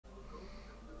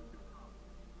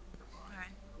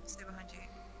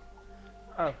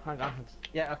Oh, hang on.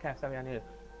 Yeah, okay, sorry, I knew.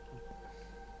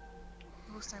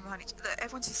 We're all staying behind each other. Look,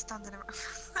 everyone's just standing around.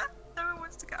 No one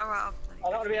wants to get. Alright, I'll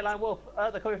I don't want to be a lone wolf. Oh,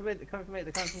 they're coming for me, they're coming for me,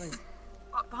 they're coming for me.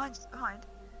 What, behind? Behind?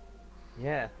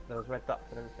 Yeah, there was red dots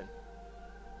and everything.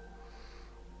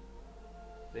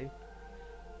 See?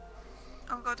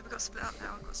 Oh my god, we got split up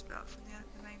now. We got split up from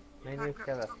the main. Me and Right, you we're up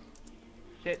together. top.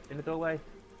 Shit, in the doorway.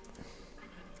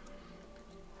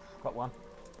 Got one.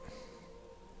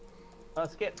 Oh,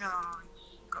 skip. Oh,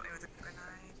 got me with a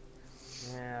grenade.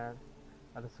 Yeah,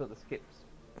 I just thought the skips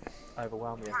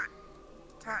overwhelmed you.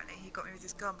 Apparently he got me with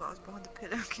his gun, but I was behind the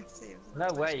pillar. I couldn't see him. So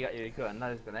No way you got your gun,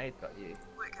 those grenades got you.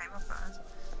 oh, it came up at us.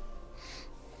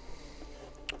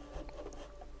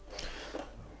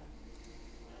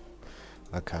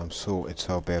 Okay, I'm sorted,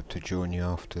 so I'll be able to join you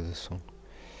after this one.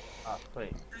 Oh,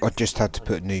 sweet. I just had to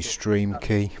put a new stream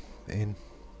key in.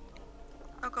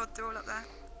 Oh god, they're all up there.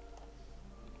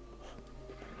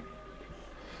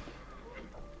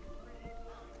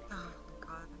 Oh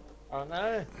god. Oh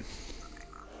no!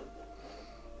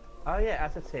 Oh yeah,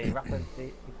 as a team, rappers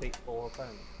defeat 4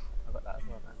 opponents. I got that as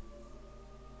well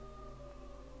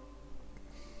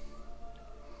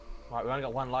now. Right, we've only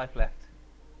got 1 life left.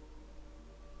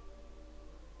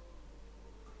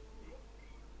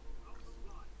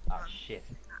 Oh shit.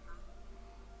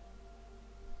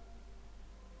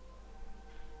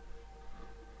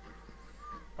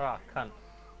 Ah, cunt.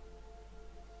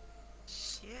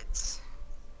 Shit.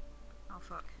 Oh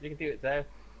fuck. You can do it though.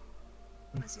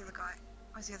 Where's the other guy?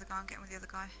 Where's the other guy? I'm getting with the other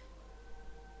guy.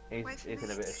 He's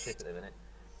in a bit of shit at the minute.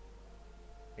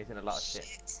 He's in a lot of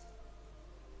shit.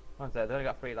 One's there, they've only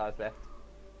got 3 lives left.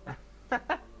 Oh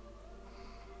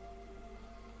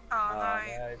no.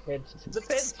 No, pinch. The You pinch!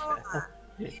 just saw that.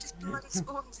 You just bloody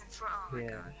spawned in front. Oh my Yeah.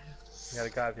 god. You got a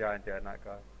guy behind you and that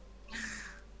guy.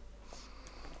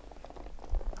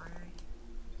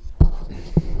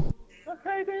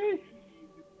 Okay, dude!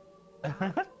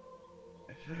 Right,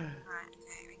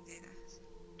 okay, we can do this.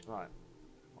 Right.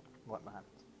 What man?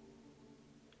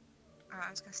 Alright,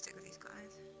 I'm just gonna stick with these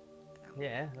guys.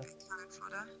 Yeah. Get cannon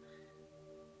fodder.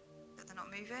 But they're not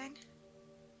moving.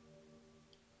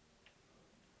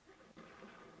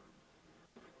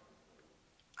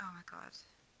 Oh my god.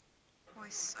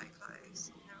 Always so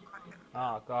close. Never quite get them.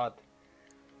 Oh god.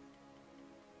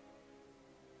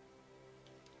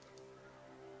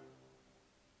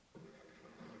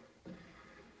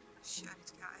 Shit, I need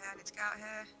to get out of here. I need to get out of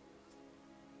here.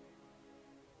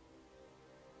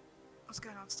 What's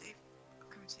going on, Steve? I'm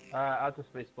coming to you. I'll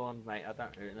just respawn, mate. I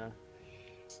don't really know.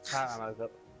 Power ammo's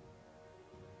up.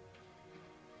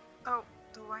 Oh,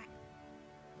 doorway.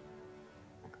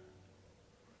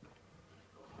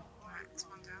 Alright, there's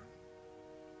one down.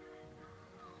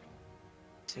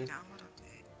 2 down, what do I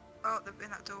do? Oh, they're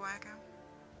in that doorway again.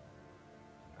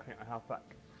 I think my health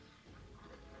back.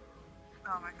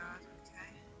 Oh my god,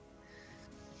 okay.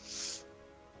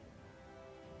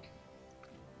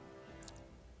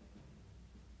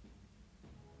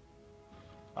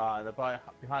 Ah, they're behind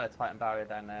the Titan barrier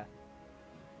down there.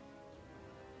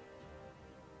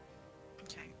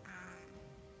 Okay,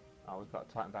 Oh, we've got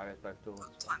Titan barriers both doors.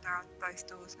 got time down both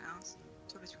doors now. So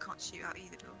obviously we can't shoot out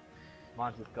either door.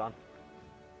 Mine's just gone.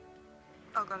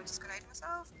 Oh god, I just grenaded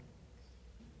myself.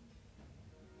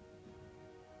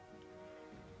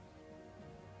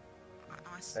 Right,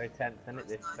 nice. Very tense, isn't it?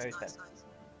 This Nice, very nice, tense. nice.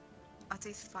 I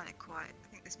do find it quite. I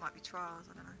think this might be trials.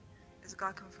 I don't know. There's a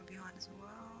guy coming from behind as well.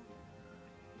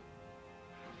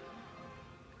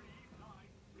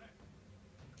 Yeah.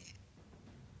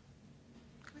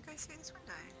 Can we go through this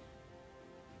window?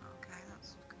 Okay,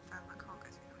 that's confirmed. I can't go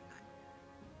through the window.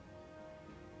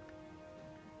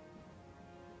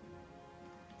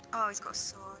 Oh, he's got a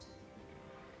sword.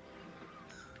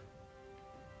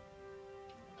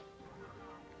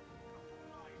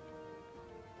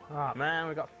 Ah man,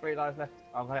 we've got 3 lives left.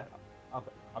 I'll be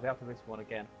able to respawn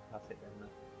again. That's it then.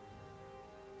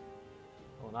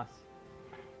 Oh, nice.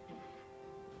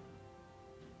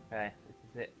 Okay, this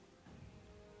is it.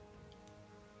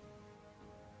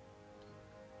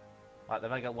 Right,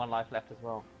 they've only got 1 life left as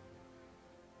well.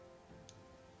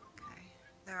 Okay,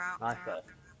 they're out. Nice They're out.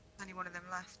 though. There's only one of them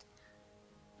left.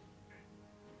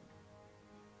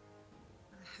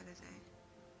 Where the hell is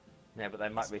he? Yeah, but they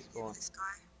might He's with respawn. this guy.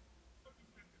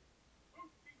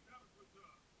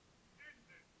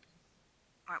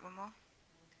 Right, one more.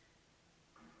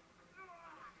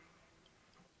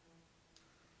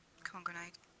 Come on,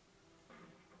 grenade.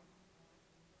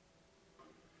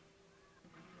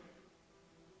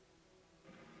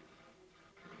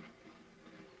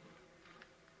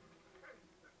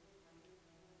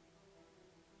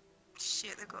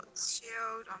 Shit, they've got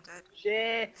shield. I'm dead.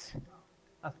 Shit!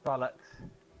 That's bollocks.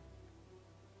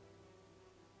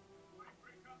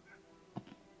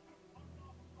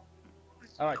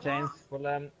 Alright, James. What?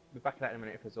 We'll be back in a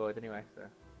minute for Zoid anyway, so.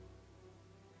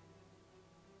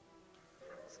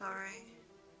 Sorry.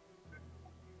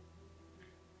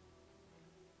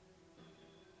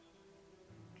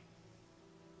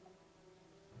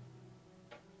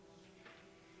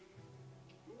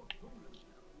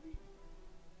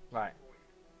 Right.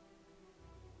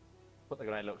 Put the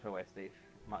grenade launcher away, Steve.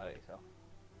 You might hurt yourself.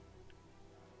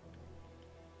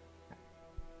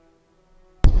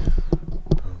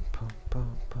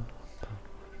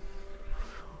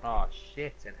 Oh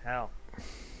shit in hell.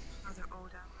 Oh, they're all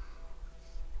down.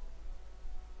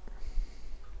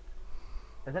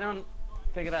 Has anyone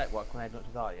figured out what grenade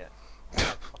launchers are yet?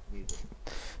 Because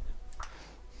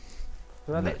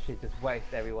I literally just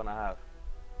waste every one I have.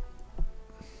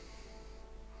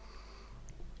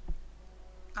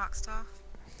 Arc staff.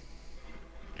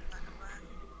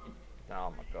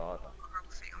 Oh my god. Rubber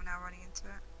feet, I'm now running into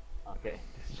it. Okay,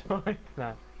 destroyed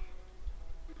now.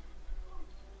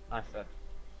 Nice sir.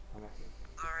 I'm happy.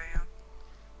 Sorry, I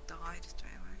died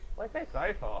straight away. What did they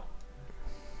say for?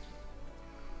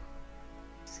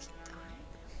 Just keep dying.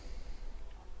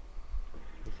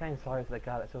 You're saying sorry for the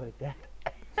guy that's already dead.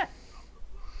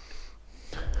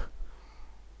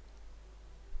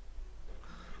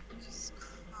 Jesus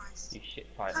Christ. You shit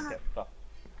fight and get fucked.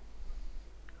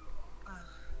 Ugh.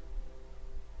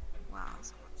 Wow,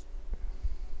 so much.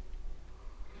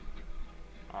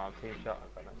 Oh, team shot.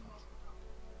 That makes sense.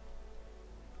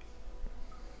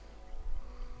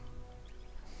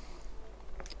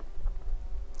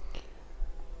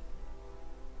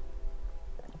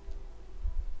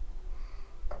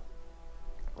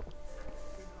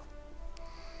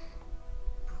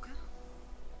 Okay.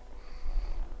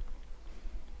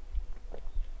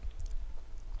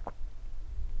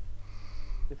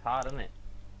 It's hard, isn't it?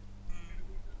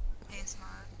 It's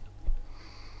hard.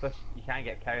 Plus, you can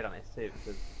get carried on it too,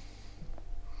 because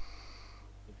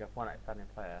if you have one outstanding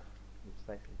player, you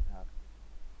safely have.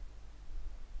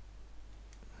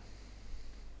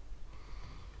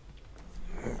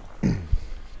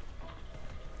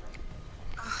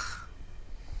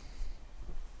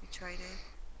 We traded.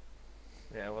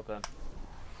 Yeah, well done.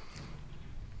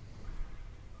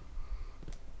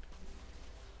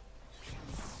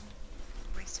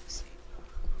 Waste of a seat.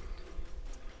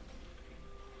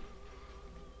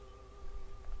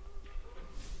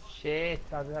 Shit,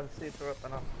 I did have a super up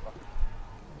and off.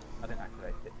 I didn't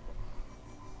activate it.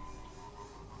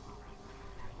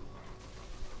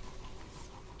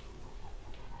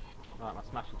 Right, my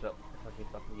smash is up if I can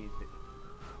fucking use it.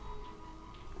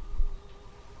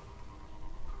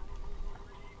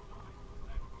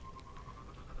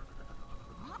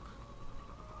 What?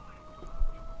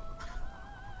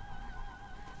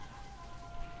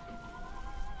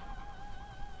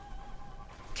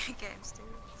 Get him, Stu.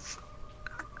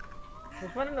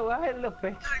 It's running away a little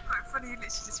bit. Quite funny, you literally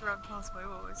just ran past my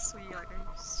wall. I just saw you like go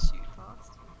shoot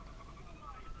past.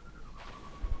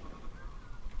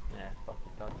 Yeah,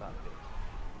 fucking dodge that bit.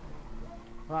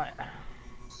 Right.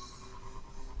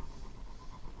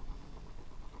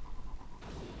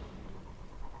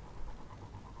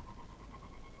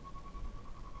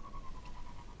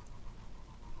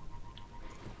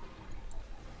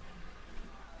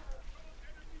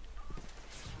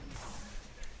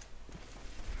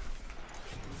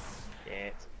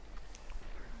 Shit.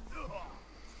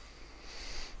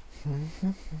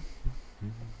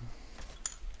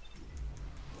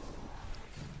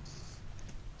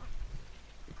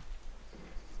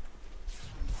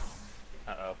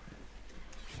 Uh-oh.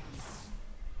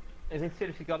 Is he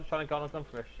seriously trying to go on them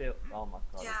for a shield? Oh my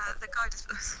god. Yeah, the guy just.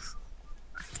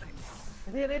 I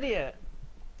Is he an idiot?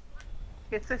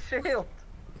 It's a shield!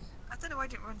 don't know why I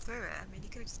didn't run through it. I mean, you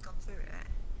could have just gone through it.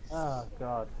 Oh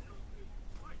god.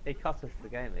 He cost us the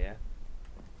game here.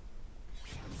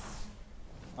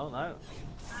 Oh no. No,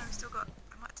 we still got.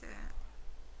 I might do it.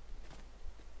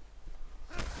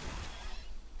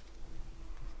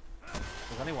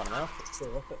 There's only one else, it's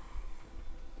still worth it.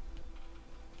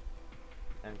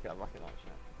 And he's got a rocket launcher.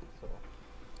 So.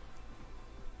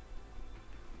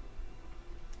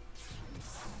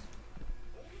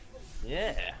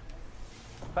 Yeah!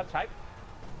 That's hype. I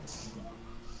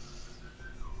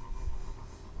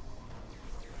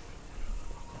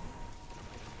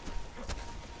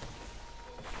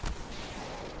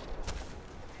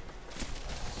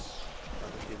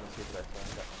don't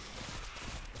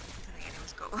think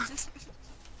anyone's got one.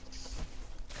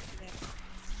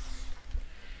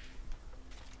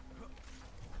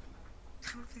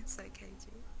 I'm being so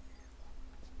cagey.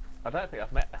 I don't think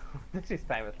I've met. This is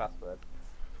famous last word.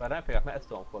 But I don't think I've met a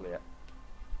Stormfall yet.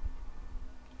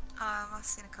 I've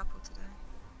seen a couple today.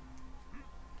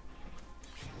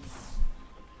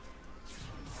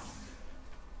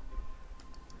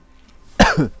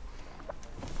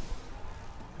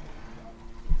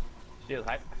 Shield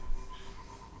hype.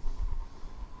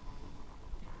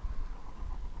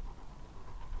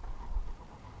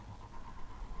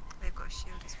 They've got a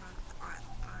shield as well, right at the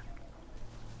back.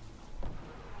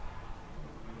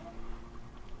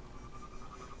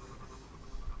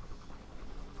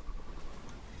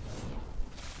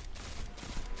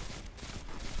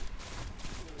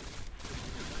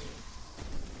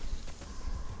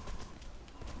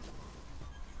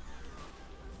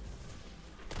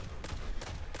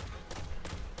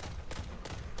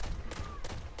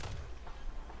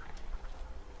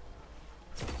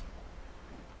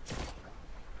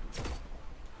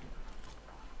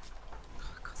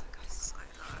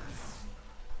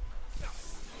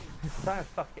 So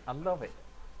fucking, I love it.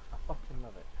 I fucking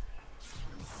love it.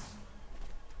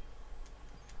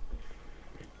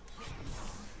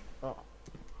 Oh.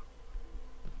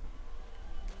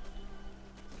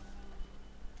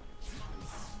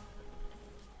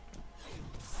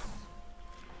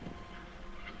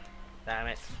 Damn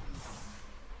it.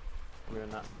 Ruin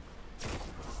that.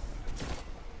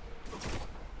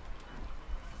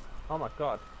 Oh my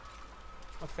god.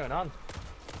 What's going on?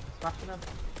 Smashing them.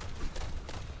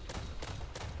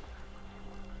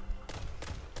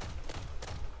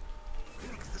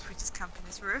 Because we just camp in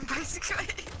this room, basically.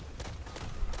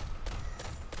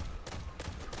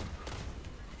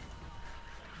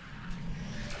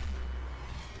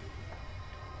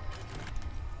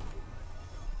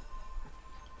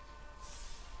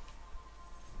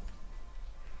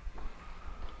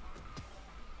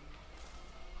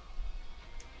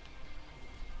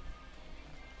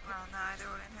 Oh no, they're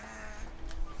all in here.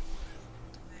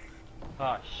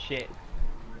 Oh shit.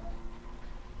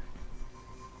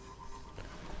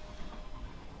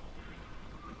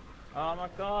 Oh my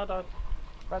god, I was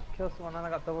about to kill someone and I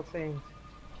got double teamed.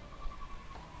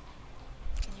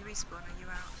 Can you respawn? Are you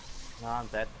out? No, I'm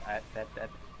dead. Dead.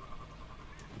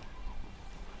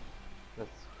 There's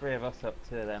 3 of us up,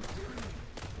 2 of them. We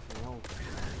can all get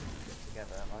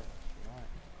together, like, right.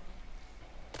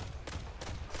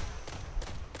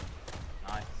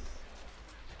 Nice. I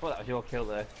thought that was your kill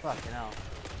though. Fucking hell.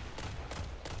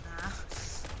 Nah. I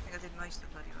think I did most of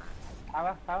the bloody work.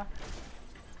 Power.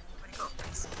 When he got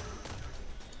base.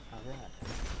 Oh yeah.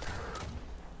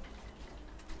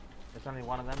 There's only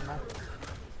one of them now.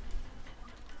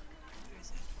 Where is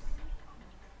he?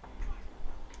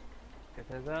 Get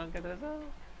to the zone, get to the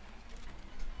zone.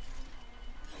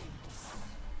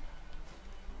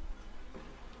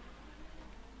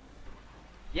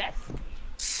 Yes!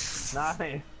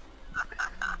 Nice!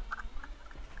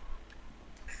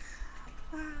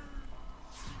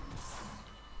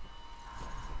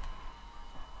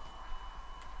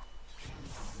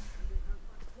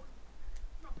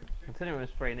 Considering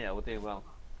it's 3-0, we're doing well.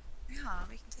 Yeah,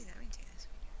 we can do that, we can do this.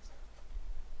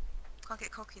 Can't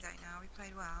get cocky though now, we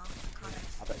played well. Kind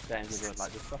of. I bet James would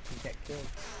like, just fucking get killed.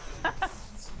 Right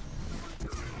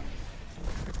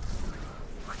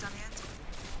down the end.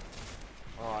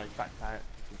 Oh, he's backed out.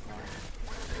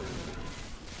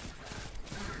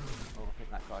 Oh, I think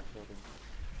that guy killed him.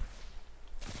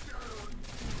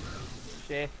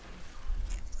 Shit.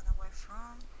 Yeah, don't know where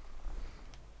from.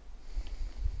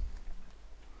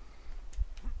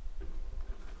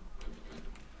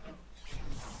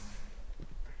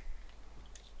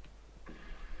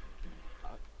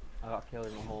 I got killed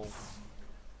in the hall.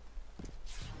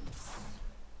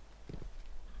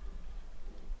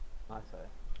 Nice though.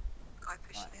 Guy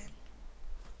pushing Right. in.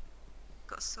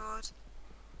 Got a sword.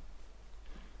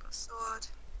 Got a sword.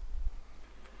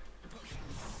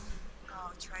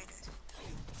 Oh, traded.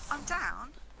 I'm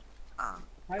down. Oh, How did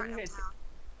apparently you I'm get down.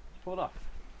 pulled off?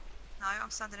 No,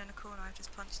 I'm standing in a corner. I've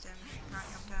just punched him.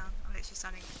 Apparently I'm down. I'm literally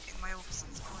standing in my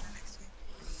office's corner next to him.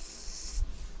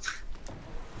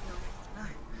 No.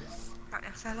 Apparently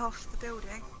I fell off the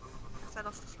building. I fell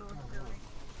off the floor of the building.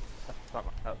 That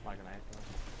was my grenade.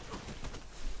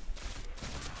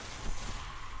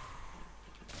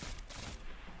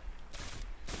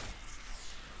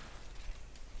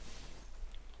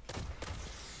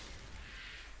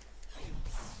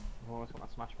 I've always got my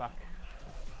smash back.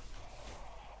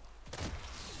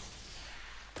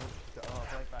 Oh,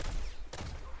 right back.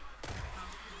 Oh,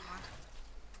 never mind.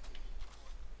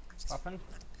 I just What happened?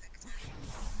 picked.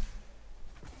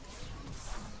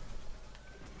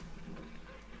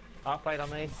 Arc blade on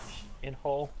me, in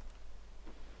hall.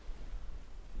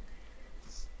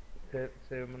 two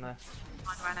of them there.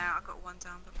 Mine ran out, I got one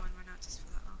down, but mine ran out just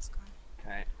for that last guy.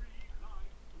 Okay.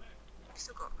 We've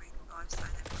still got lives though,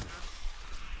 they've got them.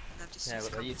 And they've just Yeah,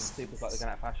 but they're using supers like they're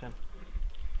going out of fashion.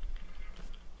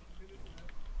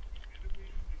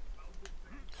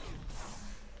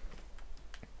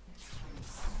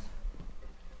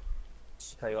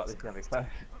 Tell you what, this is going to be close.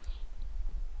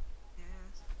 Yes.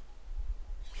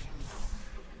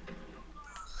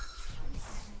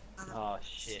 Oh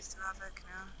shit. Just havoc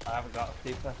now. I haven't got a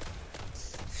super.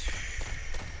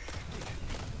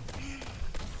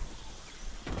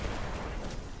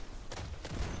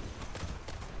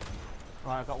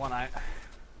 Right, I've got one out.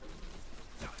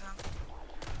 Not done.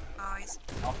 Oh, he's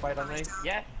Halfway on me. he's down.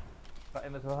 Yes! Got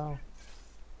him as well.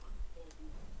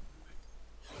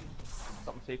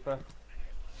 Got my super.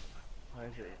 Where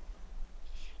is it?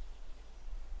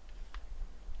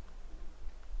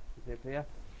 Is it here?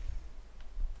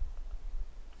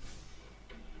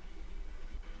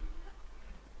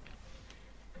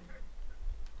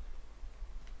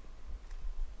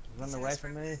 He's running away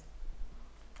from me.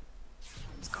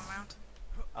 He's gone round.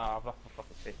 Oh, I've lost my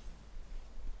fucking feet.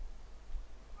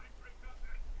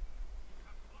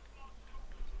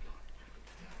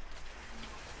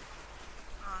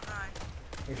 Oh no.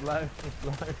 He's low, he's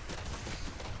low.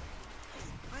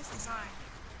 Where's the zone?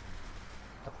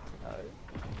 No.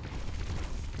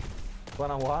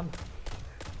 One on one.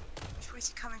 Which way is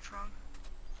he coming from?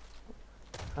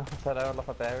 I said I lost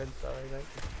my bearings, sorry mate.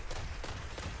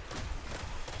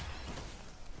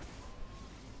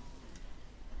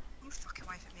 You fucking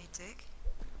wave at me, dick.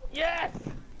 Yes!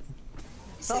 You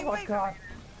Oh see my wave god! at me?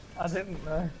 I didn't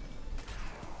know.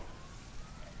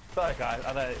 Sorry guys,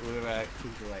 I know we were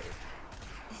cruiserweight.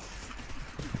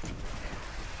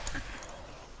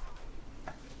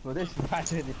 Well, this is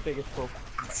actually the biggest pull.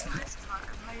 This is like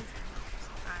amazing.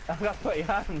 Right. I've got 20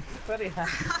 hands, 20 hands.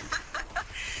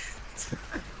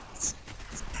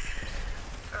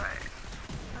 Alright.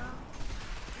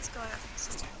 This guy, I think, is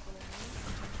just trying to follow me. I'm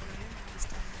trying to follow him, and he's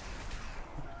down.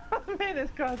 I mean,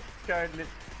 this guy's going lit.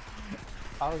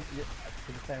 I was the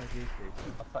same as you two.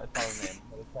 I started following him,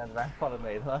 but he turned around and followed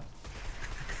me. Huh?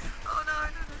 Oh no,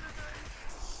 no, no,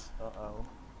 no, no. Uh-oh.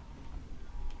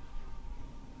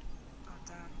 Oh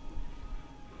damn.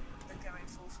 They're going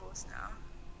full force now.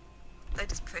 They're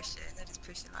just pushing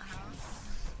like hell.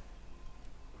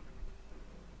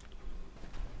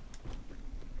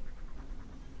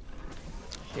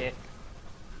 Shit.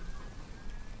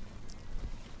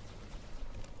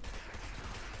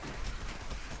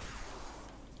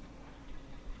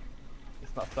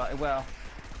 It's not starting well.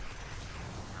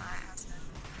 No, it hasn't.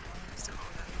 Still got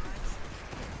all that lives.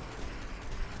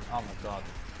 Oh my god.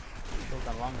 It's all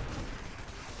gone wrong.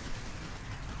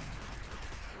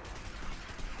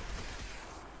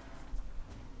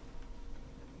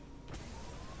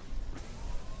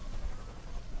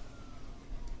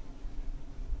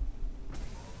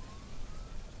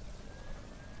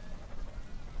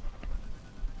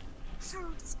 So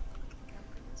just fucking go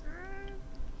for this room.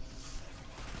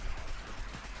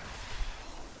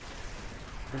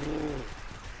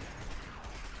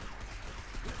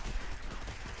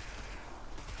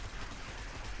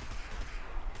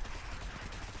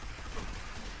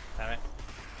 Damn it.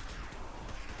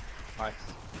 Nice.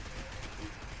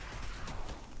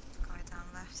 Guy down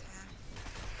left here.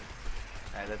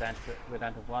 Okay, we're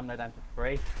down to one, they're down to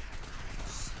three.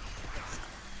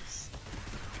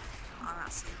 I'm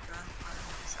at super. I don't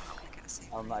know, so I'm not gonna get a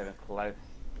super. I'm not even close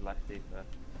to last super.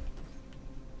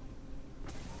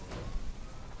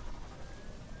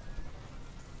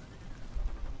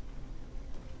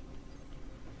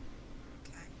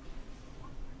 Okay.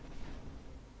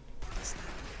 There's no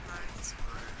loads.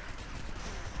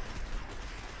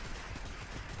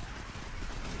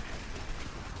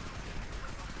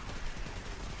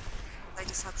 They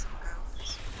just had some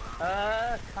girls.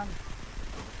 Come.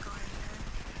 Guy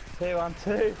in there. 2 on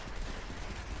 2. Shit.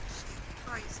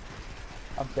 Right.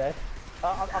 I'm dead.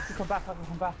 Oh, I can come back, I can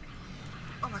come back.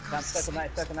 Oh my god. Down, second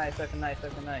night, second night, second night,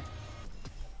 second night.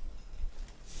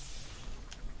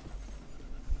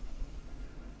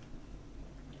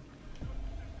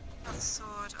 Got a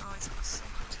sword. Oh, he's got a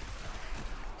sword.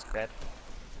 Dead.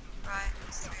 Right.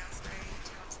 3 on 3.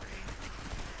 2 on 3.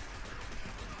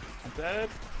 I'm dead.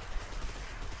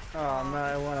 Oh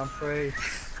no, 1 on 3.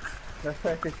 Let's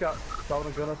take this shot.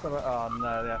 Golden gun or something. Oh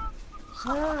no, yeah.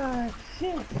 Ah,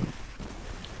 shit.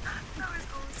 That was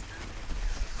awesome.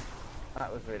 That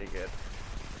was really good.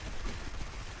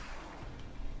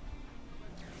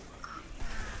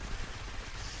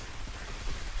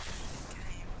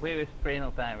 Game. We were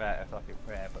 3-0 down right a fucking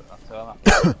prayer, but so I'm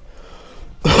happy.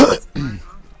 That's brutal.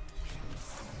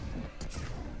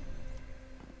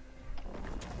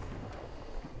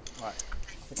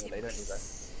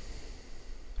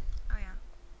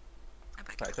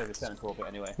 So return to orbit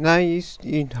anyway. No, you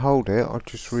can hold it. I'll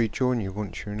just rejoin you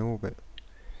once you're in orbit.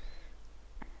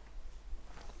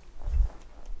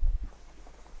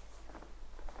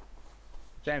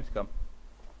 James, come.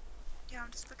 Yeah,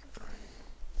 I'm just looking for him.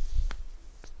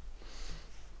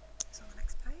 It's on the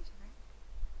next page, I think.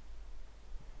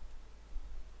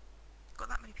 Got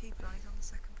that many people on, he's on the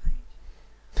second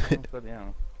page. Oh, bloody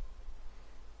hell.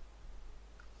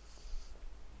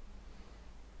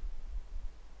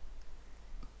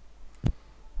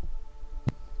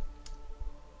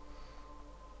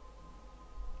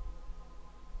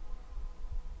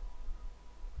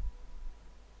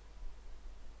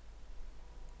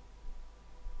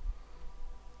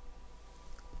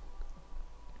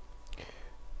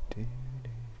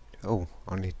 Oh,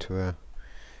 I need to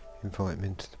invite him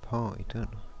into the party, don't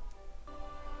I?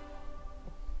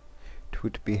 It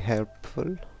would be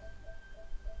helpful.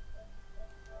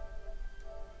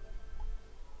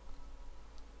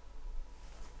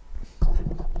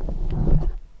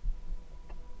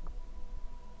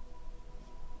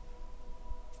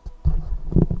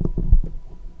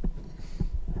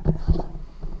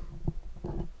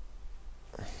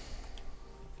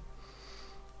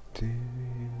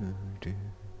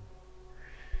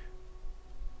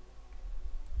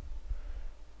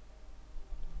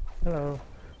 Hello.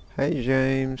 Hey,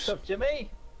 James. What's up, Jimmy?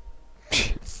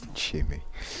 Jimmy.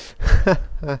 Who are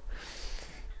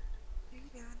you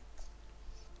doing?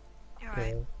 You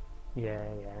alright? Yeah.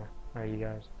 How are you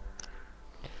guys?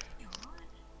 You alright?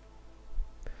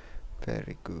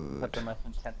 Very good. That's the most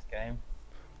intense game.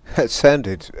 That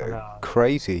sounded Hello.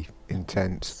 crazy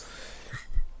intense.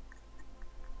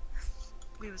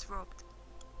 We was robbed.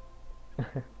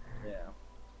 Yeah.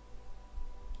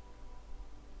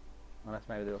 Unless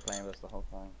maybe they were playing with us the whole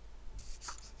time.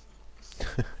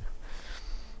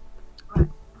 Right,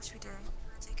 what should we do?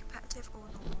 Do competitive or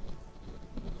normal?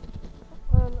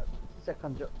 Well,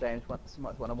 second James wants so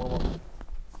much want to warm up.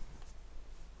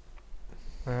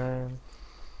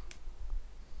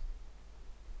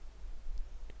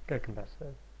 Go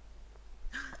competitive.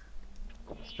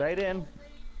 Straight in.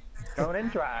 Going in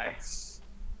dry. I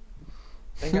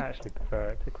think I actually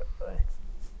prefer it to quick play.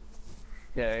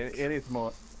 Yeah, it is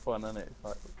more fun, isn't it? It's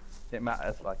like, it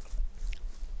matters, like.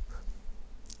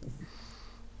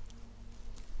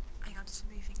 Hang on, just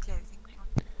moving clothing. Hang on.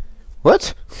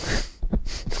 What?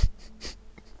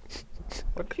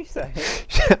 What did she say?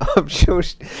 I'm sure.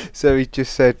 So he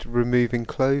just said removing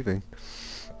clothing.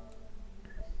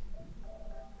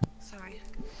 Sorry.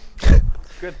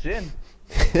 Good gin.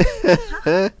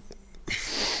 That's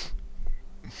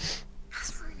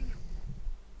really...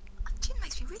 Gin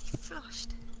makes me really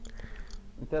flushed.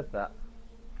 It does that.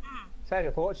 Save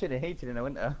a fortune and heated in the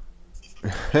winter.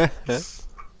 I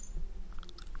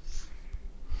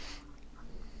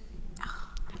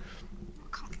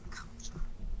can't get comfortable.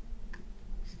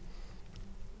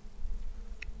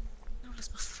 No, I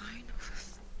lost my phone.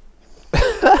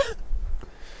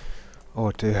 Oh,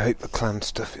 I do hope the clan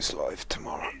stuff is live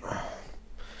tomorrow.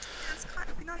 It's kind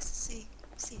of be nice to see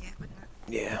it, wouldn't it?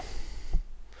 Yeah.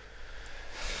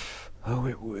 Oh,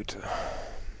 it would.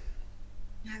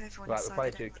 Now everyone Right, we'll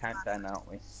probably decided do everyone's countdown, bad.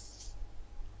 aren't we?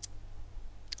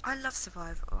 I love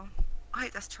survival. I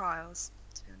hope that's trials,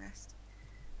 to be honest.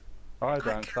 I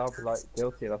don't, 'cause I'll be like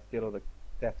guilty and I'll steal all the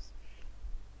deaths.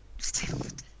 Still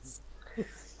this.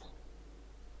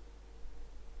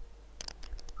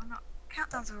 I'm not.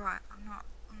 Countdown's alright. I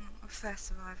prefer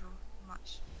survival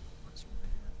much more. Is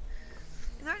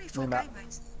there only 4 Well, game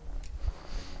modes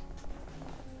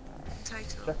in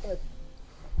total? Definitely.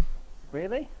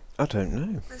 Really? I don't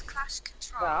know. There's Clash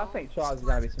Control. No, I think trials is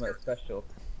going to be something special.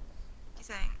 You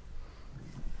think?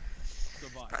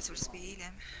 Perhaps it'll just be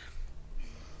Elim.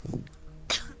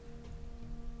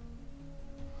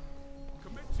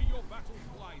 Commit to your battles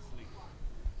wisely.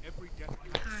 Every death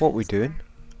you What we doing?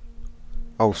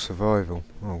 Oh, survival.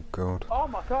 Oh god. Oh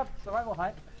my god, survival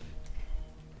hype.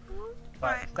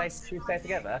 Right, Right, should we stay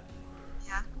together?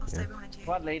 Yeah, I'll stay Yeah. behind you.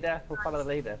 One leader, we'll follow the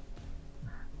leader.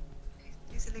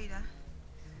 Who's the leader?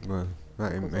 Well,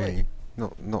 that ain't me.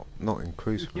 Not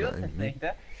inclusive. You're That the ain't me.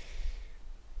 leader.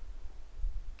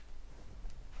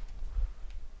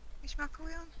 Which map are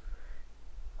we on?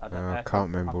 I don't I know. can't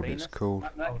remember what Venus? it's called.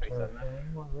 Mercury, something. I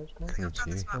think I've done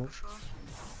this you. map before.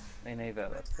 Me neither,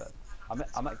 that's good.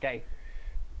 I'm at gate.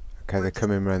 Okay, they're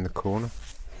coming round the corner.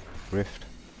 Rift.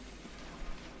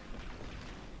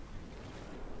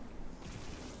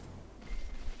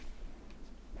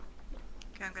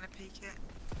 Okay, I'm gonna peek it.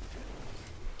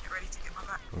 Get ready to get my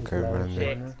back. I'll go round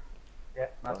there. Shit. Yeah.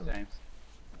 That's James.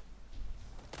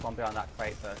 One behind that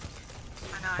crate first.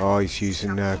 I know. Oh, he's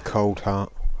using Cold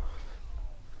Heart.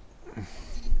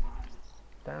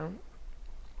 Down.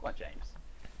 What, James?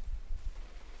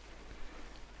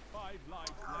 5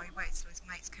 lives Oh, left. he waited till his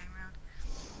mates came round.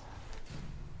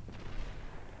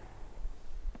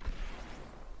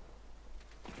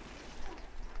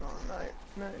 Oh no,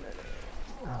 no, no,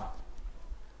 no. Oh.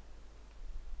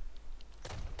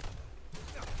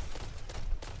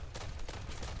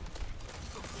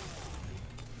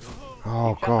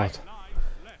 Oh god, Lives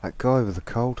left. that guy with the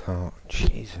cold heart.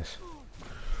 Jesus.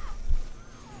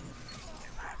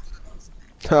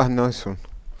 Ah, nice one.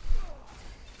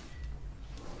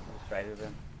 Straight with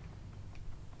him.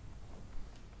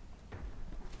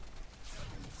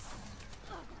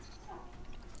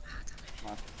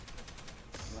 Nice.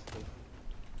 Lucky.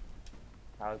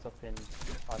 Powers up in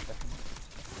 5 seconds.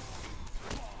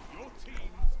 Your team's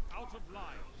out of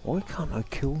lives. Why can't I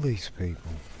kill these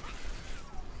people?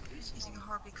 He's using a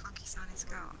horribly clunky sounding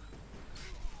scar.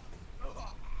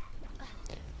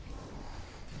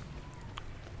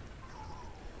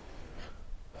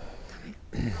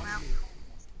 Well,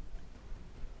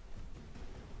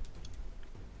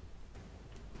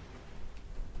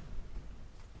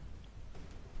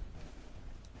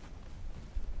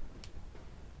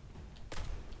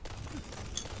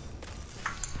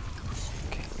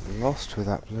 Lost with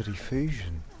that bloody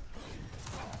fusion.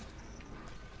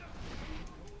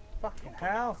 Fucking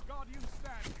hell! Guardian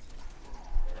standing.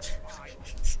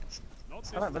 Not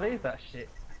this I don't believe that shit.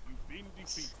 You've been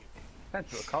defeated.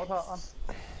 Depends what cold heart on.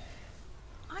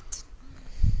 I didn't.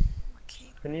 I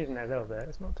keep. Been using that a little bit.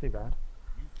 It's not too bad.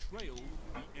 You trailed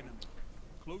the enemy.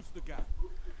 Close the gap.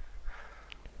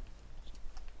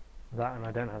 That and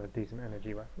I don't have a decent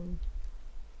energy weapon.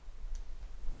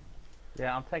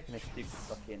 Yeah, I'm taking this stupid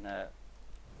fucking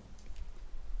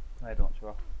grenade launcher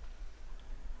off.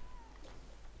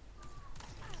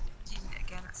 Using it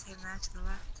again. That's him there to the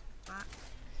left. Back.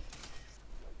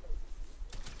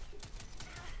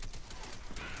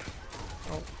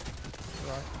 Oh,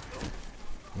 right.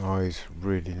 Oh, he's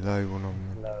really low when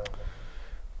I'm... Low.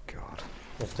 God.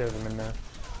 There's two of them in there.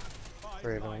 5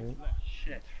 Three of them. lives left.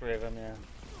 Shit, 3 of them, yeah.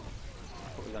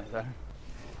 What was I going to say?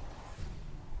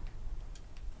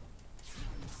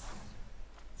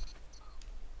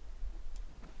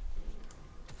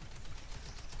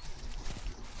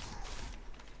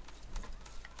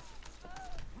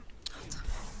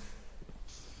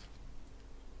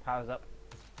 Powers up.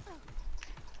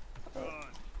 Good.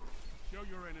 Show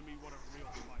your enemy what a real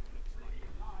fight looks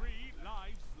like. 3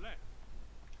 lives left.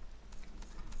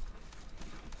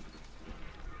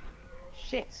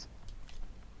 Shit!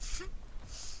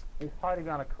 He's hiding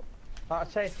around a corner. I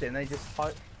chased him, they just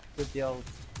hide with the old.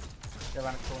 Go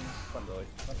around a corner. One boy.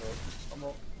 One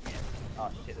more. Yeah. Oh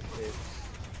shit, there's 2.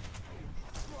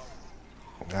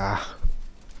 Ah.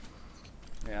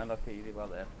 Yeah, unlucky, you did well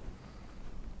there.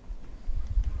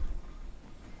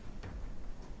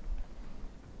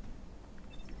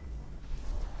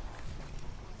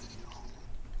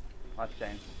 Nice,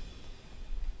 James.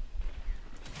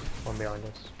 One behind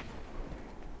us.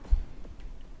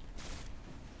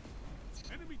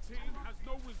 Enemy team has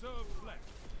no reserves left.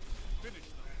 Finish them.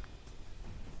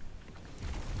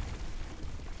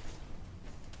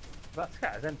 That's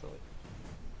scatters, isn't it?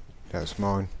 That's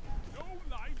mine. No lives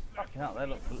left. Fucking hell, they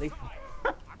look lethal.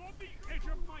 I'm on the edge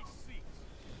of my seat.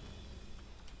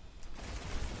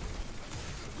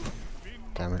 Been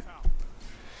Damn it. knocked out.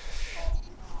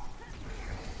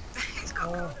 He's got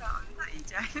called out. Is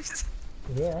that you, James?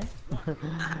 Yeah.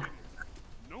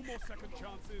 No more second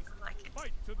chances. I like it.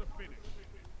 Fight to the finish.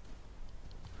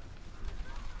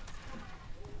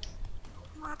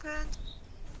 What happened?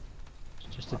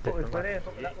 It's just a I thought we different were here,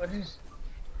 weapon. but that was.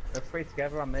 They're 3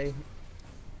 together on me.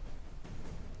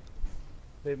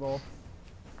 2 more.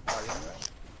 Oh, you're in there.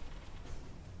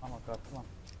 Oh my god, come on.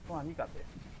 Come on, you got this.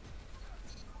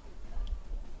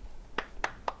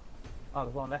 Oh,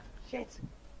 there's one left. Shit!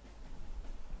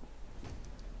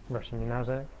 Rushing you now,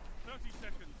 Zach. 30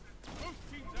 seconds.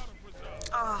 Both teams out of reserve.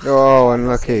 Oh, Oh,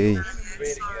 unlucky.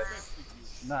 sorry.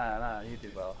 No, no, you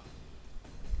did well.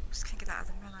 Just can't get out of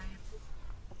the melee.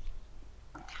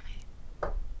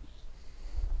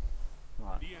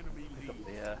 Right, The enemy pick up leads.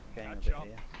 the game a Catch bit up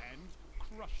here. and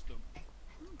crush them.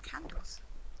 Candles.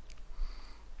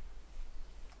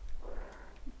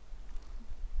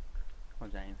 Come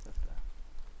on, James, let's go.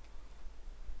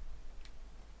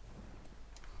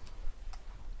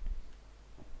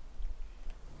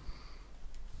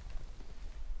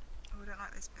 Oh, I don't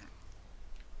like this bit.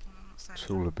 I'm not saying It's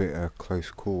all a bit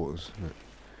close quarters, isn't it?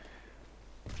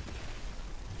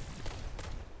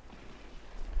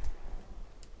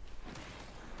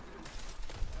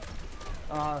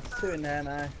 Oh, there's 2 in there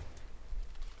now.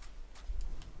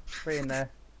 3 in there.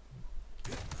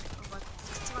 Oh my, do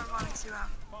I run into 5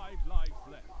 lives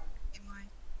left. in my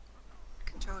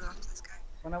controller? Let's go.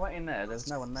 When I went in there was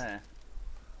no one there.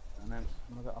 And then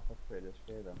when I got off the 3, there's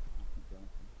 3 of them. I couldn't do anything.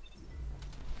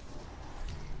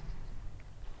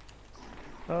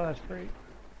 Oh, that's free.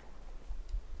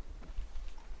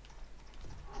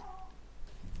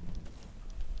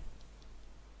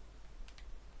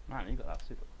 Man, you got that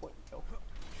super quick kill.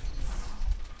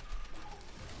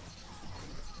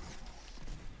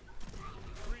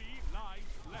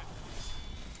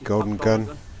 Golden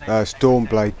gun. It's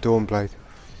Dawnblade, Dawnblade.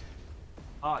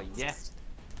 Oh, yes.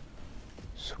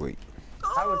 Sweet.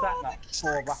 How was that not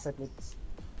more rapidly?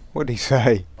 What did he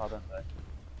say? I don't know.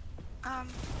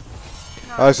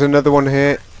 No, There's another one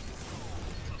here.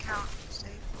 didn't count,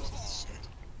 Steve. Just shit.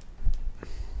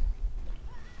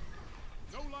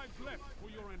 No lives left for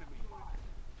your enemy.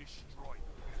 Destroy them.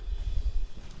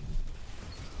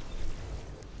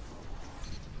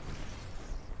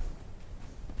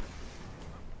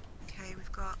 Okay,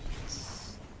 we've got.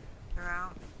 They're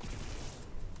out.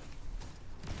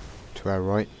 To our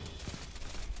right.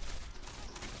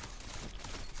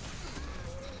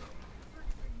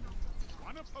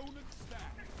 One opponent stand.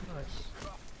 Nice.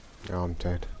 Oh, I'm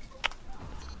dead.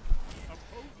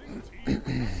 Opposing team.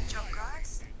 Good job,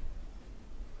 guys.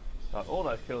 So all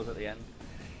those kills at the end.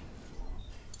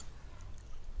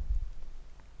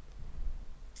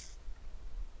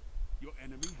 Your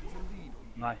enemy has a lead on you.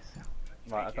 Nice.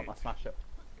 Right, I got my smash up.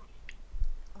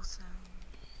 Awesome.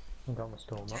 I've got my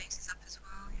storm up. James is up as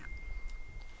well, yeah.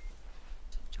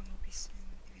 John will be soon.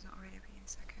 If he's not already, he'll be in a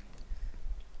second.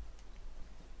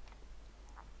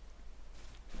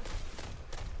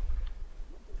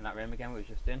 In that room again we was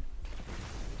just in.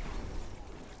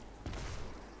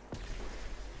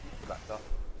 Backed off.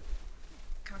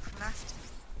 Coming from left.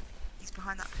 He's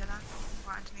behind that pillar.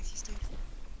 Right underneath you, Steve.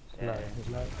 Low, he's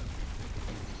low.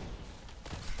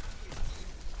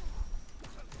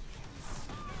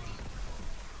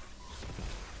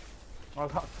 I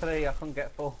got 3, I couldn't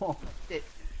get 4. Shit.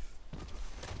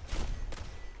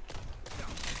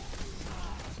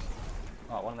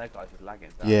 Oh, one of their guys is lagging.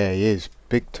 Yeah, he is.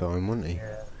 Big time, wasn't he?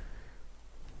 Yeah.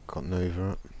 Got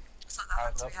Nova up. It's like that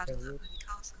hunter we had in that bloody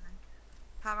castle then.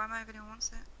 Power ammo if anyone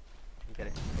wants it. You get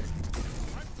it.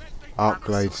 Arc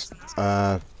blades.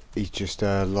 He's just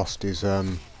lost his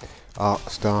arc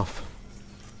staff.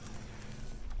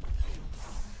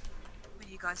 When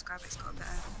you guys grab it, it's got a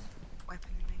better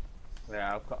weapon than me.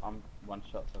 Yeah, I'm 1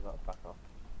 shot, so I've got to back off.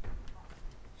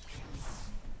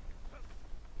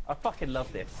 I fucking love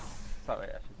this. Sorry,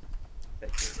 I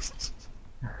should say it.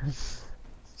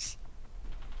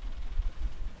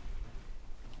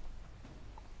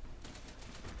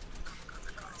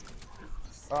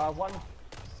 One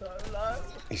so low.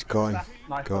 He's got him.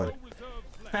 Nice. Got him.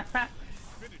 Reserves left.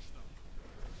 Finish them.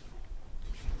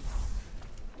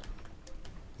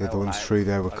 The other one's through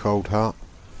there with Cold Heart.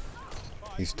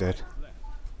 He's dead.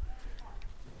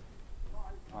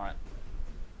 Alright.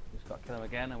 Just got to kill him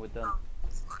again and we're done. Oh,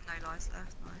 we've got no lives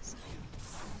left. Nice.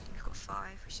 We've got 5.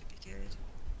 We should be good.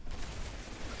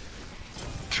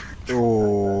 Oh,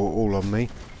 all on me.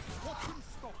 What can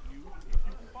stop you if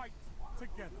you fight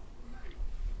together?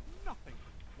 Nothing.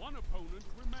 One opponent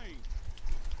remains.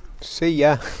 See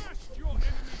ya. Smash your enemy.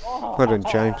 Oh, Well done,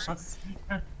 James.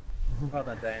 Well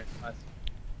done, James. Nice.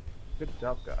 Good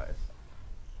job, guys.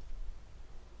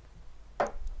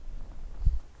 Match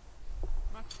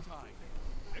time.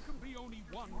 There can be only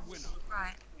one winner.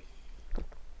 Right.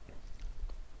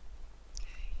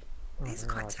 These are Oh,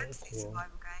 quite no, tense, that's these cool.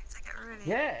 survival games. They get really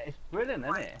Yeah, it's brilliant,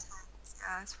 isn't quite it? intense.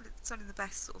 Yeah, it's only the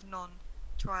best sort of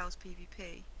non-trials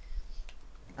PvP.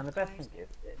 And the best thing is,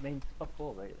 it means fuck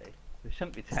all really. It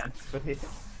shouldn't be tense, but it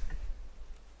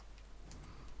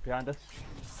behind us.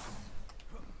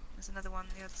 There's another one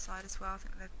on the other side as well. I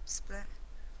think they're split.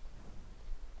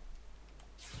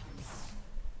 I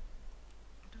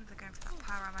don't know if they're going for that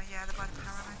power ammo. Yeah, they're by the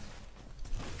power ammo.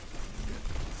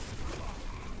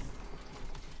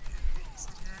 So,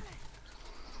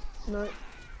 yeah. No.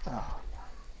 Oh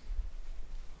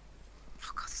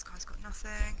god, this guy's got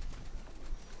nothing.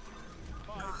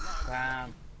 Oh,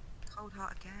 Damn. cold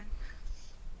heart again.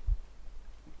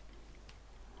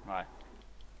 Right.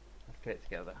 Let's get it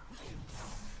together.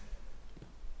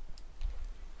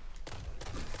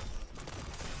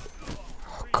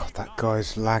 Oh god, that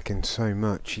guy's lagging so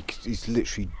much. He's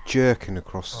literally jerking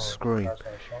across the Oh, screen. that's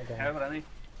got a shotgun. Careful, Danny.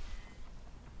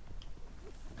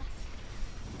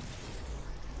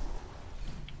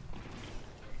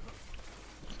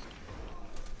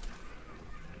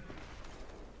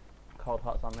 Cold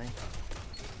hearts on me.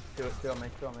 Two on me,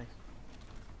 2 on me.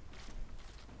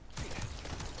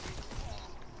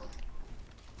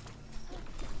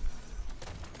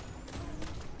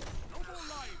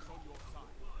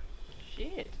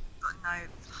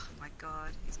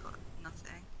 guard. He's got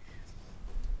nothing.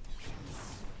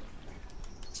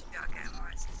 Should be able to get him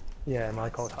right. Yeah, my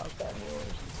cold heart's better than yours.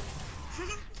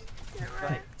 Get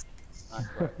right. Nice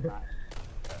work, Matt.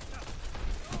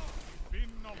 Been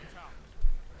knocked out.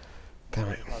 Damn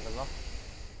it. Level up.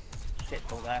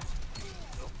 Shit's all there.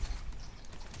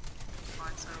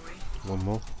 Fine, so are we. One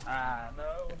more. Ah, no,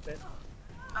 bit.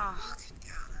 Oh, good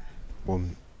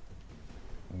God.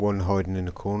 One hiding in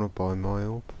the corner by my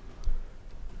orb.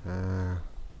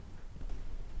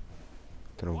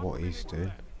 Don't know what he's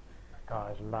doing.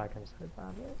 Guys, lagging so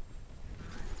badly.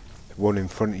 One in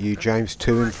front of you, James.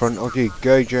 Two in front of you.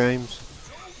 Go, James.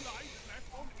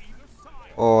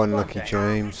 Oh, unlucky,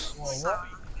 James.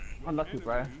 Unlucky,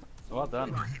 bro. Well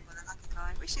done. Right, hit by the lucky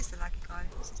guy. Which is the lucky guy?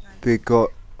 What's his name? Big guy.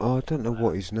 Oh, I don't know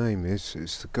what his name is.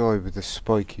 It's the guy with the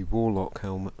spiky warlock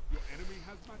helmet. Your enemy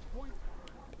has match point.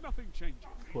 Nothing changes.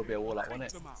 Would be a warlock,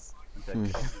 wouldn't it? Them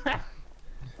out.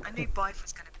 I knew Bife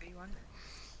was going to be one.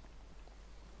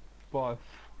 Boy,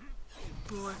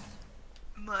 Boy.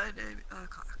 My name. Oh, I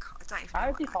don't even how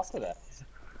know is he what popular?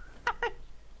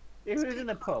 He was in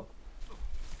a pub.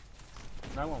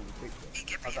 No one would pick He it.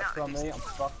 get Oh, beaten that's up. from me, I'm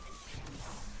fucked.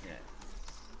 Yeah.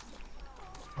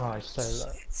 Oh, he's so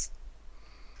low. Shit.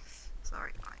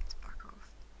 Sorry, I need to back off.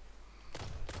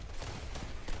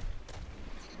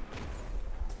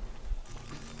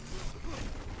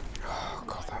 Oh,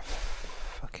 God, that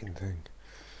fucking thing.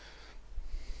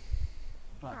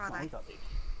 Right, Where are come on, they? we got these.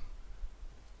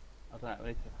 I don't know, we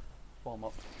need to form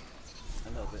up a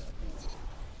little bit, I think.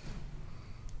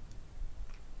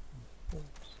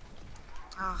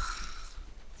 Oh.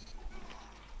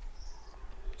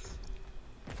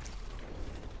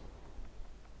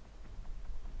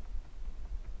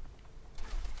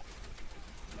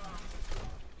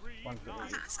 One's I got don't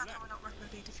these. understand how we're not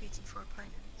regularly defeating for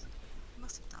opponents. We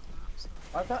must have done that, I'm sorry.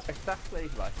 What's that exactly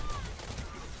like?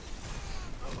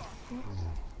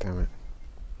 Damn it.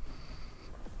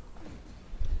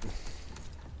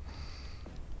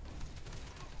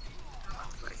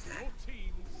 What is it? Your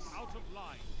team's out of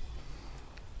line.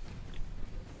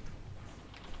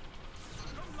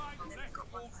 No line They've left got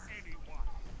for one there. anyone.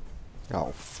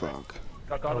 Oh, fuck.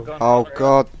 Got Oh,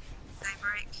 God.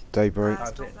 Daybreak. Daybreak. How's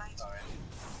Storm it? Blade.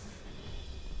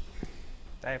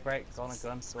 Daybreak, gone and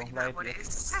gun, storm You blade. know what it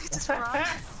is. So just run.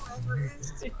 Whatever it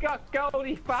is. He's got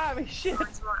goldie farming shit!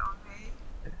 Mine's right on me.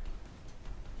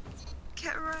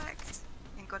 Get wrecked.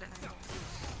 You got it now.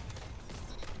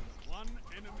 One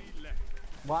enemy left.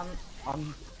 One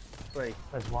on three.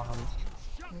 There's one on.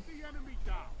 Shut the enemy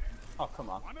down. Oh, come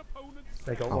on. One opponent.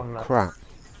 They got Oh, one left. crap.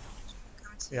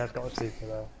 Coming to Yeah, you. I've got a super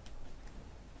there.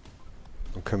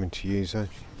 I'm coming to you, Zoe.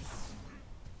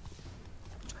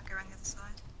 Try and go around the other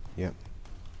side. Yep.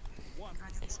 One Go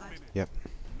around the other side. Yep.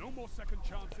 No more second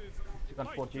chances. She's gone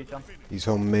towards you, John. He's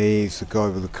on me. He's the guy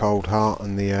with the cold heart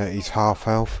and the he's half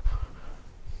health.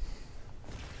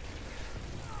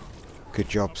 Good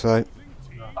job, Zoe.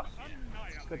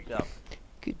 Good job.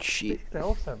 Good shit. They're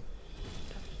awesome.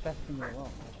 Best in the world.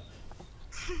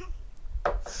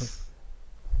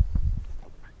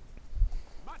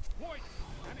 Match point,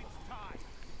 and it's time.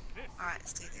 This Alright,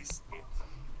 let's do this.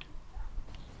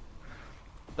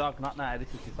 Dog, not now, this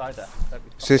is decider. Don't be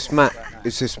Is this fucking match? right now.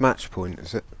 Is this match point?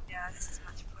 Is it? Yeah, this is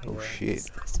match Oh point. shit! It's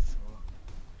close to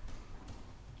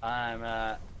 4. I'm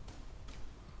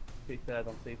 2/3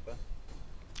 on super.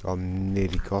 I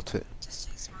nearly got it. Just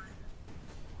use mine.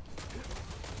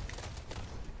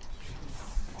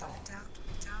 Drop it down, drop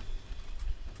it down.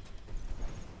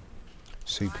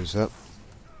 Super's up.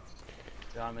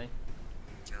 Behind me.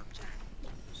 Good job,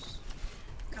 James.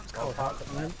 Comes Cold cold. heart at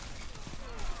the moment.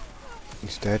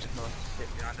 He's dead.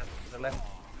 Hit behind us to the left.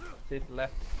 Two to the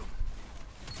left.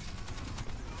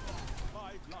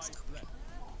 5 lives left.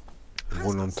 And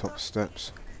one on top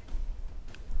steps.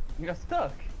 You got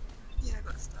stuck? Yeah, I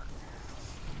got stuck.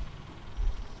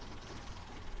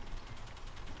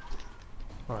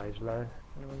 Oh, he's low.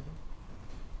 Great.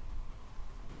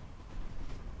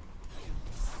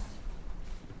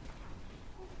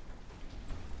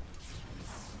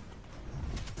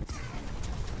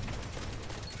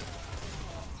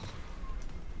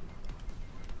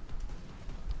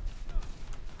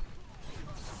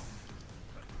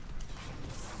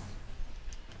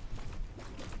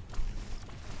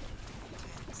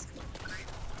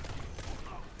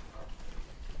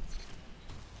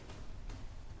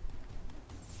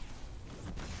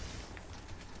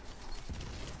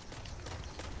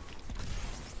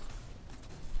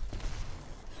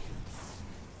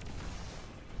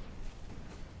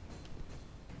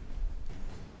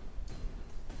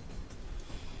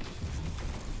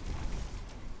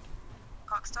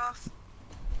 Cockstaff.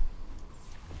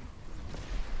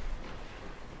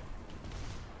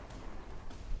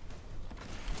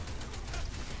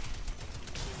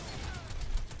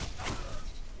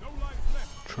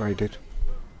 Traded.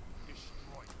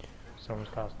 Someone's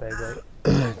cast Daybreak.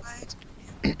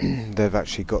 Blade. They've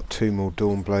actually got 2 more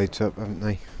Dawn Blades up, haven't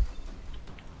they?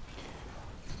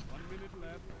 1 minute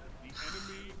left. The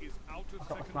enemy is out of Got a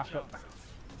second smash up. chances.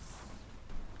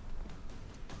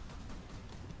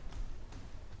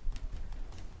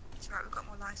 It's right, we've got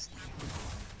more lives now.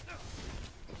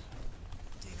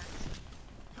 Do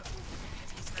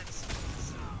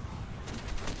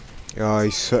that.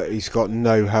 Oh, he's got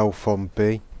no health on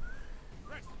B.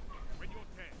 Rest when you're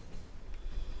dead.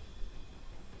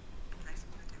 Nice,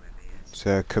 I'm gonna do whatever he is.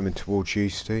 So coming towards you,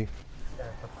 Steve. Yeah,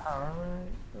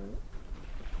 apparently.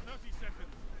 30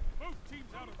 seconds. Both teams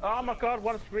out of Oh my god,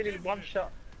 one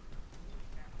shot.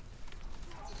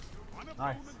 one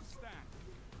Nice. opponent stand.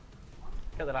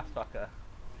 Kill the last fucker.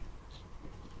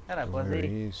 Hello, There Buzzy.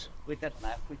 he is. We're dead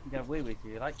now. We can go away with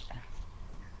you, like.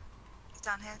 He's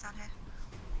down here, down here.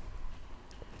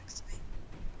 Next to me.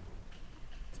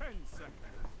 10 seconds.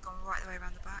 Gone right the way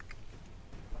around the back.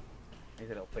 He's a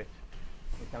little bitch.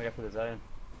 He's coming up for the zone.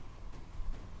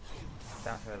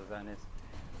 Down where the zone is.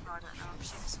 Oh, I don't know, I'm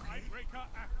shooting something. Icebreaker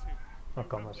active. I've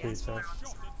got my seeds there. Shot and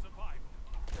survival.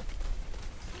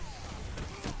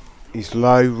 He's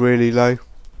low, really low.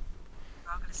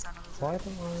 I'm gonna stand on the Why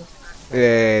zone. don't I?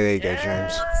 Yeah, there you go,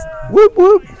 James. Yeah. Whoop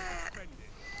whoop.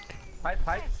 Pipe,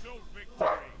 pipe. So victory.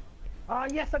 Oh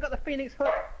yes, I got the Phoenix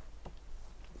hook.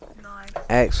 Nice.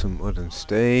 Excellent, well done,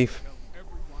 Steve. Tell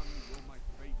everyone you're my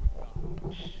favorite guy.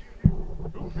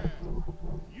 Who cares?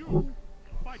 You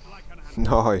fight like an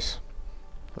animal. Nice.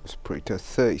 That's pretty tough.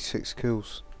 36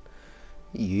 kills.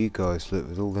 You guys look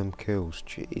with all them kills.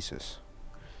 Jesus.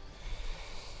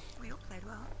 We all played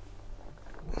well.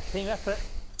 Team effort.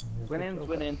 Winning's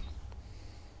winning.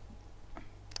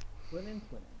 Winning's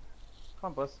winning. Come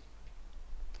on, boss.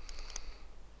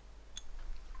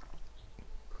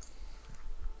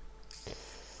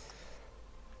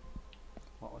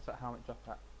 What was that helmet drop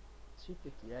at?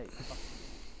 258. Fuck.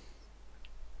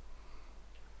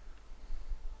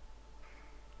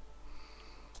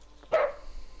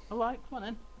 Alright, come on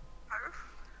in.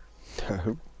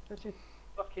 No. Such a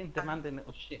fucking demanding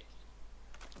little shit.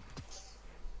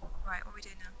 Right, what are we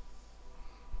doing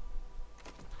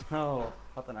now? Oh,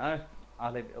 I don't know.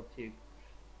 I'll leave it up to you.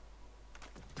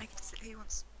 Make it sit. Who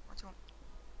wants? What do you want?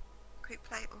 Quick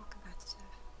play or competitive?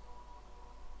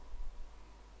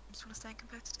 You just want to stay in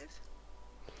competitive?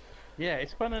 Yeah,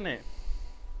 it's fun, isn't it?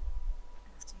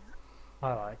 Let's do that.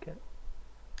 I like it.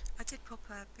 I did pop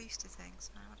a booster thing,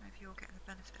 so I don't know if you're getting the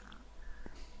benefit of that.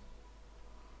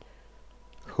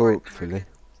 The bright Hopefully.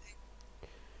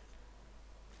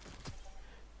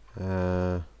 paragon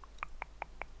thing.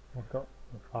 I've got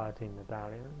the fire team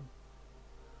medallion.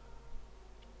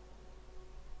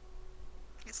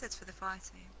 It says for the fire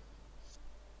team.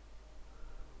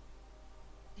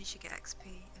 You should get XP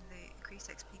and the increased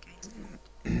XP gains in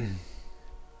loot.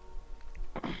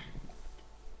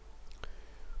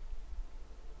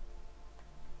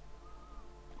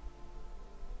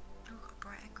 Oh, got a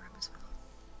bright engram as well.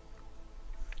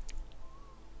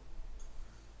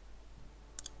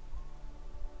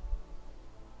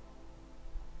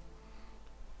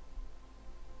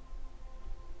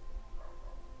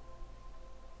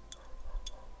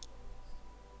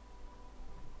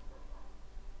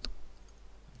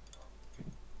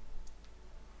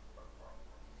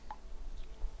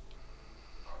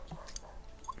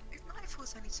 If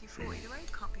Nightfall's only 240, the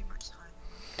raid can't be much higher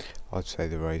than that. I'd say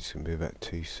the rate's going to be about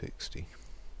 260.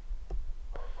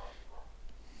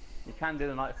 You can do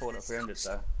the Nightfall at 300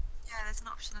 though. Yeah, there's an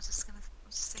option. I was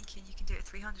just thinking you can do it at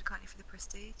 300, can't you, for the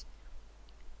prestige?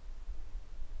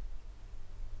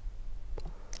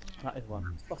 That is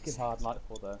one fucking hard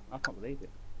Nightfall though. I can't believe it.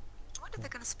 I wonder if they're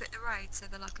going to split the raid so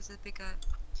they're like there's a bigger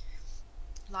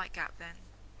light gap then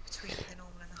between the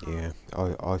normal and the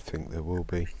hard. Yeah, I think there will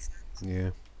be. Makes sense. Yeah.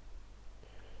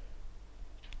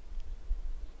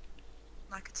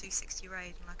 Like a 260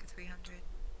 raid and like a 300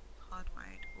 hard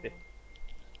raid, or Yeah.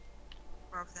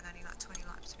 rather than only like 20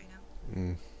 light between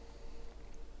them. Mm.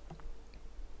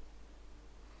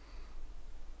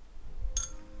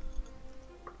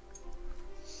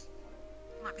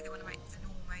 Might be they want to make the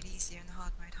normal mode easier and the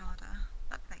hard mode harder.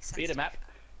 That makes sense. Beat to 'em me. up.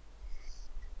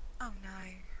 Oh no.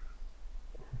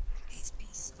 Please be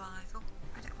survival.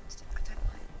 I don't want to do that, don't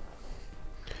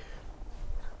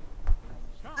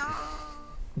I?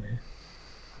 No!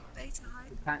 Beta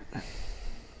hide. Thanks.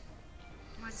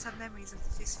 I just have memories of the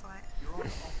fist fight. You're on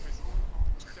offense.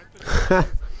 Set the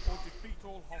targets or defeat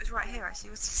all It was right here actually,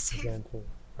 it was just Going to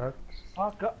Rex.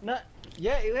 Oh god, no.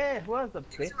 Yeah, it was the It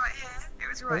was bitch. right here. It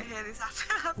was right here. This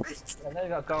happened. And then you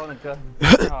got goal and gun.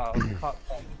 Oh, fuck.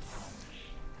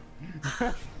 God,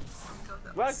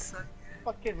 that was Rugs. so good.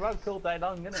 Fucking rugs all day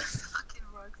long, innit? Fucking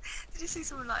rugs. Did you see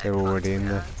someone like They're already in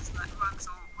there. just like rugs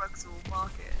or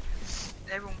market?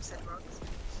 Everyone said rugs.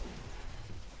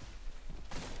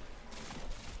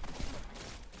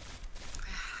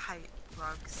 I hate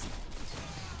rugs.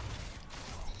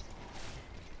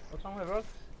 What's wrong with rugs?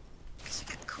 Because you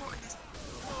get caught in this.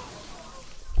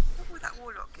 What that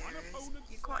warlock gear is,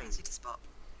 you're quite easy to spot.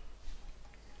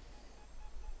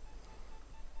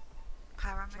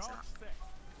 Power ammo's Charge up. set.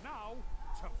 Now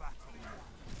to battle.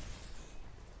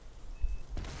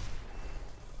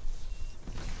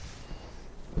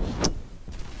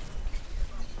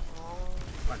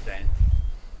 Come on, Jane.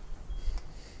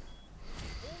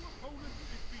 All opponents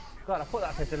defeated. God, I thought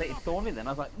that said deleted Stormy then.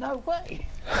 I was like, no way!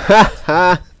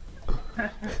 So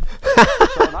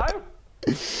no?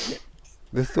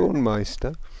 The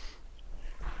Thornmeister.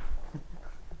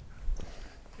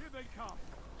 Here they come.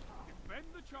 Defend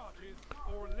the charges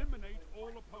or eliminate all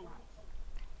opponents.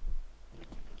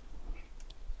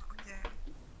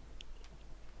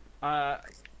 Yeah.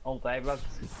 All day rugs.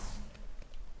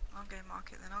 I'll go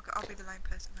market then. I'll be the lone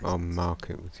person. I'll mark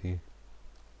it with you.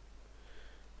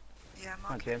 Yeah, Come on,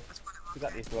 market. Jim. That's what I You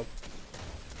got market. these rugs.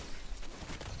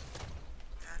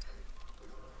 Dead.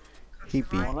 Go to He'd the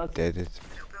be right. dead. Little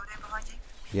building behind you.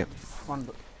 Yep. Come on,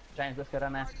 James, let's go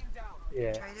down there.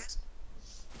 Yeah. Traders.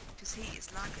 Because he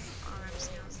is lagging.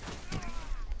 RMCRC.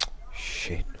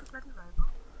 Shit. Look at bloody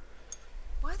robot.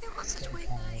 Why have they got such weird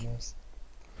names?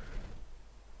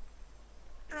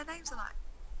 Their names are like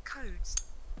codes.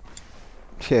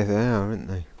 Yeah, they are, aren't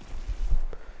they?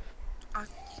 Oh, you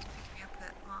can pick me up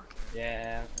at market.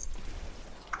 Yeah.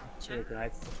 Cheers,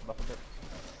 nice. Buff a bit.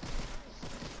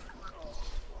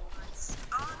 Nice.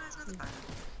 Oh, there's another boat.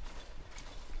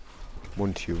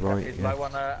 One to your right, He's yeah. low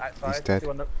on outside. He's dead. Two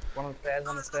on the stairs,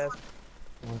 on the stairs.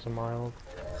 One's a mild.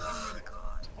 Oh my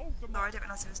god. Hold them No, up. I didn't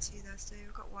realise there was two there, Stu.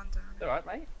 We've got one down. It's alright,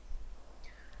 mate.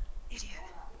 Idiot.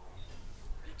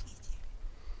 Idiot.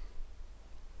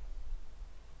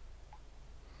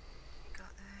 Got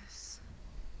this.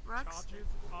 Rugs? Charges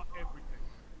are everything.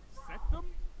 Set them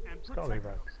and Scully protect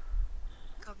them. rugs.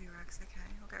 Gotta be rugs, okay.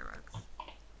 I'll go rugs.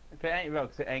 If it ain't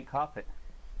rugs, it ain't carpet.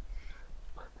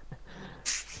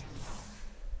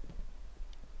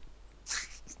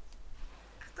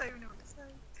 I don't even know what to say.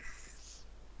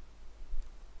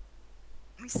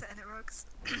 Me setting at rugs.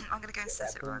 I'm gonna go and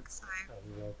set at rugs, so Oh,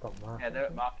 yeah, got mark. Yeah, they're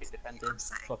at market defending. I'm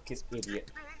setting. Fucking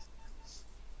idiot.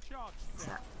 Charge set.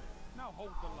 Set. Now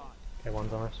hold the line. Okay,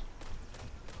 one's on us.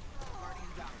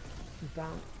 He's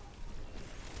down.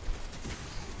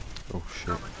 Oh shit.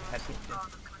 Oh my god. Oh, I'm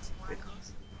coming to my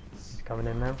ankles. He's coming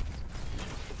in now.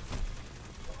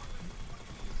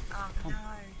 Oh no.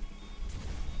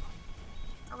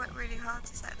 I went really hard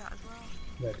to set that as well.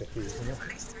 They're defusing it. For at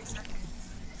least 3 seconds.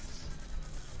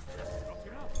 Not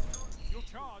enough. Your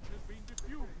charge has been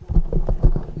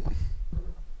defused.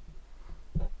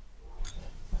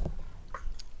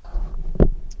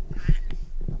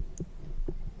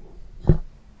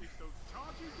 If those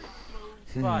charges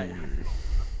explode, Right.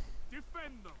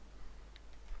 defend them.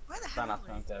 Where the hell Don't are ask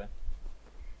where I'm we? going.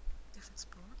 Different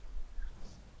spawn.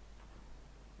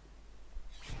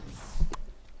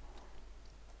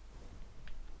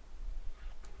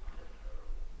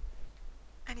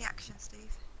 Any action,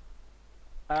 Steve?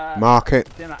 Mark it.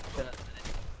 Dim action at the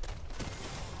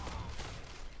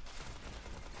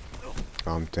minute.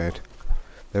 I'm dead.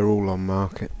 They're all on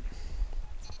market.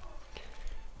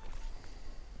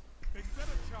 They set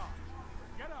a charge.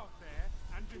 Get out there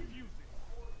and defuse it.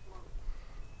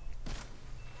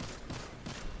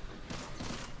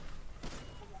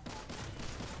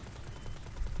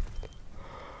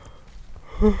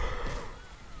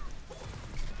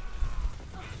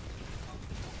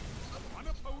 One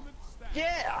opponent stands.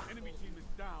 Yeah! Enemy team is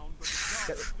down, but the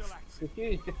charge is still active.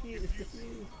 Diffuse, diffuse, diffuse.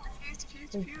 Defuse,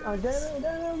 defuse, I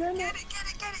defuse. get it,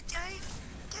 Get it, Jay.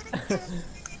 Get it.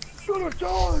 Defuse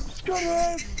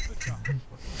the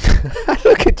charge.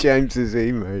 Look at James's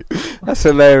emote. That's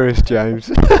hilarious, James.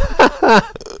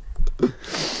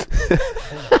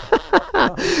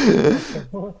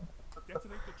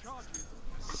 Detonate the charges.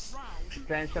 Round.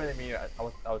 James, show me the mute.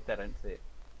 I was dead, I didn't see it.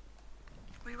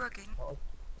 We rugging?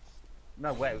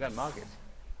 No, wait, we're going market.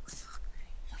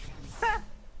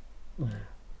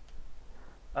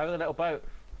 Over the little boat.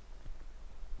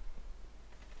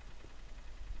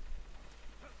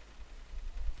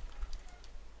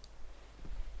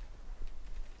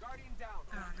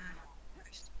 Oh no.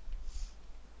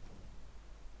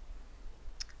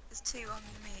 There's two on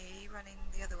me running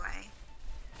the other way.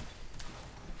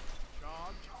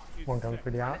 Charge is One coming set.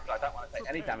 through the arc. I don't want to take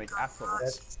any damage at all. Oh,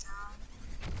 she's down.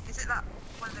 Is it that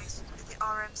one of those? Is it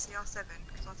RMCR7?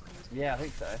 Because I thought he was. Yeah, I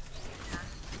think so. Yeah.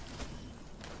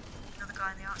 Another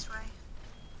guy in the archway.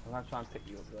 I'm gonna try and pick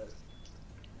you up there.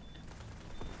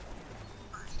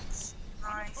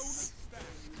 Right. Nice. You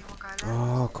want to go left?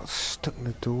 Oh, I got stuck in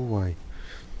the doorway.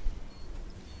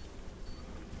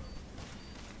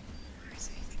 Where is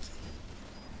he? Thank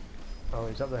you. Oh,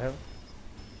 he's up the hill.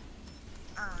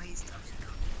 Oh, he's done.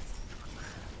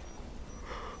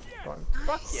 Right.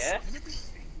 Fuck yeah!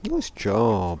 Nice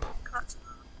job. That's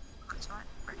right.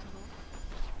 Breaking ball.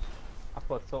 I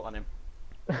put a salt on him.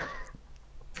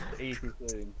 Easy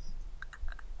wounds.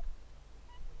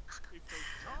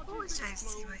 Always change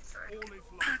teammates, sorry.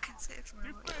 I can see it from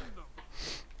my watch.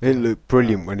 It looked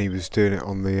brilliant when he was doing it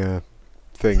on the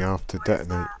thing after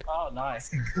detonate. Oh,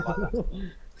 nice. I like that.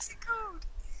 What's it called?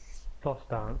 Floss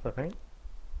dance, I think.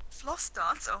 Floss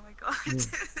dance? Oh my god.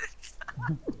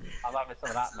 I'm having some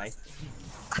of that, mate.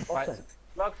 Right.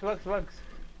 Rugs.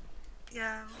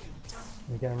 Yeah, done.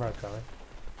 You're getting rugs, are we?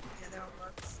 Yeah, they're on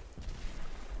rugs.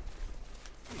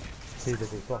 Too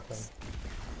busy flossing.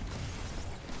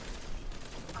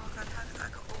 Oh god, how did I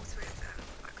got all three of them?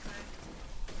 Okay.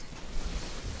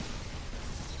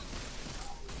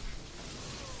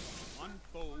 One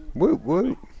foe. Woo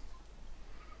woo.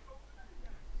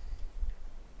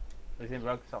 He's in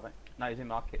rugs, I think. No, he's in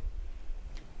market.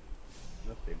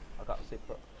 Look him. I got a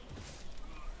secret.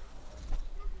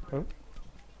 Oh,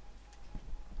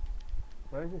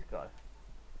 Where is this guy?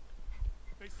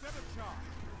 They set a charge.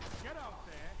 Get out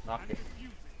there Knock and it. defuse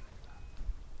it.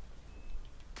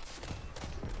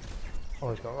 oh,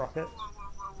 he's got a rocket.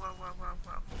 Whoa.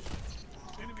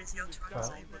 Keep busy on trying to Down,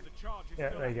 save but it. the charge is Yeah,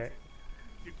 still there you go. active.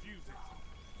 Defuse it.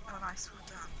 Oh nice, well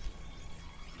done.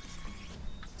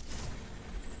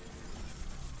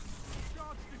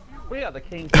 Charge defused. We are the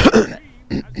king. Team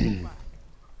has gone back.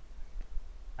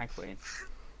 And queen.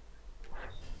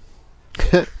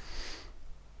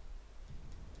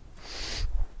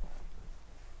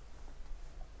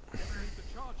 The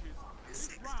charges. This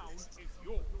round is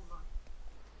yours.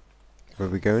 Where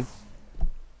are we going?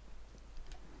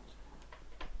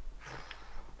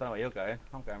 Don't know where you're going.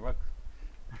 I'm going rugs.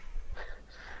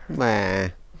 Meh.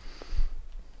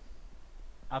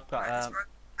 I've got Right, there's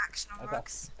action on I've got-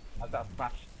 rugs. I've got a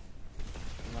flash.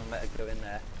 I'm gonna let it go in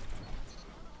there.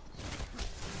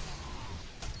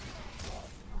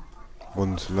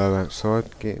 One's low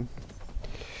outside. Get him.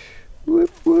 Whoop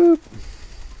whoop.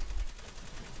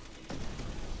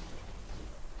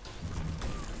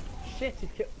 Shit, he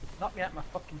knocked me out my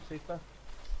fucking super.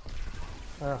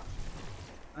 Ah,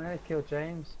 I'm gonna kill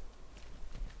James.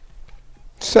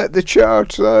 Set the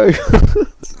charge though. Running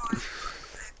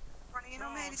in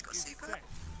on me and he's got super. Set.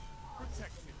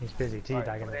 Protected. he's busy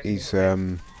teabagging it. He's I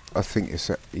think he's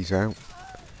out.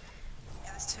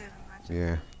 Yeah, there's two of them,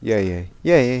 imagine. Yeah. Yeah.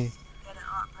 Get it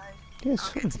up, mate. Yeah, it's I'll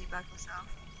fine. get teabagged myself.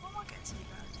 Why am I getting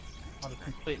teabagged? I'm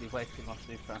completely wasting my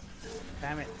super.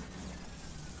 Damn it.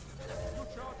 Your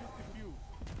charge is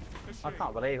defused. I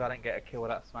can't believe I didn't get a kill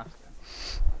with that smash gun.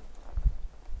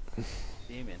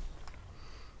 Fuming.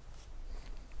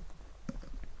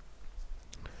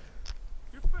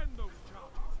 Defend those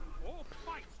charges or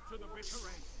fight to the bitter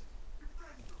end.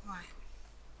 Right.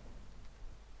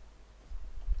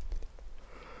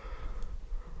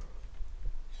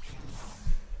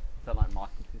 Don't like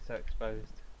Michael, he's so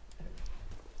exposed.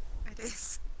 It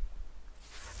is.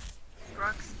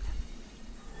 Rugs.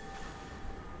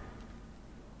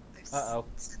 There's Uh-oh.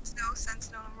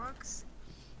 Sentinel and rugs.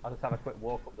 I'll just have a quick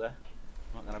walk up there.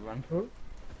 I'm not gonna run. Oh,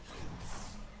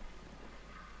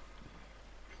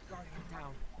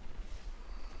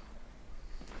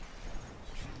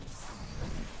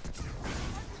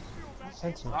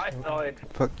 Sentinel. I died.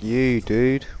 Fuck you,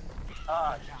 dude.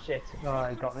 Ah, shit. Oh,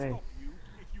 he got me. Stop you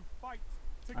if you fight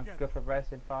I'm together. good for res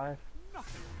in 5.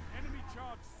 Nothing. Enemy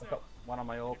charge I've set. got one on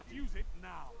my orb. Use it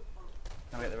now.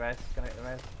 Gonna get the res,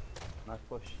 Nice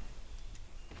push.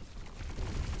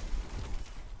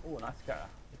 Oh, nice scatter.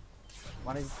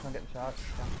 Why don't you try and get the charge?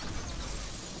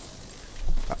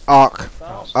 Arc.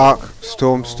 Oh, Arc.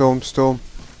 Storm. I'm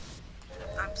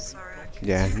sorry. I couldn't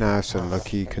Yeah, see no, it's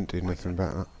unlucky. You couldn't do nothing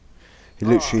about that. He Oh,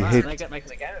 literally man, hid. they get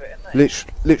making a game of it, isn't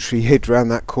they? Literally hid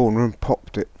round that corner and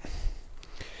popped it.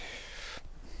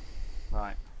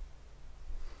 Right.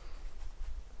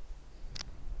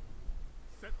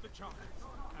 Set the charges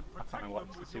and I protect can't remember them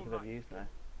what with super your they've life. used now.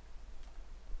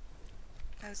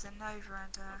 There was a Nova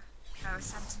and no, a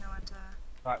Sentinel and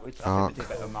Right, I think Arc. we do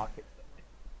better market.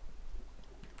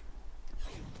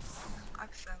 I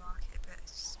prefer market, but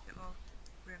it's just a bit more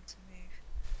room to move.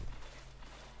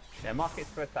 Yeah, markets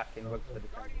for attacking, rugs for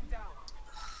defending.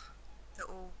 They're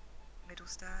all middle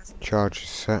stairs. Charge is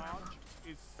set. Charge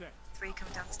is set. 3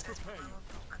 coming downstairs from the wall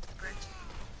under the bridge.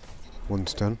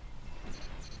 One's done.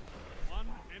 One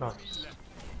enemy Nice. left.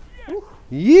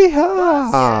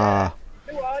 Yeehaw!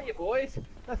 Who are you, boys?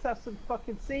 Let's have some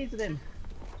fucking seasoning.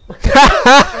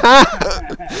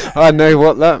 I know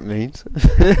what that means.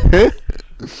 Match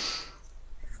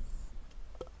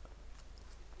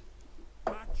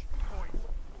point.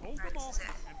 Hold Right, them this off is it.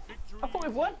 and victory I thought we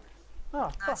is won. Oh,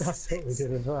 fuck. Nice. I thought we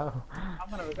did as well. I'm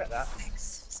gonna regret that.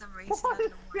 6 for some reason. I What don't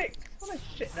is know why. 6? What a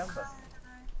shit number. I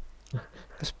don't know.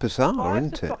 That's bizarre, Why is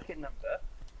isn't the it? fucking number?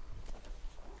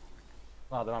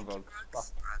 Oh, they're on rogues. Fuck.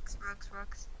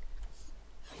 Rugs.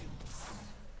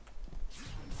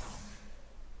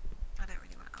 I don't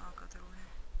really want. Oh god, they're all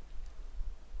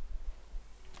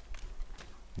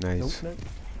here. Nice. Nope.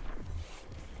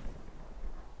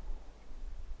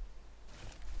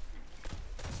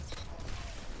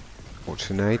 What's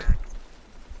the nade?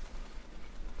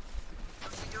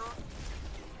 What's the door?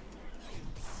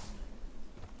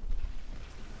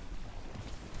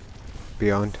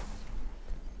 Behind.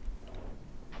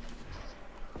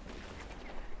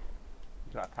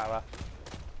 Is that power?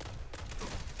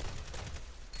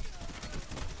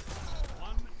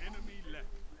 one enemy left.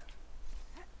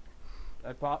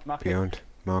 Mark it. Behind.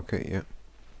 Mark it, yeah.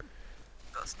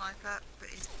 Got a sniper, but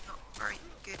he's not very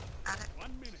good at it.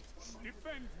 1 minute.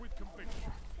 Defend with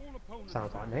conviction. All opponents.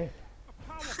 Sounds like me. A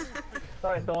powerful finish.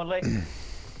 Sorry, Thornley.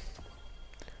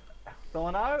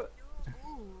 Thorno?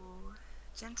 Ooh,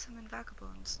 gentleman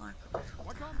vagabond sniper rifle.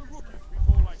 Why can't the rookies be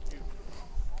more like you?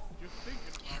 Just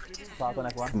thinking Yeah, about we it. did it. Well done,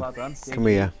 everyone. Well done. Come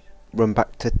here. Run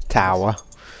back to tower.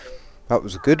 That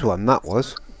was a good one, that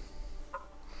was.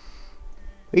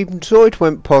 Even Zoid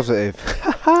went positive.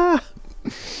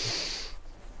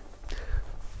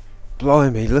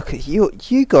 Blimey, look at you.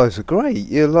 You guys are great.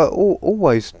 You're like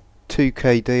always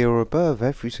 2KD or above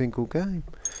every single game.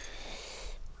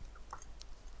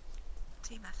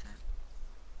 Team effort.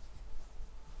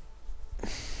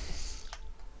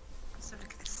 Let's have a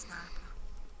look at this sniper.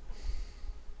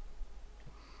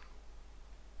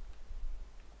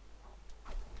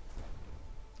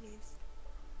 Please.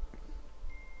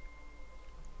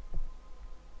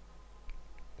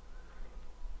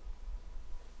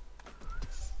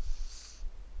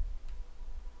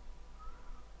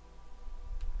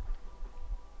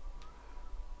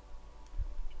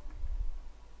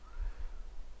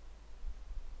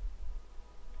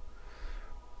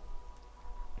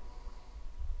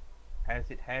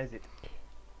 How's it?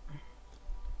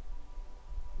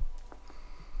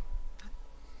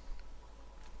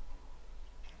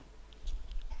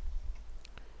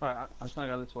 Alright, I'm just gonna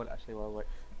go this way actually while I wait.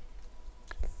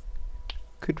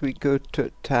 Could we go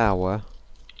to tower?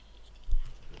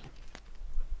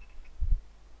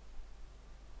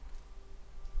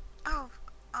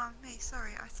 Oh, me,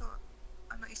 sorry, I thought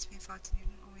I'm not used to being fighting, you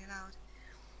didn't normally allowed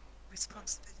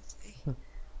responsibility. So,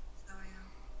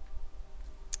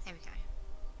 here we go.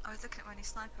 I was looking at my new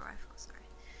sniper rifle,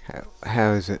 sorry.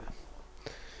 How is it?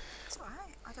 It's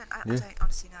alright, I Yeah. don't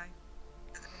honestly know.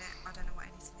 At the minute, I don't know what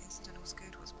anything is, I don't know what's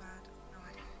good, what's bad, no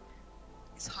idea.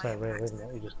 It's It's high so weird, impact. isn't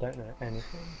it? You just don't know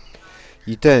anything.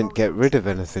 You don't get rid of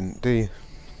anything, do you?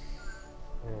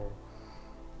 Yeah.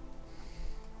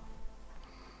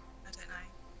 I don't know.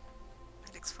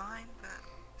 It looks fine, but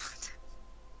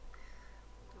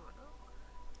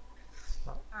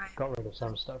Alright, Got rid of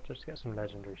some stuff just to get some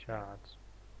legendary shards.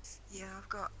 yeah,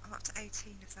 I'm up to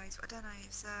 18 of those, but I don't know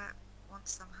if Zert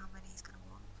wants some, how many he's gonna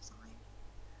want for something.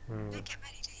 You Hmm. don't get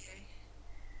many, do you?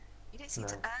 You don't seem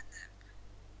to No. earn them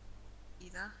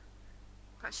either.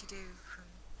 Perhaps you do from.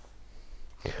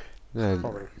 No,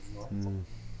 Probably not.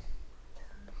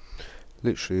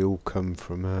 literally all come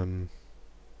from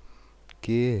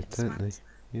gear, don't they?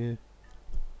 Yeah.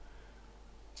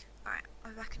 Alright,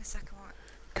 I'll be back in a second. Alright.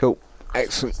 Cool.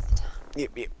 Excellent.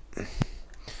 Yep, yep.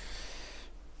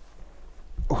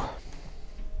 Oh.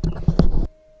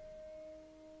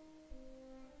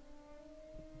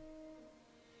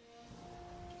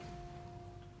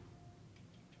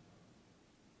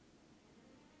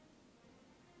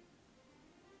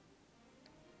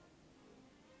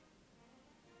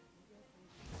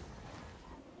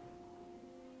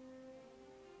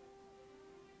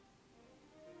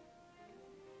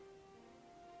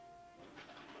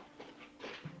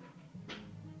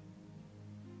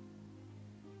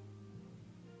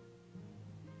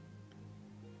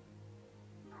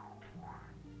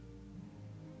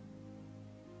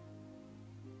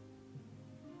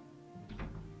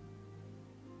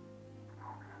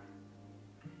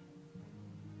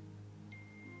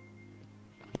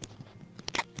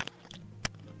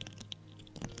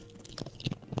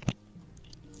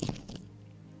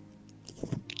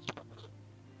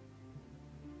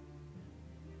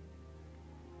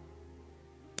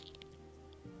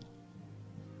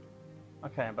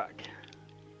 Okay, I'm back.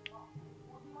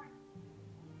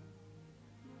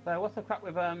 So what's the crap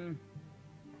with Zerd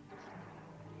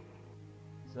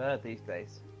these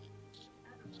days?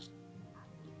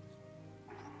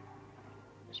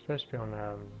 It's supposed to be on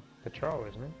patrol,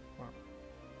 isn't it? Well,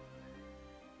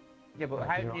 Yeah, but Like,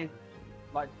 how you do know- you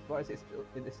like? What is it?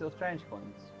 Is it still strange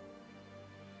coins?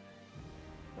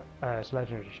 it's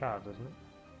Legendary Shards, isn't it?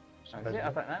 Oh, is it? Supposedly.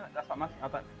 I don't know. That's what I'm asking.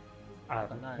 I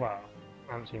don't know. Well,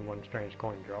 I haven't seen one strange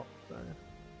coin drop, so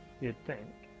you'd think.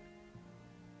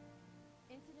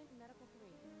 Incident in Medical 3.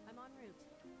 I'm en route.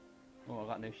 Oh, I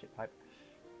got a new ship pipe.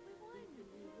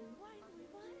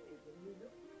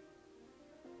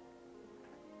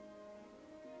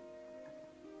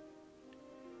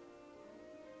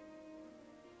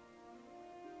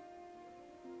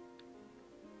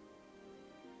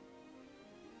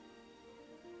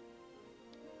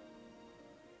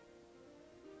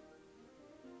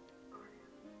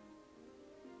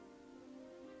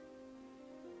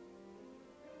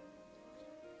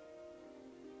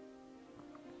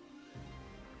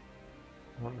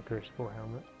 I want the Crucible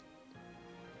helmet.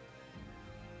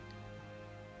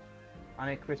 I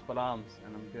need crystal arms,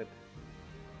 and I'm good.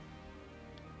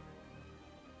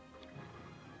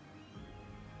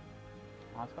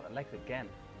 Oh, it's got the legs again.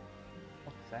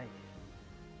 Fuck's sake.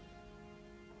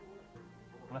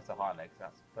 Unless they're high legs,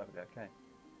 that's perfectly okay.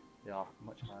 They are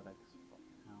much higher legs. Fucking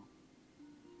hell.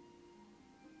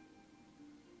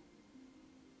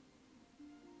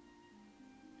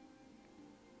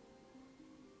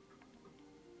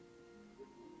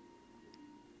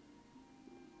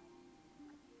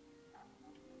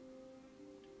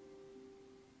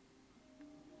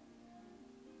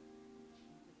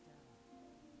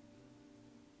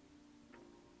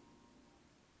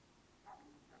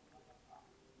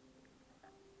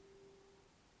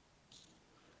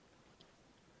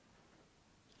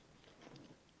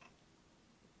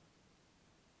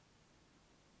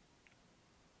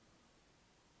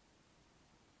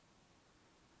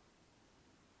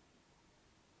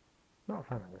 Not a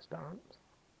fan of this dance.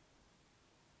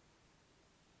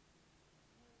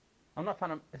 I'm not a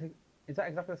fan of. Is that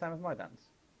exactly the same as my dance?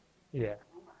 Yeah.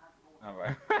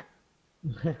 Alright.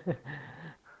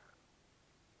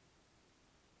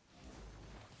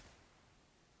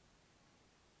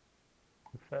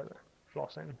 Further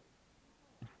flossing.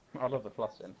 I love the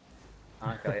flossing.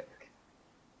 Okay.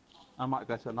 I might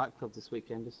go to a nightclub this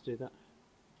weekend just to do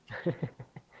that.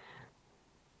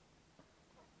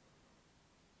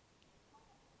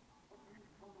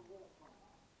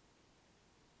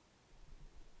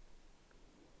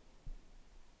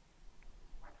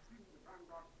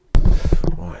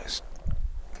 Right, let's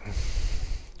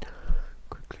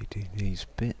quickly do these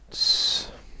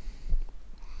bits.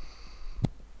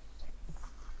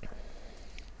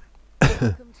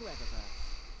 Welcome to Eververse.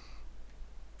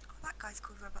 Oh, that guy's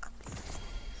called Robert Undies.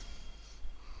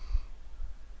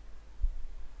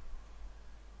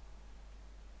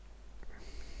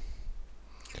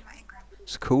 Get him out, Ingram.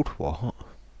 It's called what?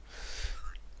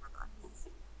 Robert Undies.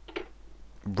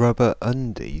 Rubber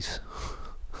undies.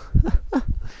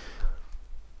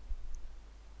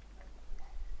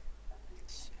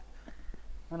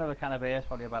 Another can of beer is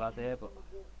probably a bad idea, but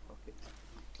fuck it.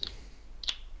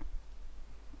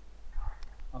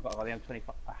 I've got the M25.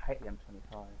 I hate the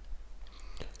M25.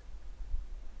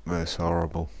 That's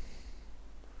horrible.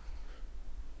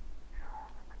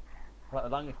 Like the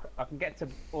longest I can get to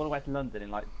all the way to London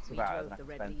in like 2 We hours, drove and I the can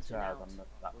Red spend 2 Legion hours out. on that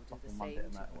We'll do the fucking same Monday to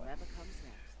motorway. whoever comes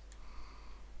next.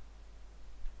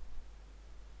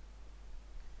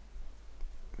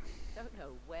 Don't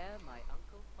know where my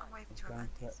uncle I'm finds waving to Going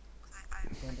Robert to Undies. I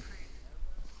going to- approve.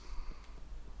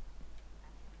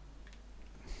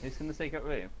 Who's in the secret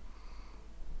room?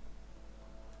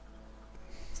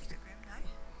 Secret room,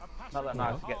 no? Not that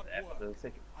nice to get there, but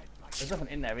there's nothing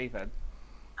in there either.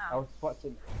 I Oh, was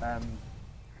watching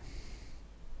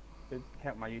who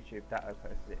count my YouTube, Datto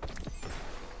posted it.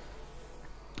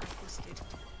 of course he did.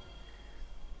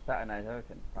 Datto knows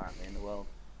everything apparently in the world.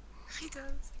 He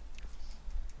does.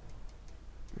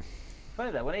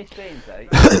 Funny though, when he streams though, he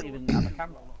doesn't even have a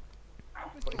camera.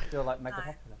 But he's still like mega No.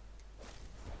 popular.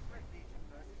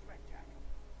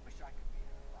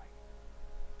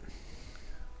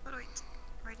 Alright,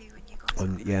 ready when you guys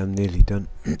are. Yeah, I'm nearly done.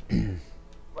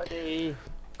 Ready?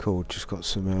 Cool, just got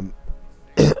some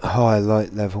high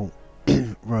light level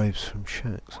robes from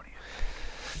Shacks.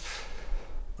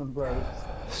 Some bros.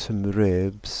 Some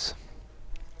ribs.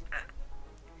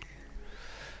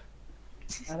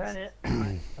 I don't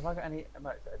know. Have I got any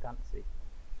emotes that are dancey?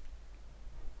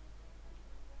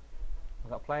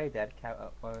 I've got play dead, count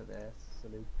up, over there,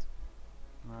 salute.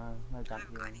 No I dancey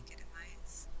haven't got ones. any good emotes.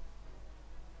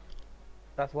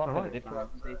 That's one thing I Alright. did for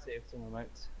D2, some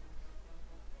remotes.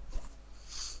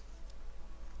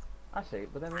 Actually,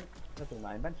 but then nothing in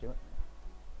my inventory.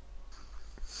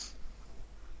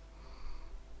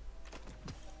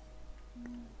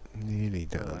 Nearly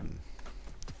done.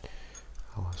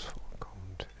 Oh, that's what I'm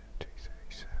going to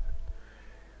 237.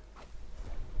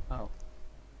 Oh.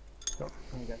 Got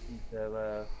can we get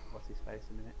into what's his face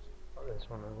in a minute? Got this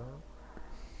one as well.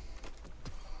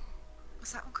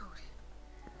 What's that one called?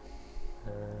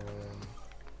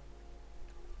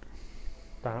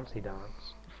 Bouncy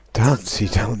dance. Dancey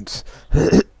dance.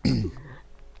 Chippy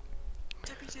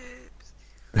chips.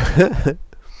 I'm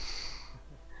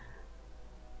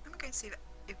going to see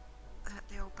if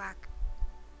the old bag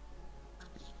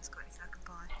has got anything I can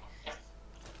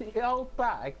buy. The old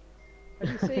bag? Have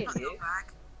you seen Not the it? old bag.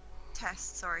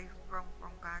 Test, sorry, wrong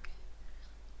bag.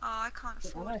 Oh, I can't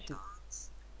afford know a she- dance.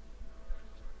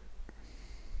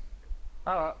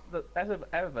 Oh, as an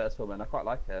Eververse woman, I quite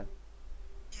like her.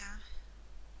 Yeah.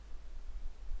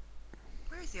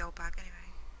 Where is the old bag anyway?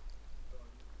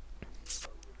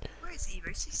 Where is Eva?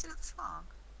 Is she still at the farm?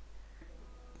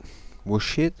 Was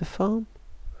she at the farm?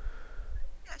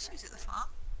 Yeah, she was at the farm.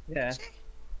 Yeah. Was she?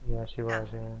 Yeah, she was,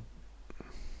 yeah.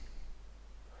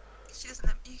 She doesn't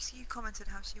have, you commented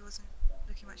how she wasn't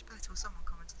looking much better, or someone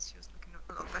commented she wasn't looking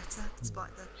a lot better, despite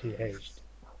the... She aged.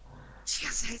 She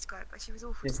has aged quite, but she was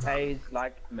awful to It's start with. aged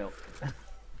like milk.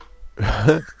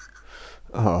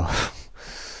 Oh.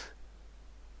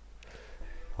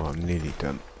 Oh, I'm nearly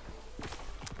done.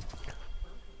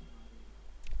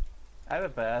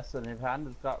 Eververse, and his hand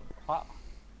has got hot.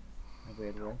 In a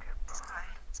weird way.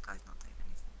 This guy's not doing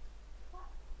anything.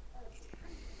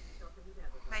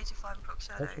 Major 5 o'clock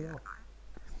shadow. Where's she That off?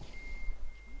 guy.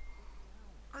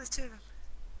 Oh, there's two of them.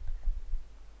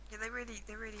 Yeah, they really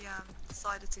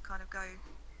decided to kind of go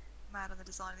mad on the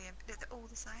design of the MP. They're all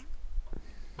the same.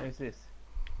 Who's this?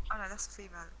 Oh no, that's a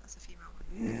female. That's a female one.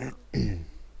 Is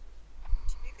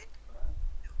she moving?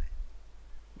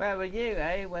 Where were you,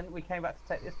 eh, when we came back to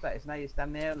take this place? Now you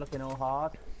stand there looking all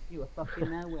hard. You were fucking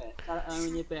nowhere. Sat at home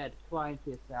in your bed, crying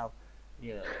to yourself.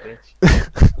 You little bitch.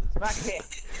 Smack it!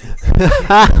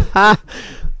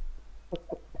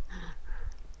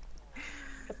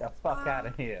 Get the fuck out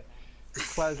of here.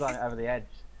 Just clothesline it over the edge.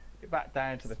 Get back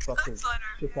down to the fucking Clothesline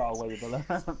her over the shit-hole edge. where you belong.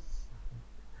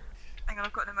 Hang on,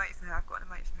 I've got an emote for her. Hang on.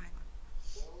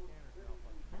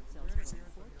 That sounds Where is it?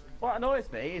 unfortunate. What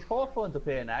annoys me is Hawthorne's up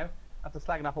here now, after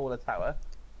slagging off all the tower.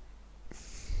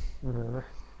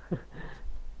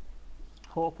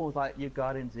 Hawthorne's like, you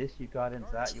guardians this, you guardians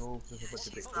that, you're all just a bunch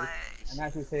of She's bitches. like, And now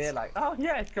she's here like, oh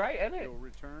yeah, it's great, isn't it? Your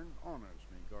return honors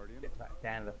me, Guardian. Get back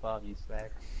down to the farm, you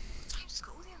slag. James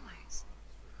got all the emotes.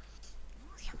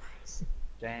 All the emotes.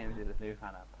 James is a new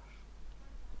Hannah.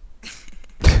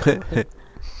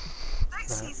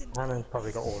 Next season. Hannah's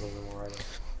probably got all of them already.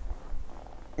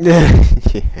 Yeah.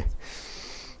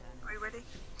 Are you ready?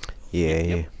 Yeah,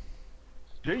 yeah.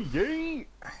 GG!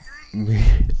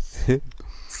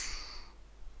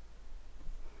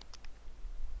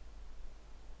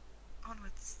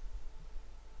 Onwards.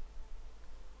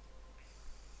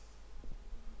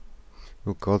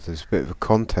 Oh god, there's a bit of a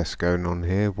contest going on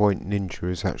here. White Ninja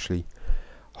is actually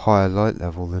higher light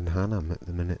level than Hanam at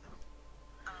the minute.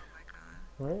 Oh my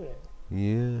god. Really?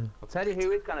 Yeah. I'll tell you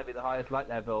who is going to be the highest light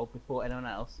level before anyone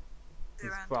else. It's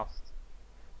Durant. Frost.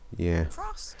 Yeah.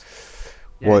 Frost.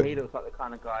 Yeah, What? he looks like the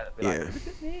kind of guy that'd be Yeah. like, look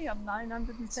at me, I'm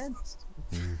 910.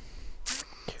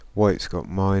 White's got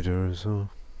Mida as well.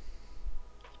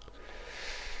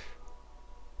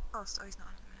 Frost. Oh, he's not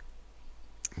on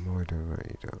a minute. Mida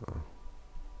radar.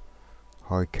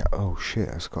 High cal. Oh shit,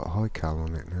 that's got high cal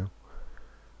on it now.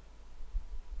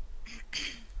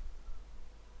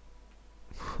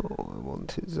 Oh, I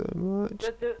want it so much.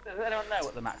 Does anyone know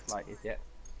what the max light is yet?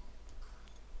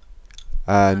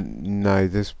 No,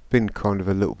 there's been kind of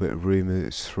a little bit of rumour that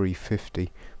it's 350,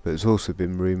 but there's also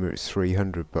been rumour it's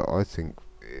 300, but I think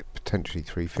potentially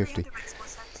 350. 300 makes more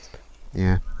sense to me.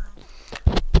 Yeah.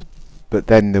 But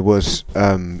then there was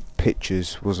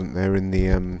pictures, wasn't there, in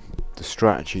the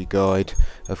strategy guide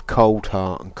of Cold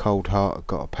Heart, and Cold Heart had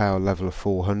got a power level of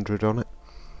 400 on it.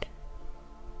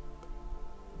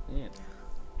 Yeah.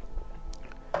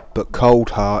 But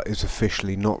Cold Heart is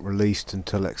officially not released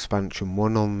until expansion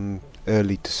 1 on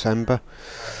early December,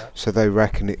 so they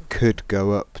reckon it could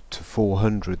go up to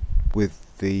 400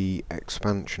 with the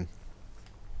expansion.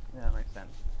 Yeah, that makes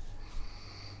sense.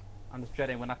 I'm just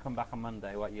dreading when I come back on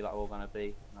Monday what you lot are all going to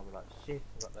be. And I'll be like, shit,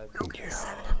 I've got those. We've got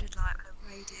 700 light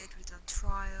raided, we've done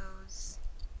trials.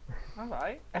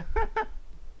 Alright. You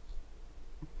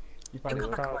We'll probably come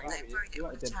will. back on trials. Monday, we've already You got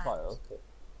already the did chance. trials.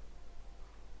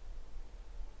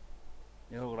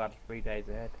 You're all had 3 days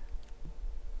ahead.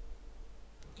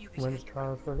 You be When's taking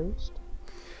trials released?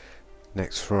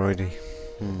 Next Friday.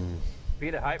 Be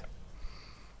the hype.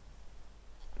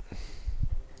 Oh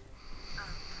no,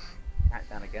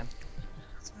 Countdown again.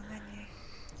 that's my menu.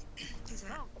 Is it?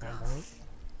 Countdown.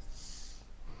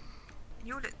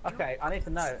 Okay, I need to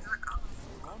know.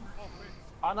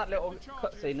 On that little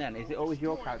cutscene then, is it always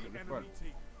your character at the front?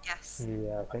 Yes.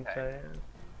 Yeah, I think so. Okay.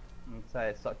 Yeah. And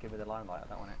say, stop giving me the limelight, I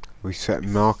don't want it. We set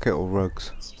market or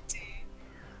rugs? You do.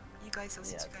 You guys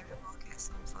also Yeah, do go to market,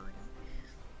 so I'm following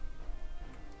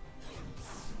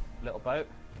it. Little boat.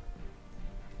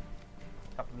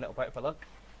 Captain Little Boat for luck.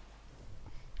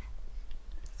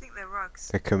 I think they're rugs.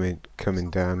 They're coming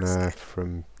down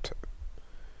from.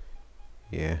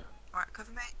 Yeah. Alright,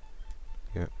 cover me.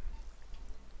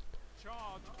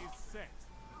 Charge is set.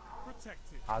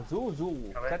 Protected.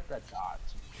 Azuzu, Come in. set the charge.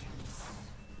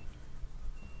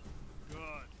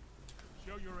 Good.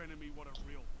 Show your enemy what a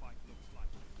real fight looks like.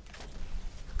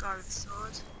 Guy with the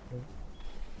sword. Mm.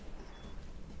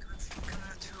 Coming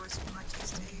up towards behind you,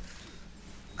 Steve.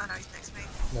 Oh no, he's next to me.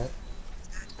 No, He's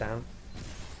dead. it's down.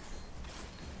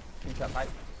 Keep that pipe.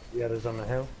 The other's on the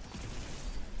hill.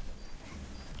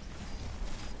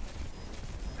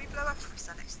 Can we blow up if we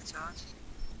stand next to the charge?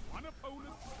 One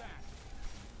opponent stand.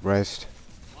 Rest.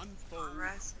 One foe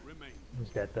Res. remains. He's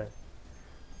dead though.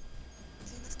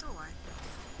 Is he in this doorway?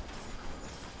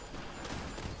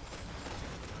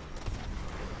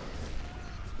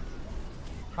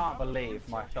 Can't believe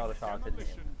my shoulder charge didn't hit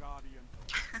him. Demolition Guardian.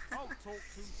 I'll talk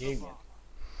to Union.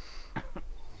 Savant.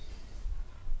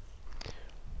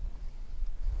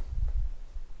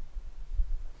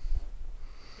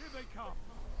 Here they come.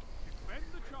 Defend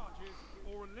the charges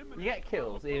or eliminate. You get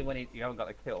kills even when you haven't got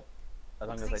a kill. As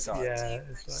long as they die. Yeah,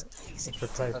 it's like it's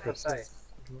replaced with Say,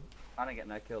 I didn't get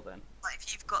no kill then. Like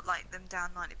if you've got like them down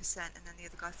 90% and then the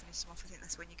other guy finishes them off, I think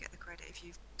that's when you get the credit if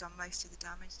you've done most of the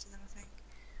damage to them, I think.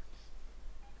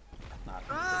 Nah,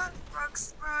 Ah,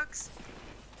 rugs, rugs.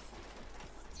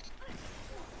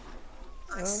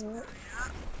 Nice. Yeah.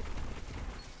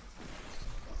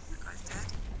 That guy's dead.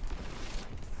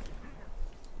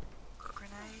 Got a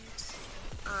grenade.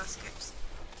 Oh, skips.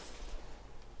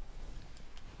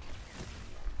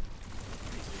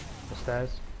 the stairs.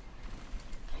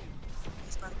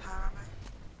 He's by the power armor.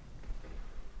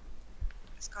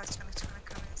 This guy's gonna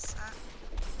come in and set.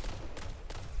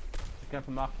 going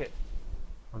for market.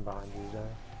 I'm behind you there.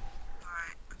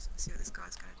 Alright, I'm just gonna see what this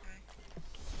guy's gonna do.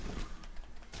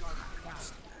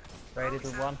 Raided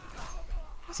with one.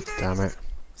 What's he doing? Damn it.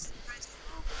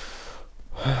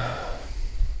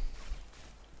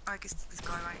 I guess this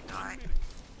guy won't die.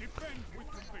 Defend with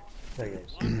conviction. There he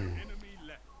is. One enemy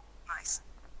left. Nice.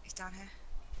 He's down here.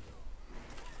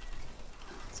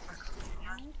 He's back up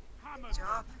there. Hammer Good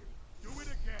job. Do it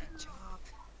again. Good job.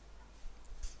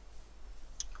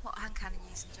 What hand cannon you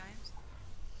using, James?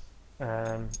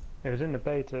 It was in the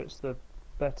beta. It's the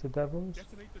Better Devils.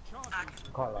 Detonate the charges.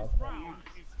 Okay. Quite like. This round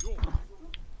is yours.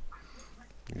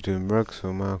 You doing rugs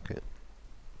or market?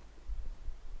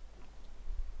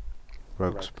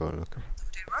 Rugs, Rugs. by looking.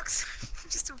 We'll do rugs. I'm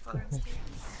just all following Steve.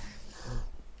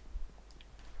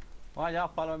 Why y'all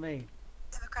follow me?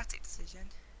 Democratic decision.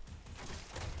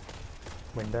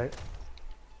 Window.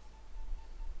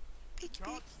 Peek,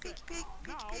 peek, peek, peek,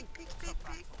 peek, peek, peek, peek,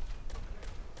 peek.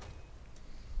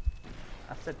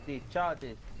 I said the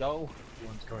charges, go.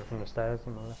 One's coming from the stairs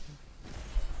on the left.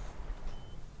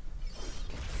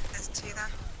 There's two there.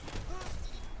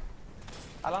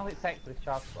 How long does it take for this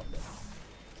charge to drop it?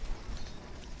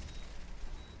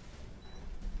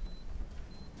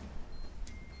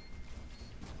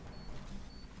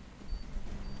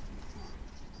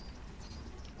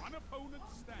 One opponent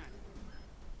stand.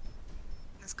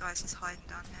 This guy's just hiding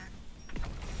down here.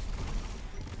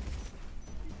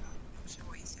 Not sure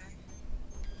what he's doing.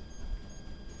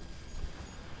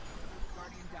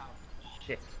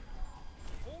 Shit.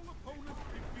 All opponents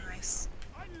defeated. Nice.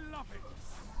 I love it.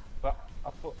 But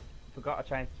I forgot to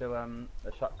change to a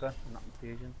shotgun, not my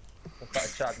fusion. I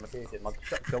started charging my fusion, my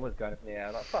shotgun was going up in the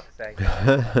air, like fuck's sake. Defend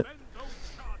those charges.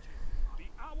 The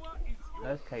hour is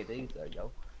yours. Those KDs though,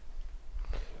 yo.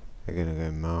 They're gonna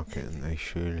go market, aren't they?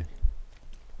 Surely.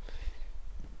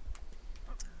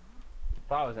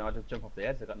 If I was in, I'd just jump off the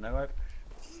edge, I got no hope.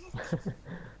 I think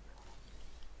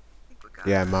we're going.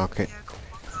 Yeah, market. Yeah, got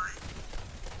one guy.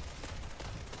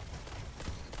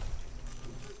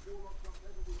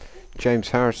 James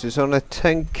Harris is on a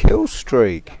 10 kill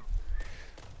streak.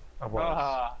 I was.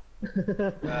 Ah.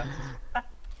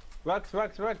 Rugs,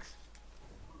 rugs, rugs.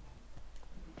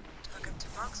 Do I go to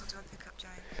rugs or do I pick up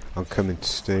James? I'm coming to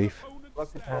Steve. Opponent Rug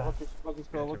this stand. ball, rug this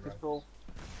ball, rug this ball.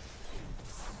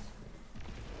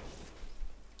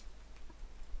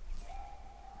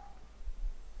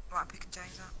 Right, picking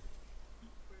James up.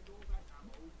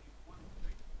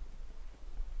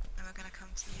 And we're gonna come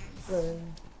to you.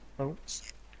 Oh,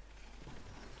 Shit.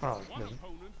 oh, One no.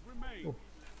 opponent remains.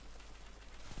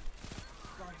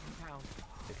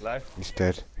 He's low. He's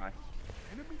dead. Nice.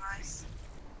 Enemy Nice.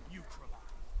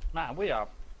 neutralized. Man, we are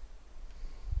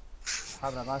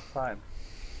having a nice time.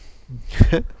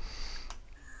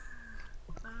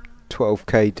 12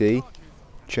 KD.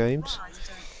 James, Nice,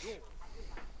 James.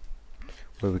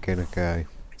 where are we gonna go?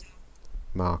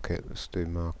 Market. Let's do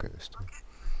market this time.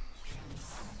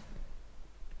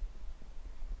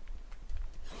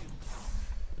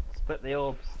 Split the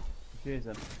orbs. Use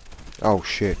them. Oh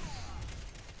shit!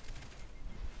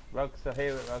 Rugs are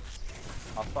here at Rugs.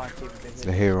 I'll try and keep them busy.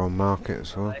 They're here on market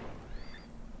as well.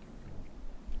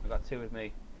 I've got 2 with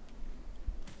me.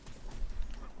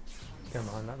 Go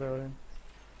behind that building.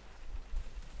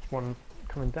 One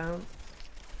coming down.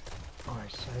 Oh,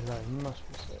 he's so low.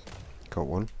 Must be sick. Got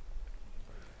one.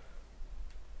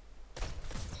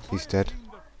 He's dead. Fighting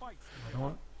the fight. Another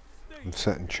one. I'm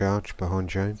setting charge behind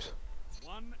James.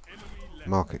 One enemy left.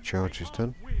 Market charge is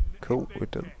done. Win Cool, if we're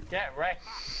they done. can. Get wrecked.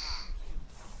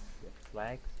 Get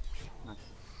flags. Nice.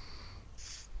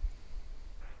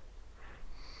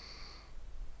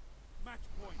 Match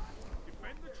point.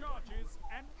 Defend the charges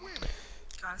and win.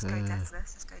 Go on, let's go deathless.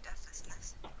 Let's go deathless in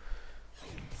this.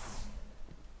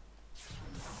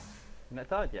 You not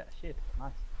died yet? Shit.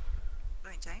 Nice. I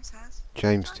think James has.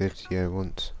 James did, yeah,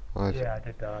 once. Yeah, I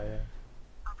did die, yeah.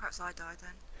 Oh, perhaps I died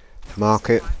then.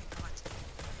 Market.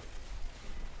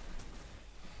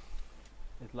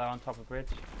 He's low on top of bridge.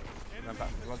 Run back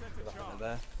to the Rugs. Set a I think charge. they're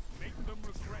there. Make them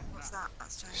regret What's that. that?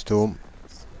 That's James. Storm.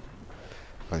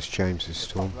 That's James's Top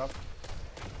storm. Rug.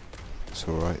 It's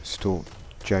alright. Storm.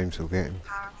 James will get him.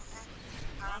 Power on my head.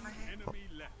 Power on my One head. enemy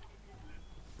left.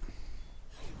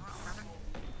 Alright, grab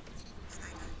it. Stay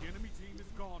there. The enemy team is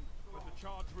gone, but the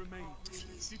charge remains.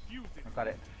 Defuse. Defuse it. I've got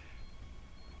it.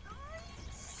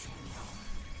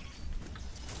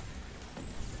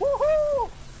 Woohoo!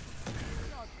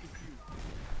 Charge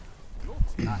defused. Your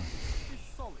team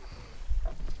is solid.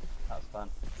 That was fun.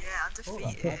 Yeah, Oh,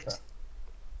 undefeated. that's better.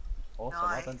 Awesome,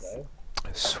 well done, Nice.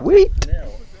 Dave. Sweet!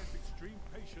 Nil. Possess extreme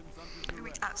patience under We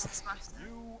duress. absolutely smashed them.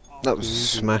 You are That was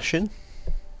smashing.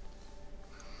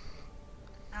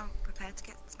 Now I'm prepared to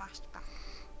get smashed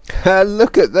back.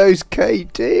 Look at those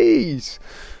KDs!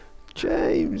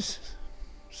 James!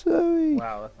 Zoe!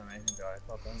 Wow, that's amazing, guys.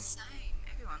 Well done. Same,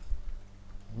 everyone.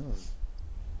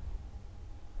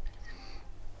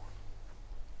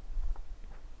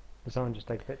 Did someone just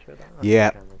take a picture of that?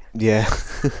 Yeah. Okay, Yeah,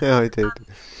 I did.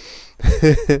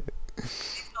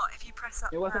 If not, if you press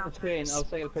up It wasn't now, the screen, those I'll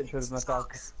take a picture of myself.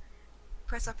 results.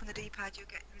 Press up on the D-pad, you'll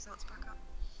get the results back up.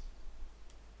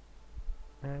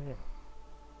 yeah.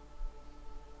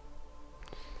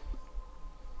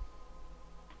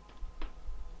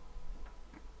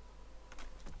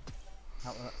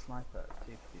 How about that sniper at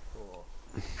 254?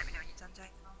 Let me know when you've done,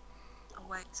 Jake. I'll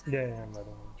wait. So Yeah, yeah, I'm ready.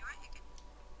 You right? You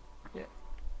good? Yeah.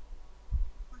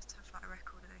 Nice to have like a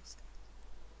record of those.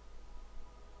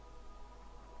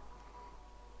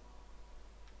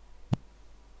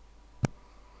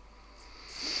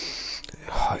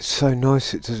 Oh, it's so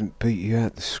nice it doesn't beat you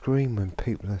out the screen when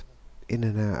people are in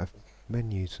and out of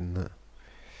menus and that.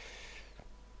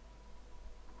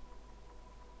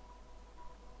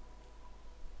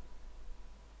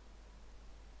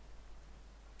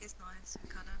 It's nice,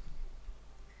 kind of.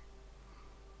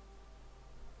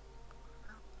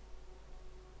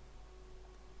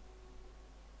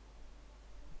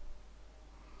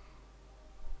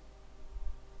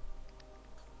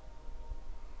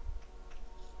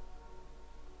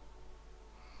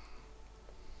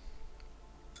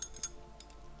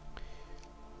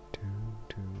 Dun,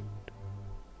 dun, dun.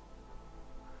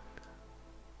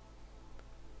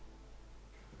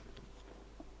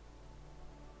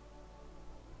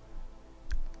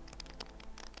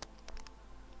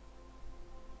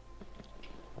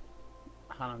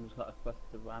 Hannah just got a quest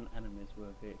to ran enemies with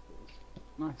vehicles.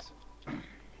 Nice.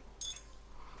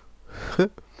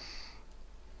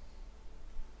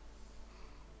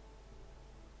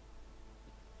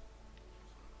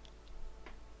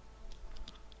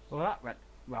 Well, that went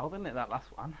well, didn't it, that last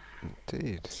one?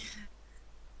 Indeed.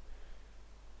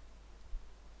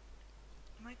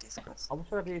 My Discord's I wish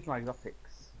I'd used my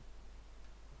exotics.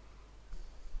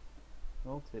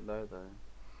 They're all too low though.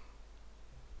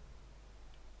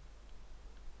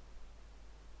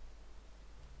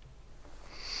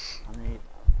 I need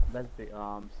legendary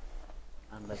arms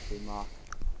and legendary mark.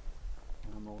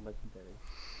 And I'm all legendary.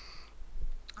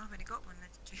 I've only got one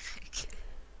legendary pick.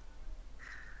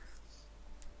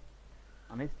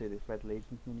 I need to do this Red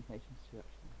Legion communications too, actually.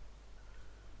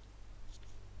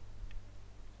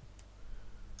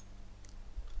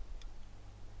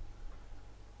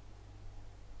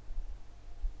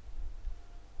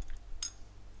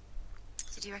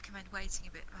 Did you recommend waiting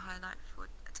a bit for highlight before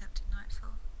attempting nightfall?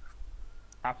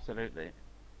 Absolutely.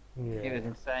 Yeah. It was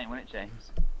insane, wasn't it,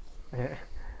 James? Yeah.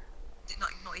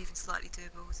 Not even slightly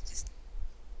doable. Was it just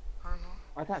horrible?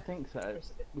 I don't think so.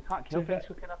 We can't kill To be things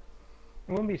fair- quick enough.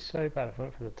 It wouldn't be so bad if it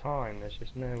went for the time. There's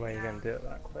just no way you're going to do it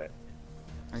that quick.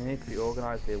 And you need to be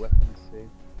organised with your weapons too.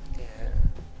 Yeah.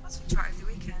 Once we try it over the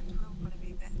weekend, we'll probably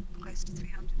be a bit close to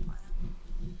 300 by then.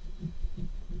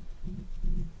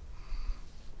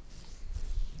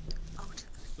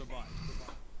 Ultimately. Survive.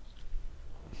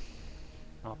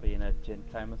 I'll be in a gin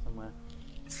coma somewhere.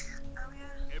 Oh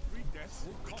yeah. Every death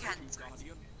will We cost can, you, sorry.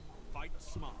 Guardian. Fight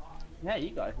smart. Yeah, you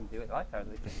guys can do it like I was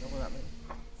thinking. What would that mean?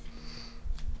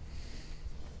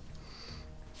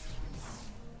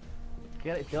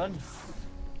 Get it done. You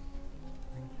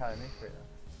can carry me for it then.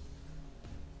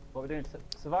 What we're doing?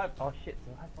 Survive? Oh shit!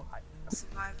 Survival height.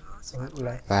 Survival.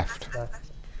 Left. Left. Left.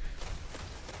 Left.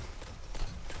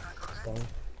 I got it. Stone.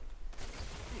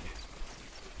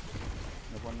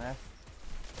 There's one there.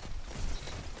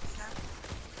 Yeah.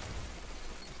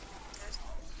 Dead.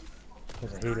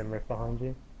 There's a healing rift behind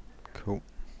you. Cool.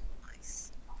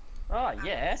 Nice. Oh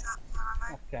yeah. Is that our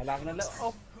ammo? Okay, I'm having a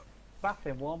little bath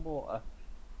in warm water.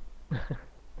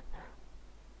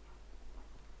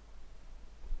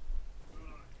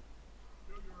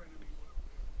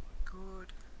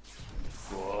 Good.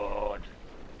 Good.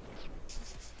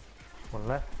 One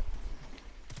left.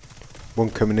 One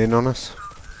coming in on us.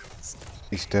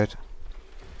 He's dead.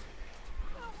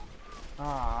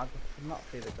 Ah, I just could not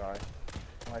see the guy.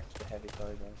 Oh, it's the heavy guy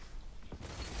though.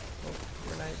 Oh,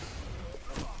 grenade.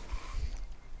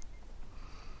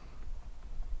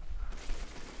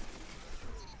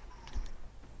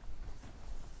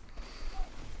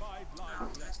 Five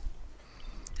lives left.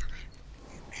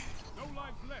 No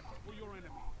lives left for your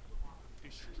enemy.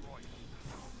 Destroy them.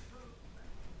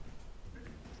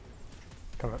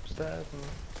 Come upstairs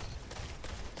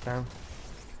and down.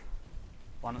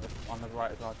 One at the, on the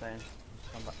right as well, James.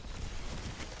 Come back.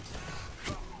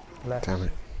 Left. Damn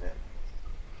it.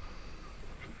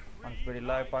 One's really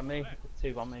low by me.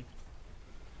 Two on me.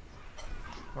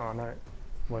 Oh no.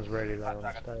 One's really low on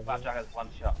the stairs. Bad Jagger's one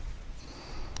shot.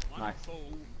 One Nice. foe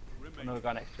remains. Another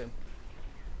guy next to him.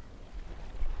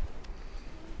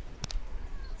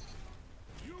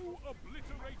 You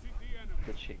obliterated the enemy.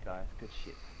 Good shit, guys. Good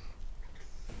shit.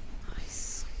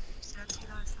 Nice. Still have 2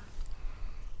 lives left.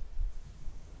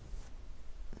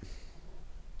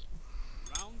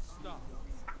 Round start.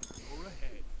 You're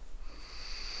ahead.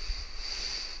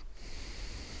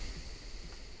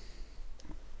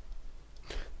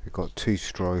 We've got 2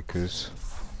 strikers,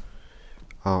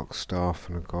 arc staff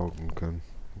and a golden gun.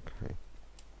 Okay.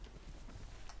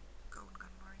 Golden gun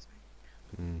worries me.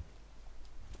 Mm.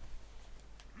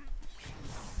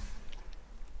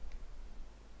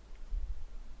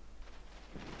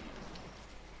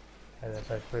 Okay, they're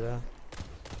both through there.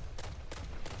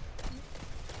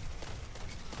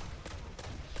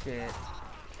 Shit.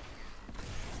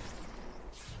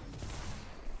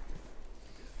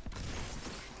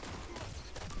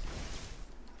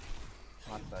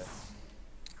 Nice though.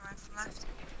 Right from left.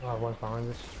 Oh, one's behind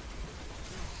us.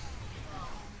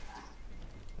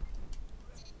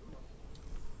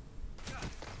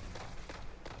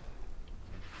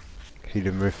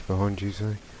 Healing rift behind you,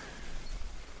 Zoe.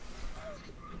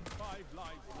 5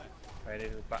 lives left. Ready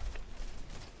to back.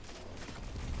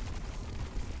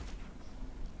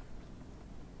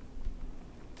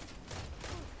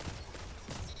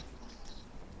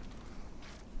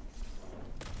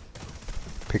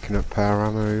 Picking up power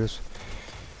ammo, he was.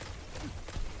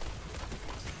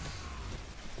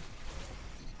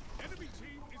 Enemy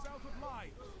team is out of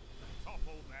lives.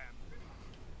 Topple them.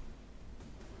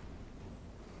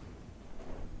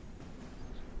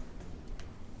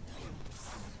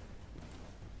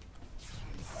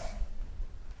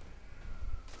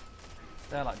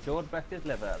 They're like George Becker's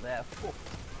liver. There.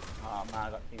 Oh man,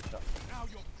 I got 2 shots. Now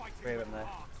you're fighting. 3 of them there.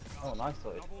 Oh, nice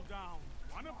sorted. Double down.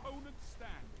 One opponent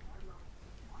standing.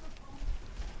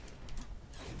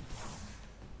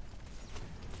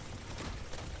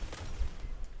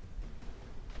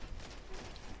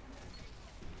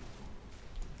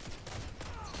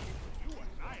 You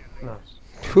annihilate.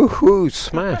 Nice. Woohoo!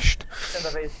 Smashed! Instead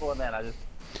of these 4 then, I just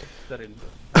stood in.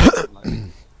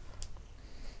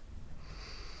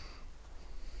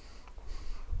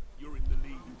 You're in the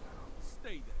lead.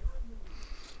 Stay there.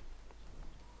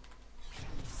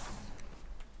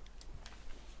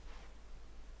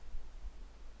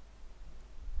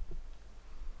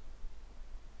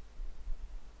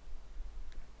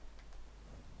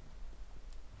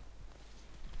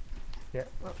 Yeah,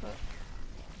 up there.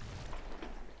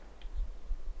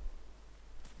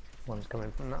 One's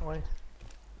coming from that way.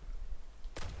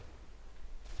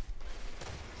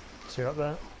 Two up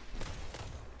there.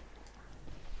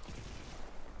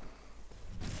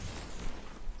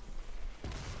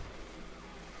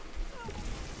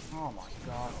 Oh my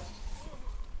god.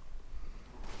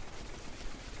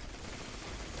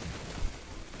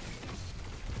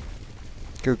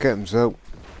 Go get him, Zoe.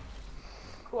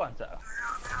 Go on, Zoe. I'm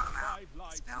out. 5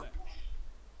 lives Spell. left.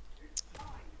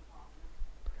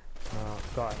 Oh,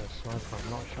 I've got a sniper,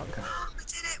 not a shotgun. We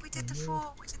did it. We did the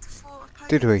four. We did the four opponents.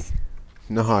 Did we?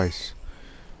 Nice.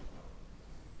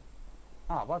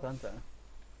 Oh, well done, Zoe.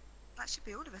 That should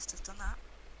be all of us to have done that.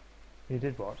 You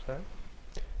did what, sir?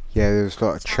 Yeah, there was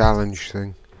like a challenge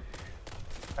thing.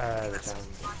 The That's down.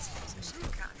 fine, so it should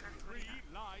count for everybody 3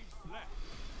 now. lives left.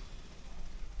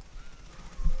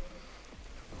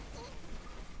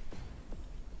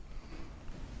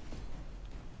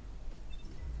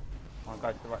 I'll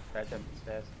go to the right there, jump the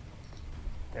stairs.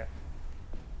 Yeah.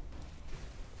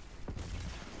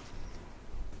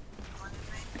 One of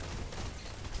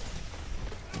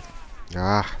me.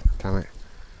 Ah, damn it.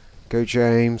 Go,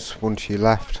 James. One to your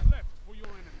left. Left for your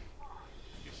enemy.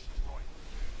 Destroy.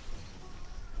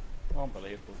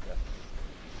 Unbelievable, Jeff.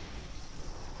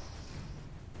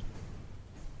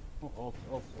 Oh,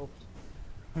 oops.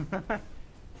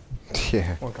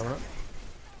 Yeah. One coming up.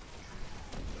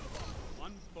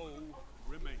 1 foe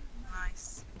remains.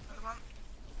 Nice. Another one.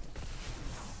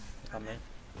 Come in.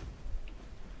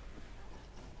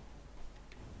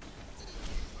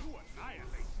 You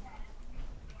annihilate.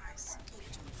 Nice.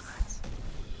 Good job, guys.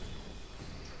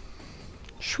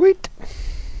 Sweet.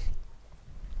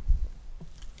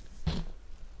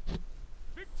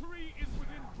 Victory is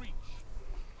within reach.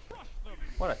 Crush them.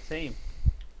 What a team.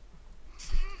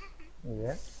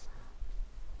 Yeah.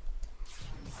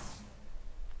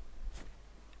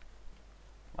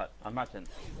 Right, I imagine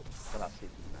the last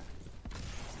season there.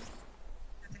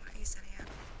 I think that you said it, yeah.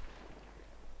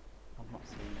 I've not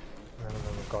seen it. None of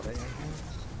them have got it yet.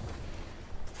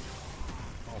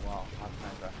 Oh wow, I've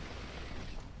never.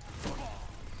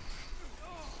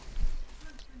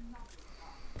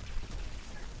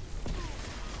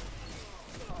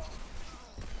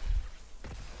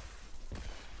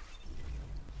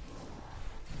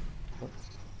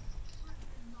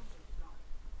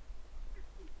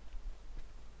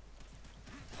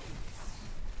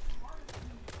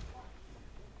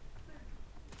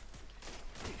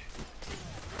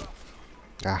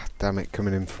 Ah, damn it,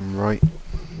 coming in from right.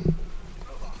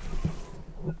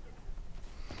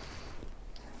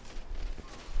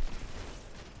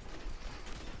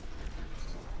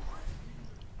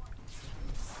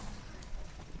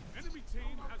 Enemy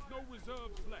team has no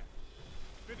reserves left.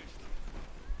 Finish them.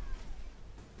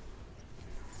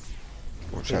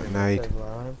 Watch that nade.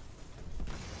 Override.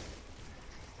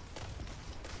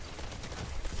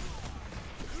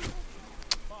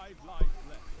 5 lives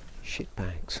left. Shit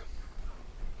bags.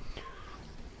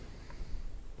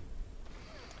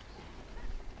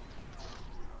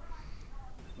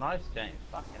 Nice, James.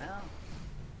 Fucking hell.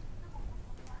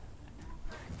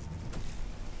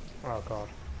 Oh god.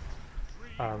 3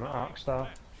 Arc lives star.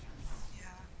 left.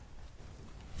 Yeah.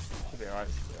 Should be alright,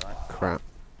 should be alright. Crap.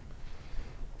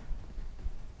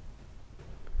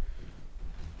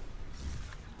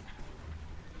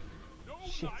 No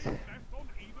Shit. life left on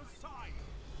either side.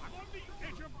 I'm on the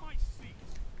edge of my seat.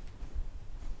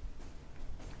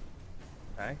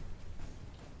 Okay.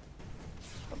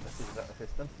 What message is that the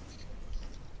system?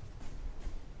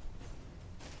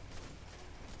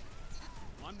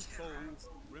 1 foe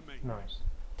remains. Nice.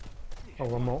 Oh,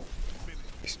 one more.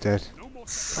 He's dead. No more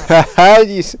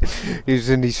He's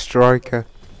in his striker.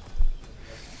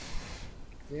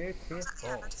 Beautiful.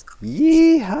 Yeah, I just got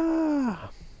Yeehaw!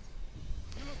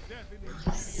 You look death in your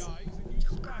greedy eyes and you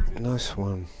spat it. Nice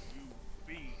one. You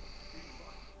fiend.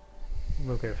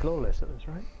 We'll go flawless at this,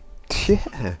 right?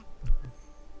 Yeah.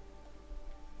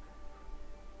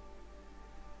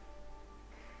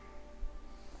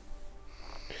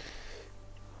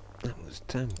 That was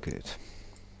damn good.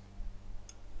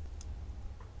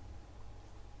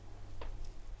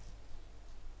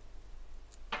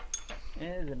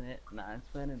 Isn't it nice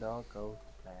when it all goes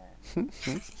to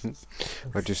plan?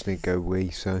 I just need to go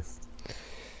wee, so.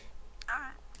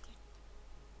 alright.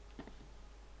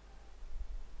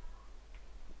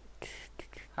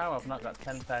 How I've not got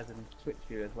 10,000 Twitch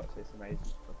viewers watch this amazing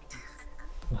stuff.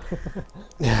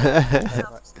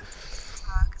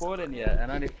 Boarding you,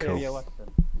 and only 3 of you watch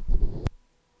them.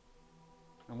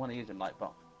 And one of you in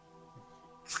Lightbot.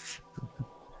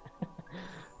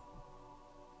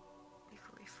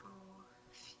 Before we fall.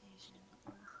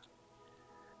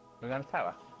 We're going to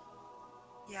tower.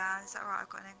 Yeah, is that right? I've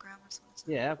got an engram or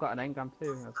something. Yeah, I've got an engram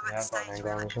too. I'm Yeah, at the I've got an stage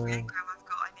where engram like as every well. engram I've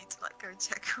got, I need to like go and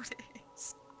check what it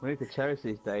is. We need to cherish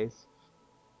these days.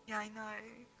 Yeah, I know.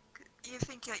 You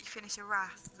think like you finish a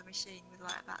wrath of the machine with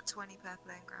like about 20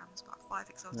 purple engrams, about 5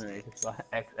 No, it's just exotics. like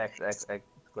X,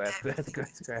 square, Everything is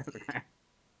square. so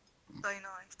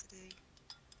nice to do.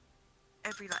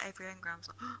 Every engram's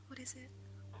like, oh, what is it?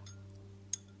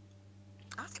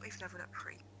 I think we've leveled up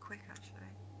pretty quick actually.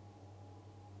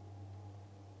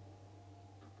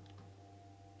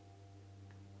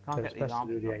 Can't So get it's these best to arms.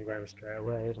 do the engram straight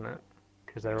away, isn't it?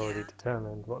 Because they're already Yeah.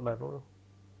 determined what level.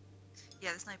 Yeah,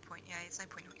 there's no point. Yeah, there's no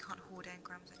point. You can't hoard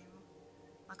engrams anymore.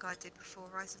 Like I did before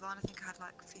Rise of Iron, I think I had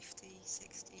like 50,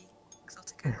 60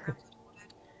 exotic engrams I'd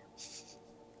hoarded.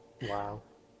 Wow.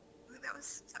 I think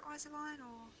is that Rise of Iron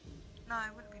or? No,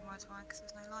 it wouldn't be Rise of Iron because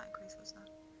there's no light increase, was there?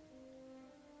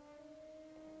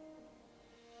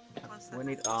 Was there? We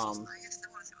need Was there? arms. Yes, there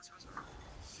was. It was Rise of Iron.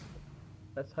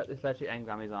 Let's hope this legendary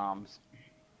engram is arms.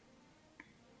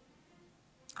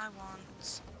 I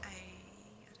want a. I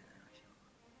don't know actually.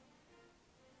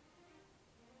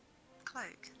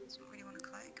 Cloak. I don't really want a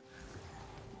cloak.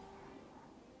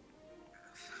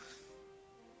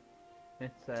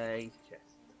 It's a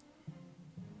chest.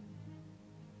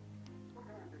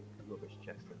 A rubbish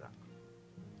chest is that.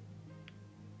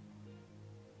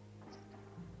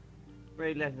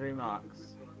 3 legendary marks.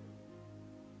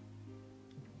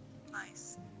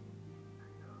 Nice.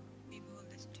 Be more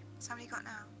legendary. So how many you got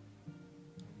now?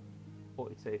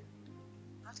 42.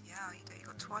 Bloody hell, you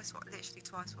got twice what, literally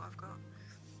twice what I've got.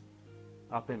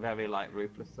 I've been very like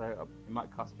ruthless though. It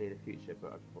might cost me in the future,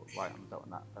 but I thought, right, I don't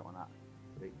want that. Don't want that.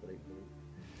 Delete.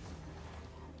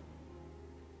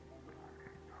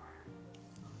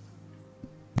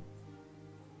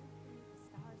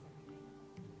 Stars and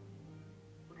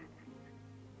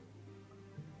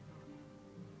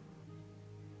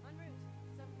en route.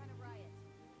 Some kind of riot.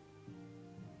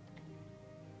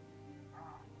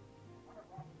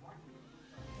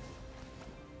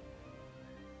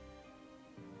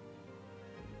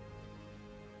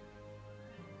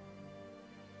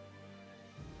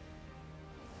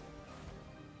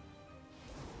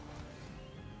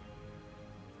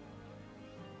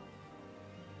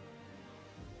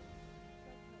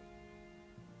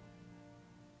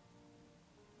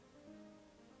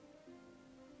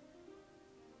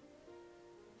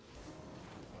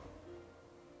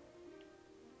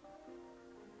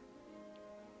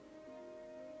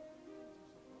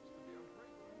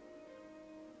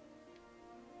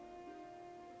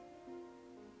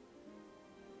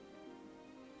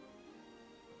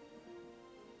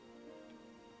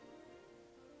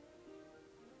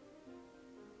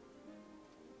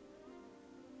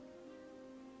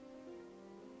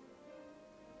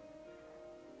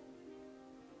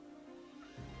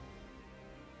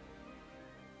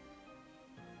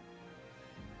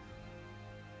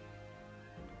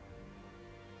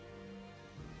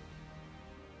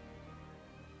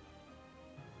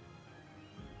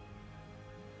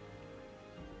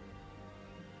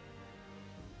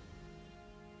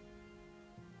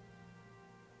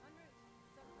 En route.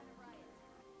 Some kind of riot.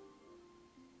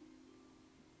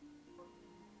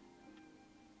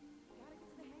 Gotta get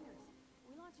to the hangars.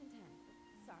 We launch in 10.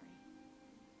 Sorry.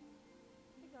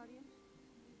 Hey, Guardian.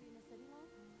 You be in the city long?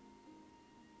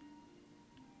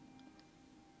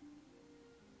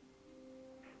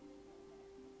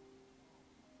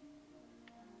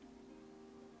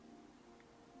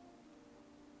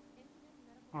 Incident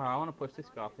medical. Oh, I want to push this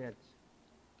guy off the edge.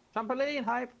 Trampoline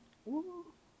hype. Woo.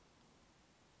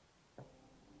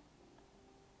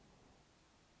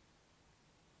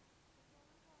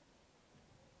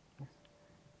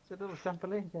 It's a little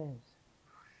trampoline, James.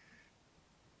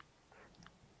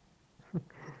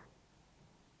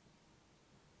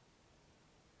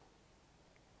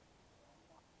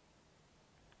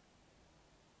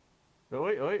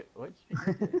 Oi.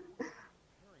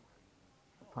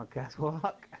 Podcast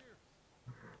walk.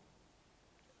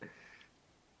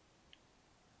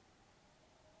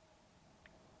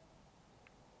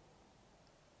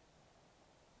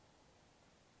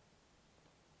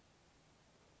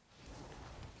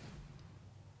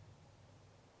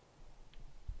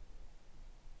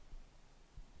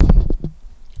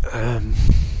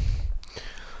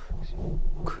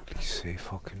 Quickly see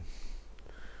if I can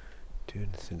do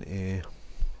anything here.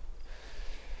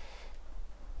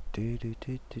 The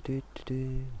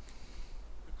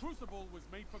Crucible was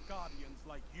made for guardians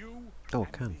like you. Oh, I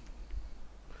and can. me.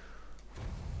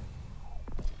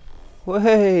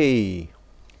 Way!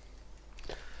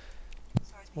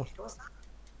 Sorry, What's what's that?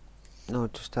 that? No, I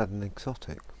just had an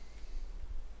exotic.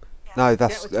 Yeah, Yeah. No,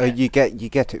 that's what's it? you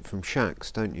get it from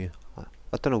Shacks, don't you?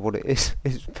 I don't know what it is.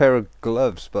 It's a pair of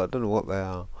gloves, but I don't know what they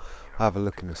are. I'll have a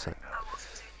look in a sec. Oh, what's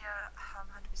it doing your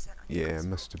 100% on your Yeah, it passport?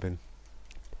 must have been.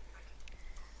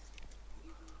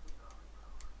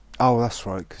 Oh, that's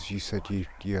right, because you said you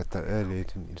had that earlier,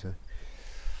 didn't you? So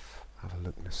have a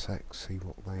look in a sec, see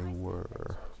what they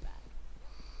were.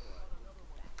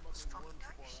 It's foggy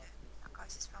notion. That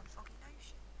guy's just found foggy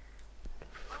notion.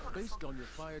 I want a Based foggy on your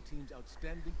notion. fire team's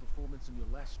outstanding performance in your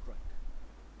last strike,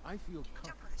 I feel Jump on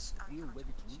confident this. Oh, that you we're can't ready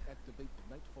jump to on this. reactivate the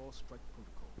Nightfall strike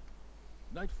protocol.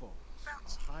 Nightfalls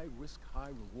Bounce. are high-risk,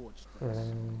 high-reward strikes.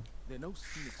 They're no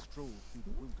scenic stroll through the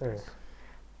wilderness.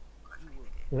 Quite funny video.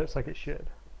 It looks like it should.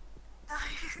 No.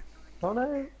 Oh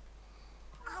no!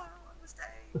 Oh,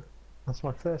 mistake. That's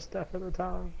my first step at the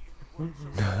time. There you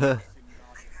go.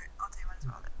 I'll do one as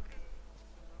well.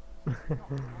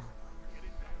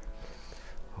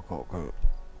 I've got to go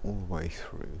all the way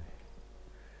through.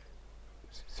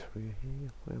 Is it through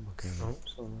here? Where am I going? Oh,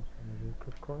 someone's going to be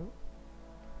pretty quiet.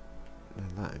 No,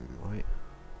 that ain't right.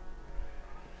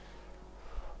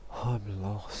 I'm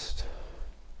lost.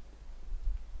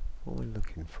 What am I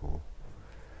looking for?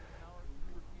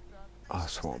 Oh,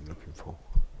 that's what I'm looking for.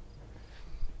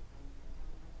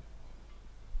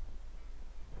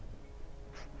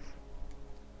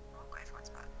 Oh, I've got everyone's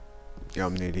back. Yeah,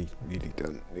 I'm nearly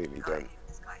done. Nearly Oh, done.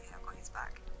 this guy here, I've got his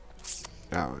back.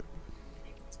 Oh,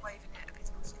 He's waving at a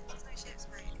visible ship. There's no ships,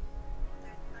 mate.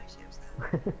 There's no ships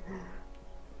there.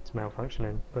 It's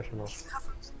malfunctioning. Push him off. He's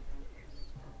malfunctioning.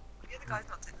 The other guy's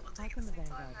not taking at the same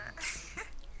time there.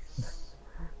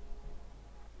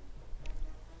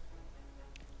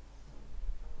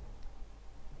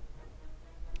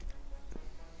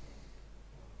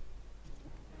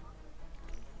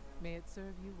 May it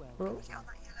serve you well. Oh, Get on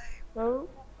that yellow. oh.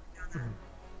 Down there.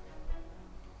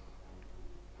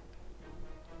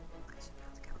 I should be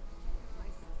able to get on.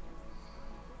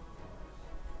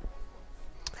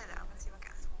 There, I'm gonna see if I can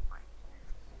get this walkway.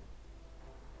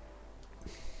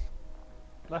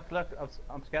 Look,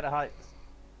 I'm scared of heights.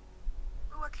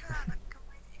 Oh, I can come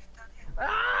with you from down here.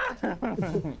 Ah!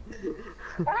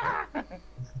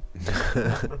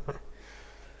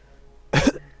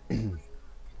 You can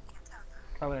tell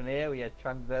that. Coming in here with your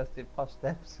transversive posh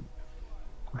steps.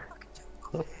 I can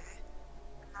jump off here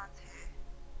and land here.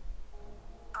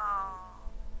 Oh.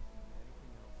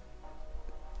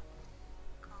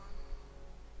 God.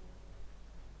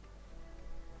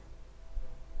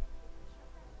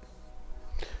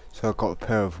 so I've got a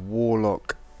pair of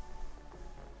Warlock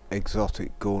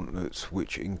exotic gauntlets,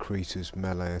 which increases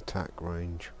melee attack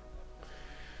range.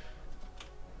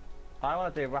 I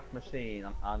want to do a rough machine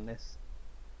on this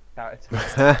character.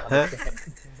 That'd be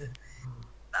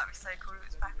so cool if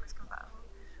it's backwards compatible.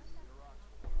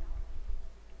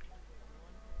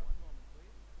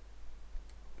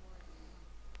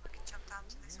 I can jump down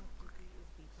to this walkway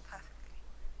perfectly.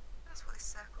 That's what this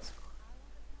circle's for.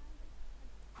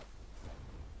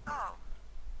 Oh.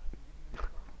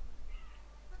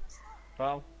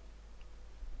 Well,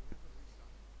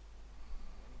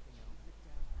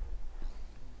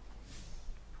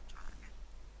 Try that again.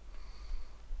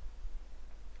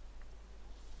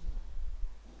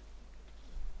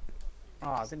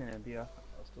 oh, I didn't even view.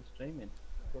 I was still streaming.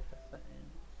 Still press that in.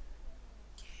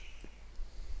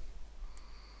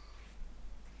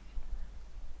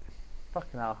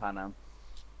 Fucking hell, Hannah.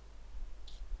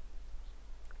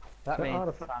 That So means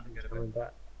artifact time to go to coming bed.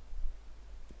 back.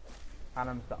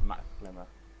 Hannah's got max glimmer.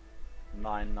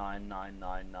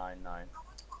 999999. I wonder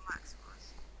what Max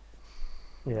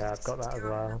was. Yeah, I've got that as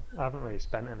well. I haven't really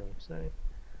spent any, so.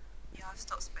 Yeah, I've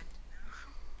stopped spending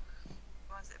now.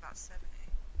 Mine's at about 70.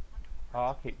 Oh,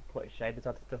 I'll keep putting shaders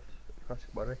on stuff across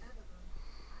your body.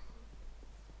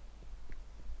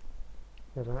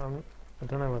 I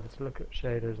don't know whether to look at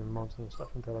shaders and mods and stuff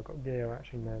until I've got gear I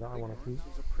actually know that I want to keep.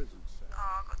 This is a prison cell.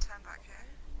 Oh, I've got to turn back here.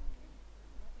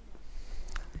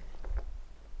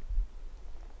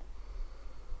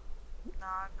 No,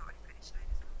 I've not really put any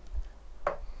shaders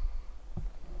on.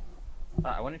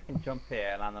 Right, I wonder if you can jump here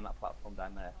and land on that platform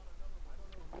down there.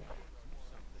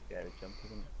 Scary jump,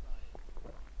 isn't it?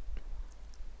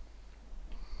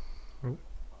 Oh.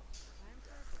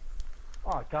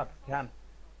 Oh god, you can.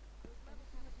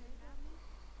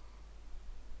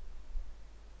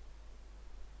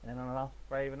 Anyone else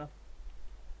brave enough?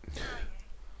 Where are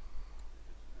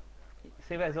you?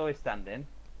 See where it's always standing?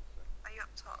 Are you up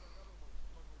top?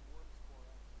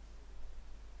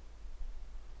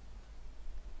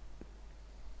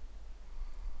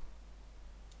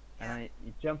 And then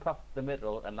you jump off the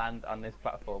middle and land on this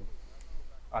platform.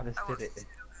 I just Oh, did what's it. this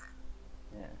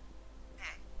middle bit?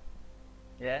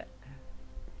 Yeah. Yeah.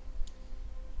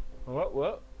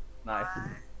 Whoa. Nice. Almost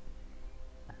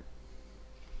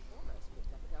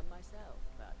picked up a gun myself,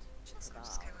 but Just Val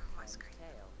came over my turned screen.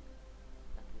 tail.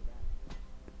 Luckily that.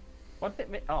 What does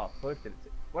it mean? Oh,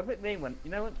 what does it mean when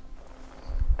when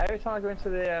every time I go into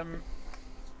the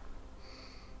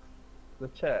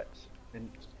church in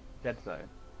Dead Zone,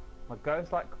 my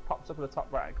ghost like pops up in the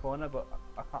top right corner, but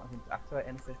I can't seem to activate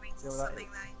anything. It means Do you it's know what that something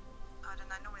is? they, I don't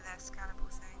know, normally they're scannable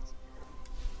things.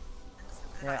 And so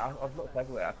they're Yeah, like, I've looked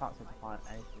everywhere. I can't seem to find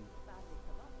anything. Badly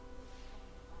corrupt.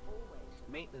 Always.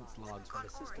 Maintenance logs from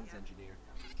got systems Oreo. engineer.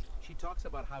 She talks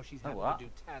about how she's Oh, having what? to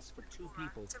do tasks for 2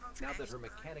 people Is everyone now that finished? her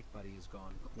mechanic buddy is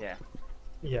gone. Yeah,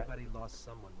 Yeah. Everybody lost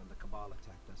someone when the Cabal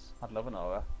attacked us. I'd love an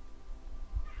aura.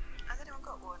 Has anyone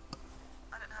got one?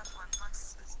 I don't have one. Mine's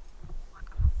says, I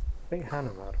think Hannah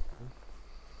had one.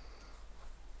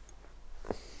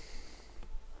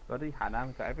 Bloody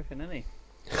Hanam's got everything, isn't he?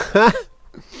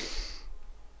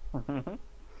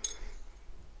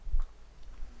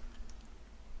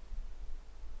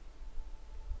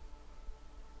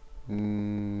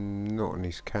 Not on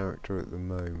his character at the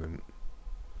moment.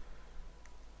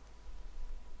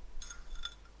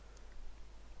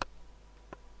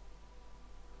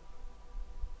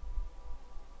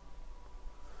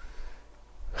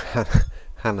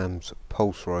 Hanam's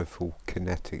pulse rifle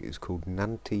kinetic is called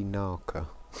Nanti Narka.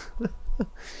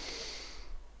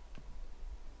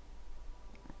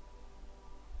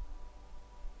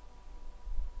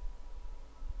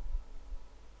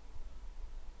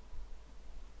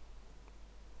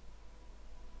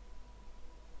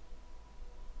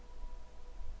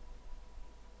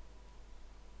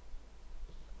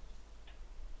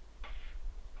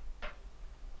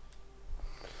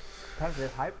 How's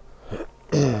this hype?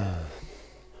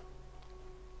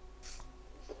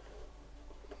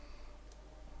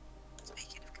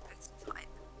 speaking of competitive hype,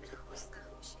 what's the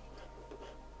machine?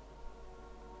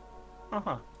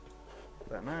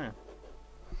 Don't know.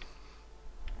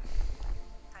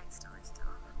 Don't story stuff.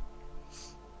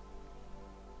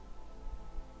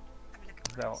 Have a look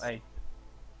at So, Bruce. hey,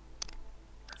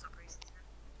 That's what Bruce is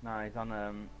in. no, he's on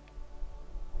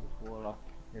his warlock.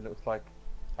 He looks like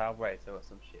Hellraiser or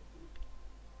some shit.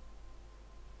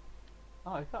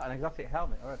 Oh, he's got an exotic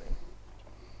helmet already.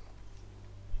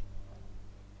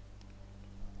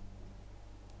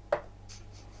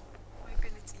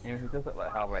 Mobility. Even he does look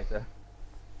like Hellraiser.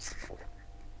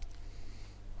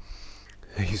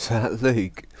 Who's that,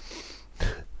 Luke?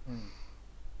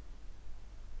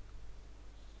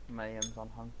 Mayhem's on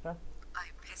Hunter. I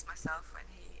pissed myself when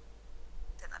he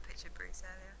sent that picture of Bruce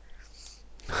earlier.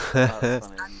 Oh, that's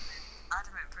funny.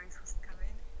 Adamant Bruce was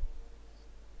coming.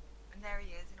 And there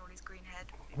he is in all his green head.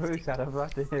 Who's that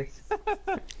about this?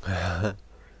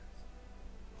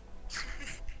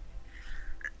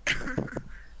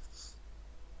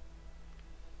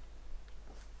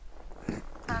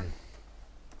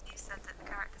 You said that the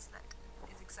character select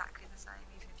is exactly the same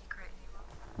even if you create a new one.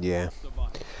 Yeah.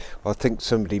 Survive. I think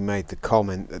somebody made the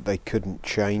comment that they couldn't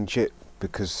change it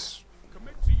because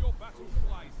Commit to your battle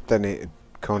flies. then it'd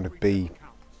kind of be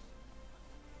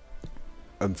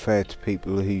unfair to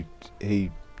people who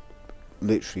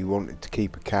literally wanted to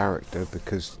keep a character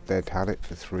because they'd had it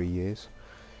for 3 years.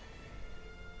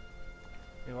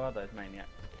 Who are those maniacs?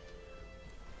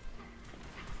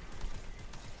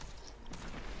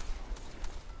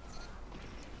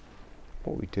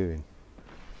 What are we doing?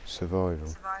 Survival.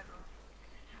 Survival.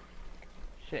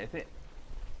 Shit, is it?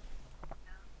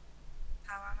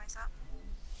 Power ammo's up.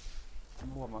 I'm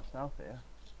more myself here.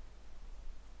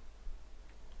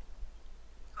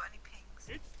 Got any pings?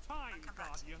 It's time, Come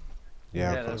back to Guardian. Yeah, Yeah,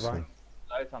 I've got that's some. right.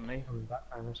 Loads on me. Coming back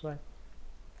down this way.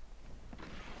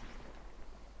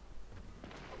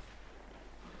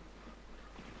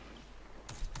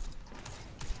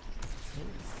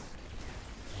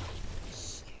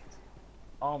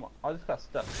 Oh my, I just got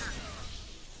stuck.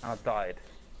 And I died.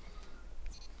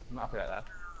 I'm not happy like that.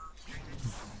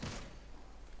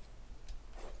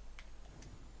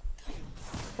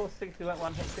 460 went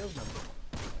one hit killed them.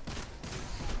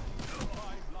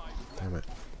 Damn it.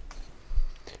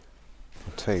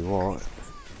 I'll tell you what,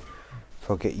 if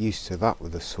I get used to that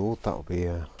with a sword, that'll be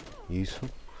useful.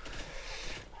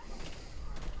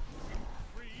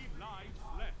 3 lives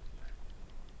left.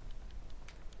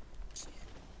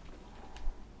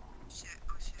 Shit,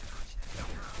 oh shit, oh shit.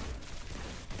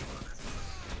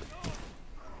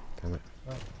 Damn it.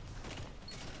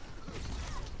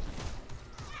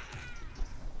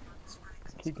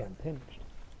 Keep getting pinched.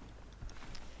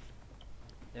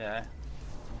 Yeah.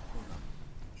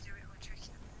 You do it all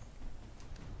tricky.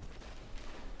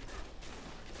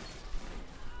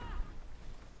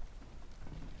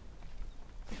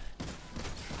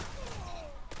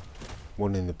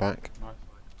 One in the back. Nice.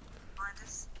 Behind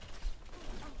us.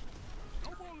 No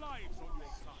more lives on your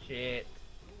side. Shit.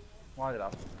 Why did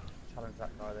I challenge that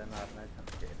guy then? I had no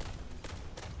chance to get him.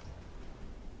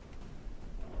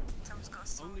 Someone's got a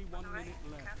sword Only on 1 the way. minute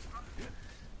left. Careful.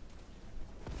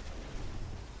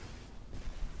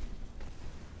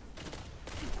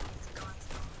 It's a guy.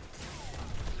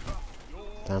 You're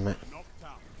Damn it. knocked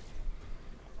out.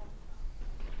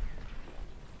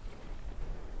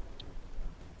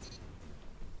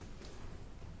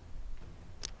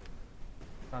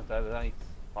 Sounds over, there's only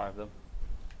 5 of them.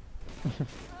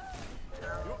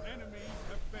 Your enemies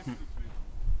have bested you.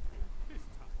 This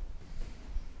time.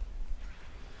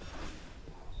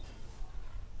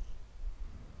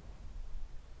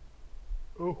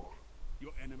 Oh.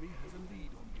 Your enemy has a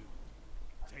lead on you.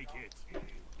 Take it.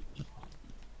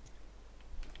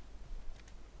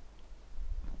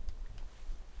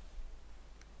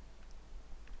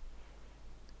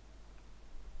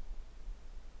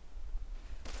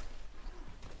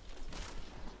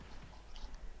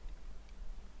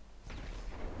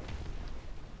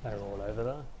 They're all over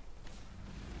there.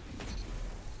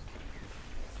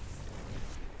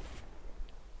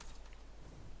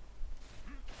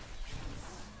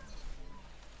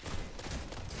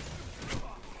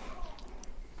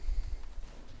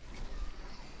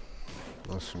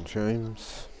 Nice one,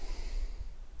 James.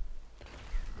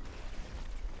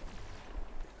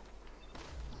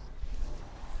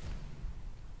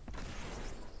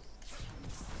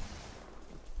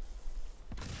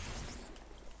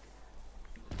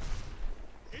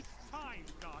 It's time,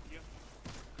 Guardian.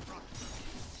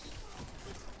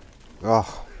 Oh,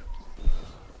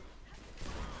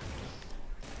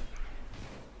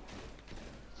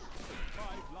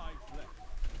 5 lives left.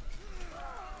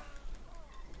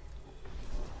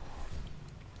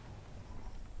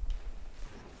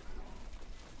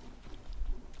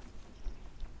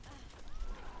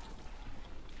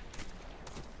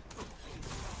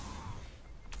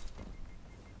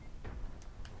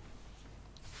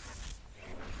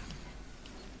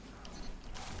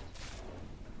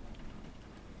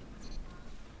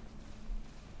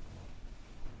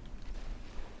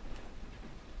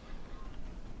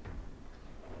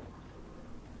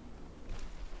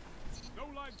 No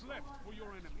lives left for your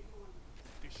enemy.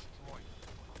 Destroy.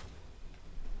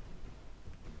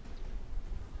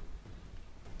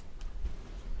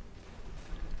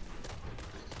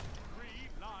 Three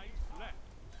lives left.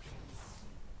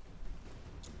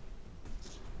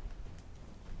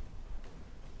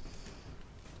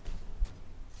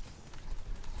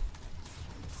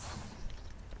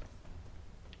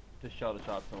 Just shoulder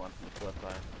charge someone. It's worth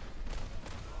trying.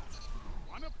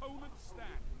 One opponent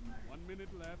standing. 1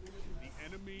 minute left. The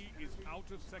enemy is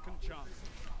out of second chances.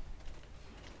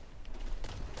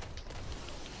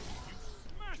 You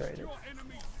smashed Traded. your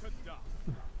enemies to dust.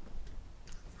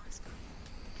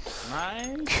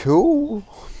 Nice. cool.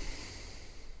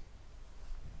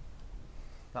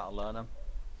 That'll learn them.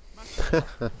 There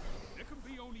can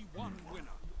be only one winner.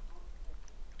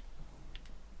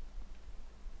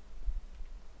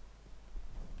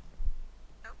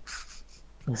 Nope.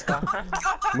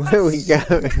 Where are we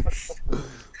going?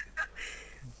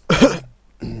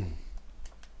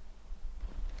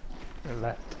 They're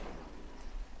left.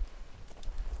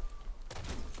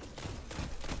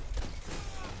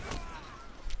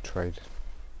 Trade.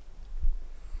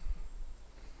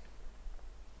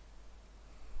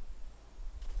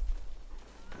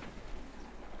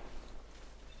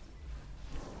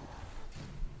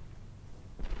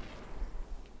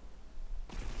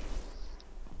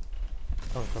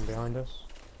 Coming from behind us.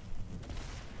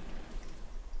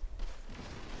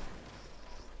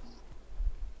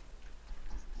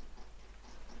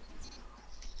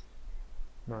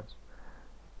 Nice.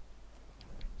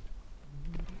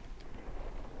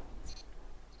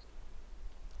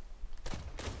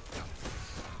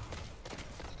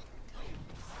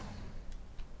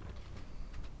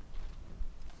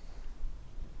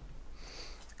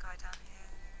 The guy down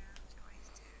here. I don't know what he's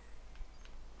doing.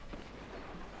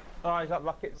 Oh, he's got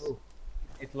rockets.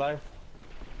 It's low.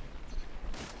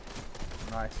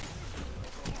 Nice.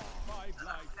 5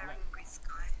 lives Very left. angry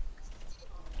Sky.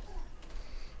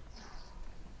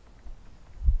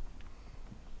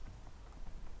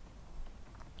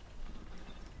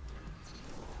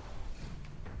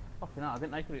 Fucking hell, I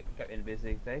didn't know you could get invis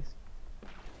these days.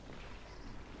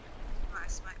 Right,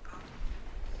 smoke bomb.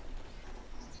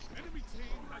 Enemy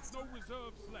team has no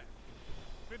reserves left.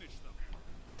 Finish them.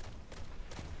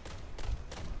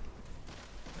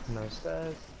 No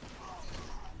stairs.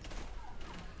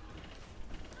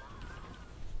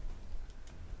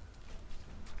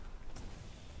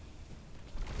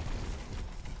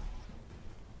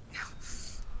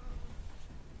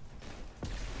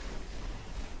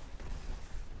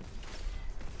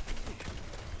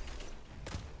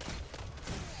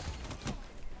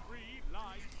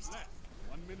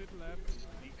 left.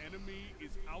 The enemy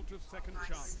is out of second Nice.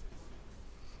 chances.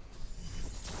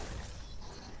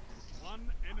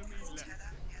 One enemy left.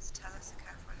 Tether. Yes, tether, so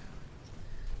careful.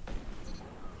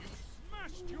 You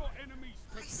smashed your enemies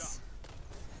to Nice. dust.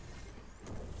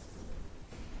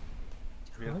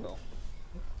 Beautiful.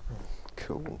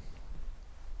 Cool.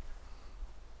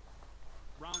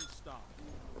 Round start.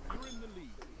 You're in the lead.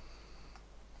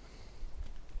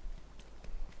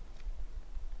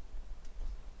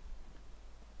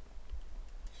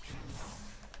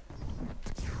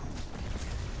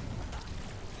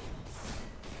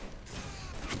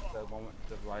 The moment to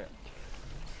the right.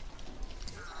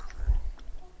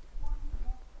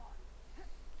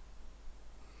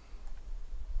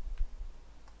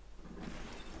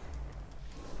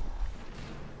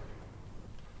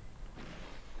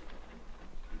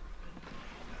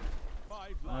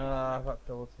 Five lives. I've got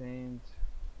double teamed.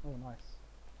 Oh, nice.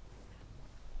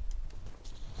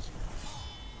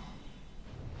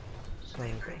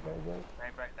 Someone's got go.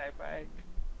 Daybreak.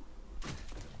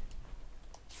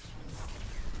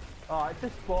 Oh, it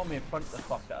just spawned me in front of the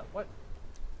fucker. What?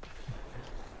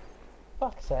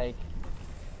 Fuck's sake.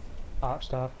 Art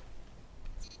stuff.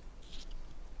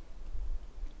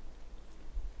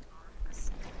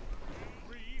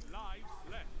 Three lives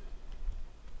left.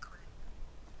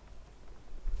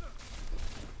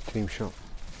 Team shot.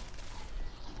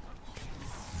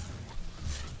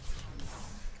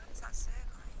 Is that circle?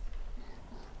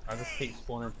 I just keep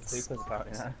spawning the supers about,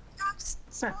 you know. Yeah, I've just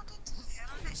spawned into here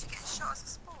and I'm literally getting shot as a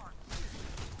spawn.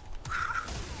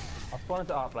 I spawned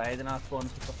into Art Blade and I spawned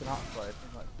into fucking Art Blade.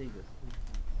 I'm like, Jesus.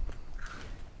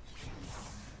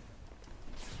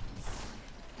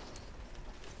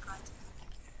 I do think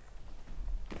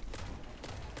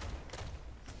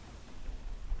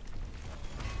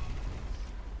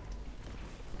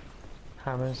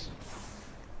Hammers.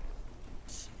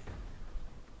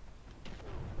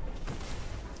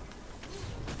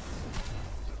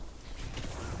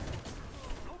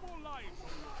 No more lives on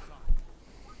your side.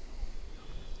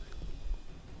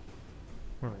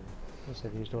 I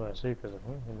said used all their supers, I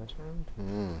think, in this round.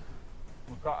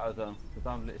 We've got her done, because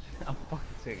I'm literally, I'm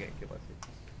fucking sick of getting killed by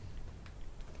supers.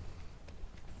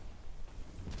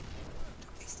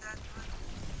 he's dead.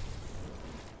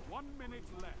 1 minute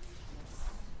left.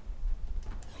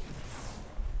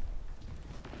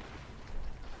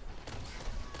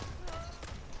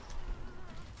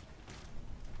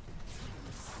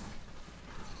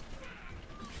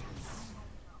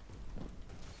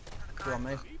 Go on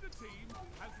me. Either team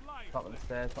has lives Top of the left.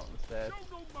 stairs, top of the stairs.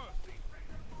 Show no mercy.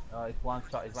 Oh, he's one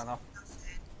shot, he's ran off. That's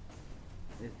it.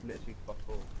 He's literally fuck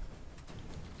all.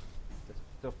 There's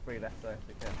still 3 left though,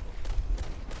 so careful.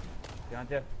 Behind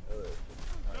you? 30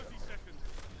 seconds.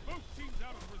 Both teams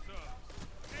out of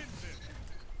reserves. End it.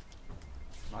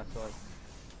 Nice one.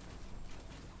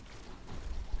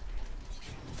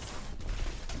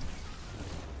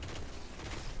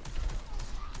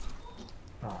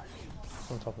 Right.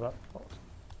 It's on top of that box.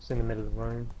 It's in the middle of the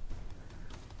room.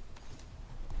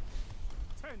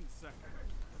 10 seconds.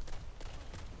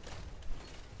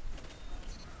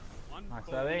 One Nice,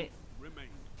 foe Abby.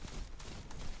 remains.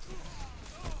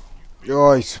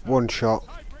 Nice, one shot.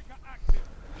 Tiebreaker active.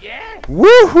 Yes!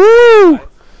 Woohoo!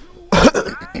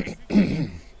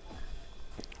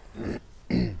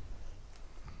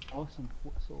 Awesome,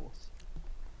 what sauce?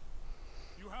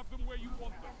 You have them where you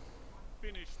want them.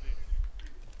 Finish this.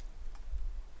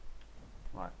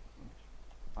 Right.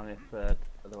 Only a third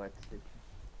of the way to sleep.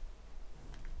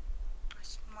 I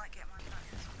might get mine back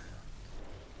as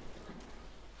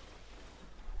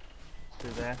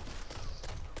well. 2 there.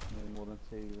 No more than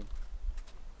 2 even.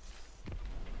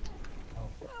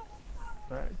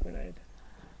 Right, grenade.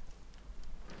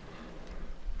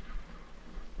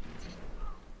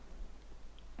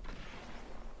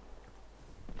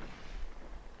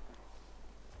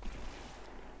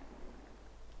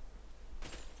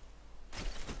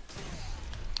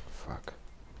 Fuck.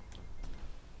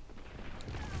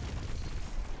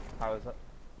 How is it?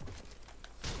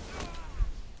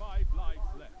 5 lives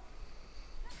left.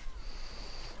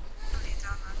 Put it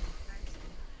down, man. Nice.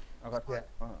 I've got yeah.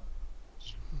 Oh.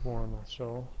 One on my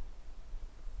soul.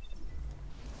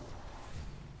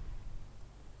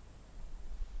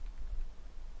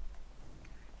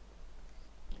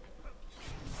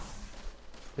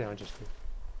 Yeah, I just did.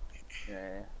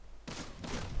 Yeah.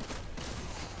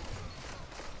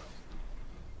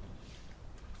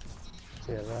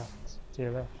 To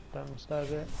your left, down the stairs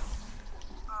there.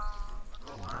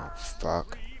 Oh,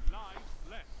 fuck. 3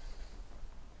 lives left.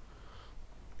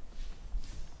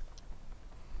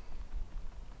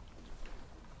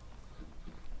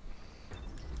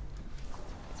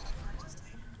 I just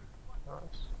did.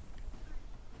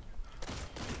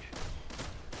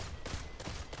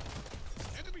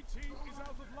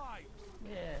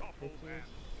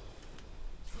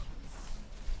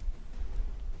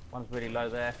 One's really low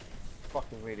there.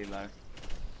 Fucking really low.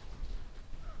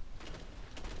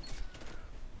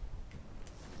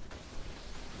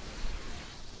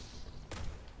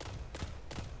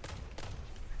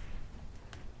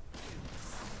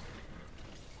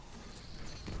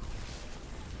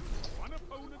 One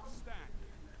opponent stand.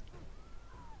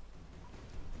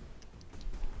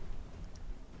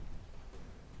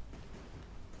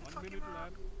 One minute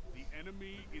left. The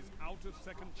enemy is out of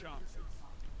second chances.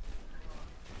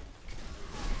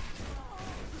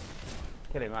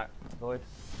 Kill him, mate. Boys.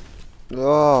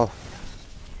 Oh,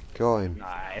 got him.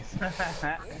 Nice.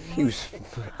 He was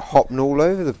hopping all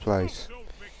over the place. So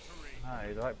victory. Oh,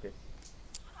 he's right, bitch.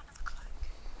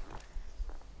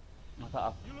 I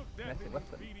thought You looked dead That's a in his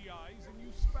weapon. beady eyes and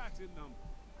you spat in them.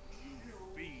 You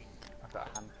fiend. I've got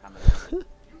a hand cannon.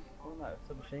 Oh no,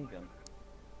 submachine gun.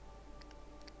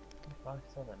 5.7,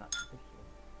 that's ridiculous.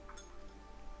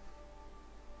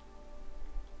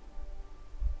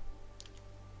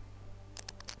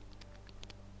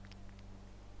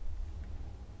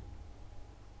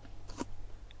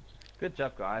 Good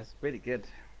job, guys. Really good.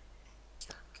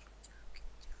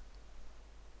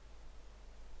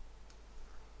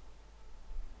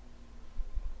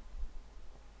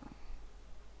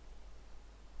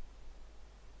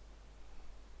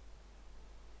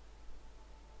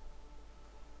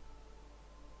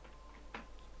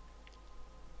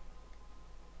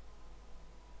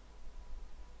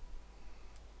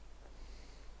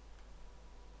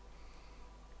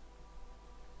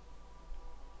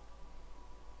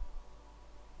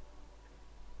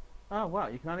 Oh wow,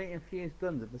 you can only infuse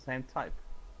guns of the same type.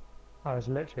 I was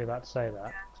literally about to say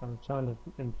that. So I'm trying to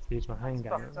infuse my That's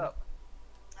handgun. fucked up.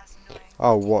 That's annoying.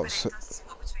 Oh, But what's... it does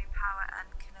swap between power and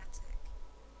kinetic.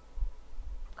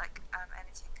 Like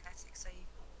energy and kinetic, so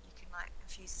you can like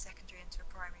infuse a secondary into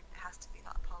a primary, but it has to be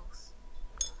like a pulse.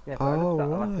 Yeah, but I Oh, looked at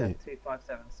like right. a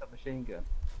 257 submachine gun,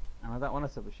 and I don't want a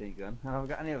submachine gun, and I haven't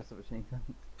got any other submachine guns.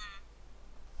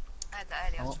 I had that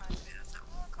earlier, I was Oh. trying to do it, I was like,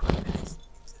 oh, I can't do this.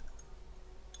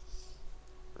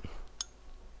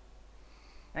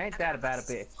 Ain't that about a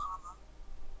bitch?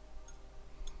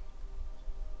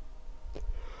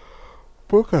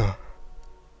 Booger.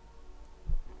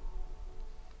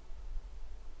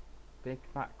 Big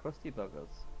fat crusty buggers.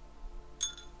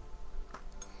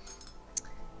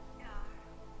 Yeah.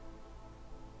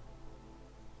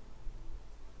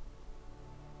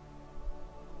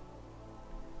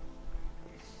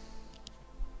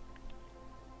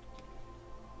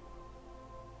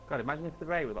 God, imagine if the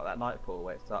raid was like that Nightfall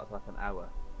where it starts like an hour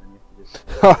and you have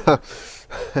to just.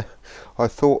 I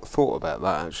thought about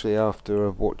that actually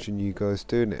after watching you guys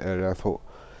doing it earlier. I thought,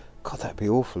 God, that'd be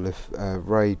awful if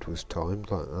raid was timed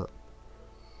like that.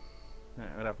 Yeah,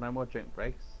 we'll have no more drink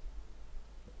breaks.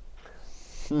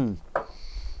 Hmm.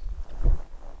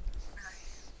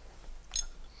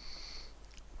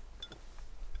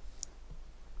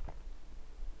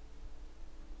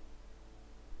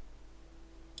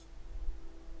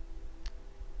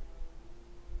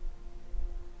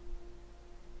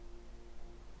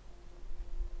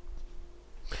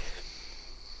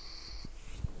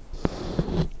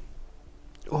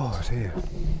 Oh dear.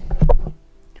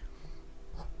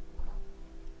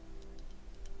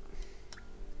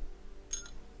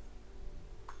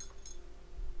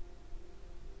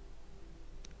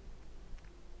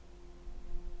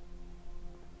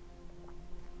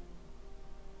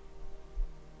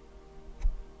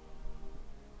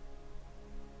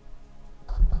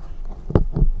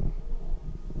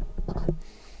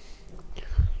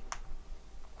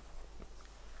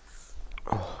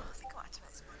 I think I might have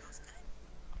to make this my last game.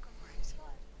 I've gone really slow.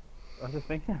 I was just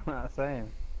thinking about that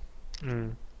same.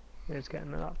 It's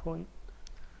getting to that point.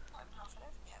 Not even half an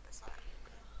open yet, but it's like,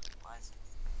 why is it?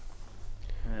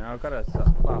 Yeah, I've got a.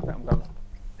 Well, I think I'm going to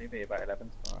maybe about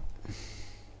 11 tomorrow.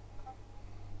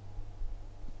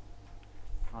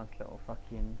 Nice little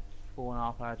fucking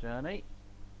 4.5 hour journey.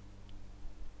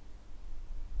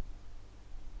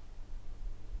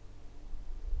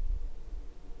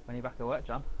 When are you back at work,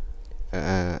 John?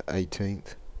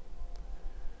 18th.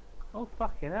 Oh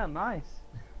fucking hell, nice.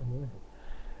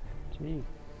 Jeez.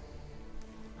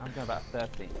 I'm going about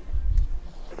 13.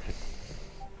 I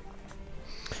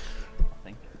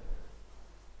think.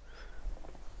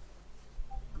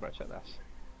 Right, check that.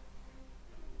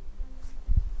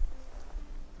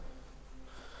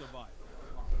 Survive.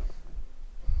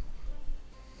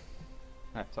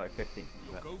 No, sorry, 15.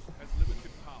 Your ghost has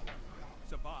limited power.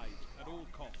 Survive at all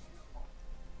costs.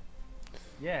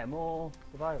 Yeah, more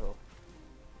survival.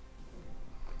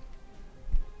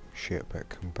 Shit, I better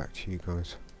come back to you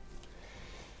guys.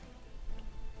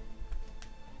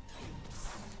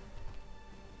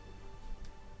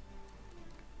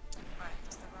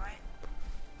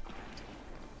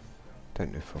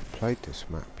 Don't know if I've played this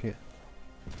map yet.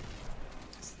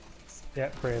 Yeah,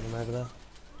 3 of them over there.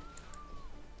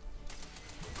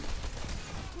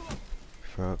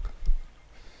 Fuck.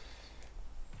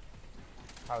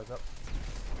 Power's up.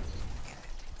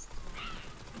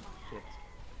 Shit.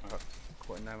 I got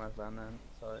caught in no man's land then,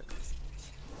 sorry.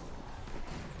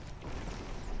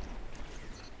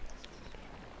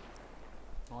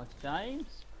 Nice,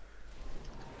 James.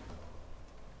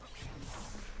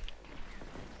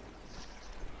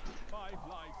 Five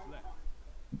lives left.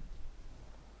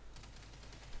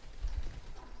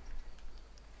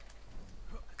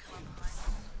 Come on behind.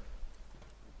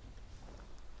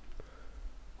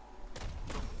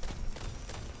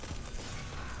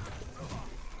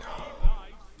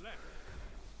 Lives left.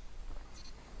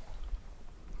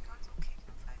 Guys all kicking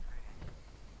off over again.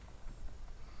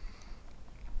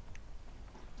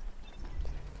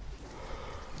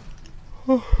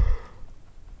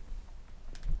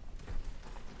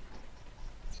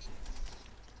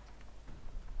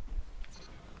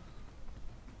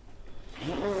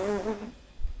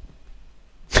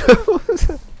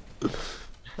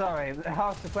 Sorry, I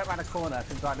was just went round the corner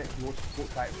since I literally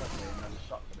walked out suddenly and then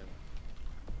shot at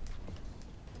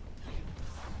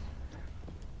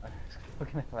him.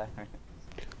 Looking at there.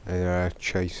 They're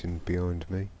chasing behind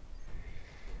me.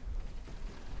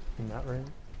 In that room.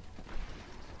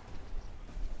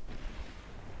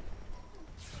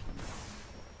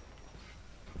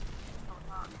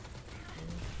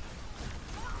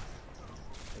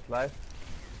 It's low.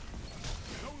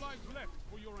 No lives left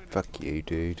for your enemy. Fuck you,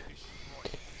 dude. 1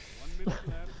 minute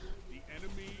left. The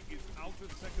enemy is out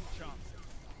of second chances.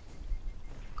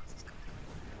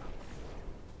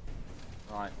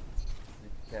 Right. Be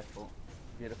careful.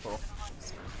 Beautiful.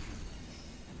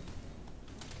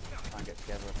 Try and get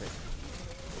together a bit.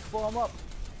 Form up!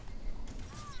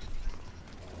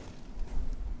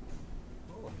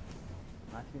 Oh.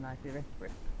 Nicely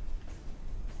risk.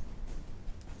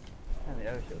 And the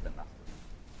air shield didn't last.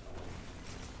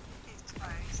 It's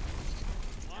closed.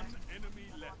 One enemy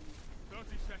left. 30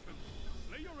 seconds.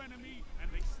 Slay your enemy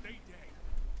and they stay dead.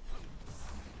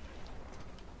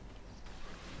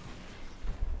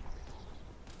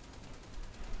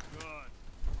 Good.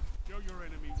 Show your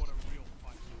enemy what a real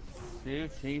fight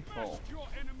is. Beautiful. Smash your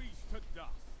enemies to dust.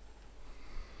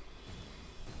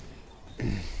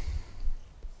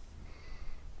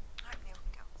 Hope Neil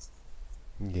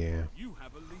can go. Yeah. You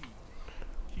have a lead.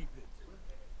 Keep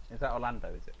it. Is that Orlando,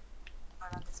 is it?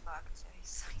 I love this bug, so he's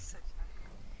so funny.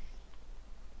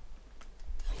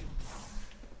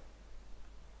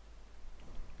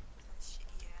 That's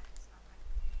shitty, yeah. It's not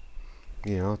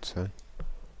like Yeah, I'd say.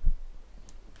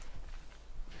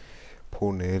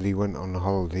 Poor Neil, he went on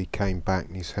holiday, came back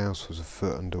and his house was a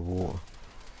foot underwater.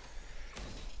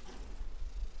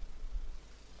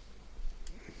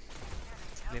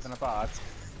 Leaving a barge?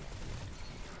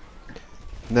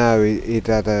 No, he'd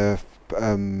had a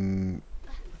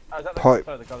Oh, is that the Pipe.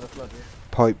 the guy with the flood, yeah?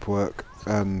 pipe work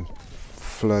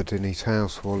flood in his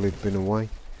house while he'd been away.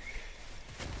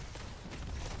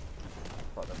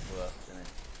 Quite the worst, isn't it?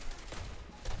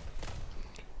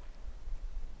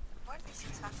 why do these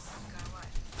things happen and go away?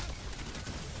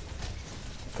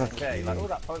 Fuck Yeah, you. like all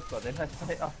that post flood, let's take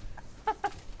it off.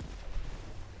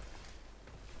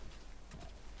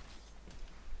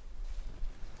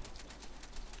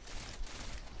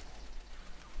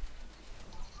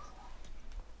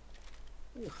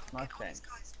 Ooh, nice All game. these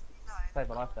guys know. Saved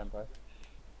my life then, bro.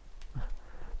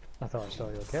 I thought I saw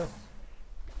your kill.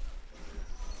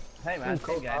 Hey man,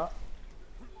 Cool team game. part.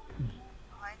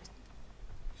 Behind.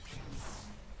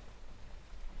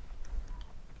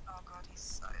 Oh god, he's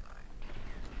so low.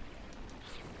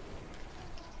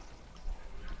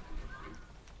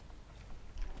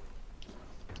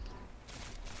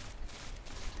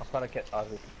 I'll try to get out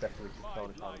of this definitely just Five stolen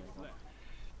lives time. left.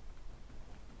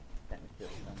 Technically,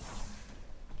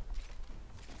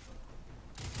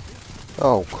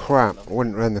 Oh crap, I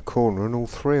went round the corner and all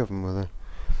 3 of them were there.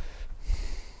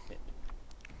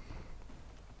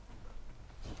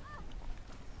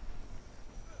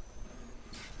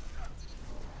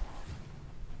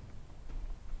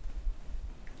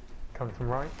 Coming from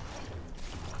right.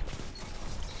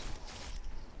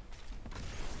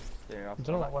 yeah, I don't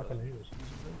know what weapon he was.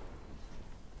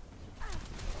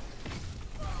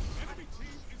 Enemy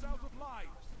team is out of lives.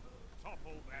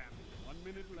 Topple them. 1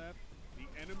 minute left. The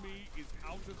enemy is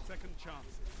out of second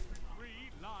chances. 3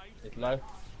 lives. It's low.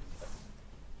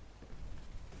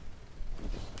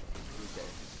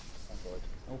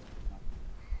 Oh,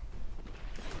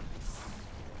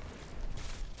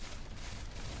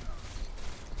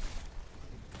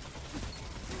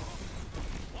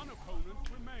 One opponent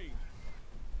remains.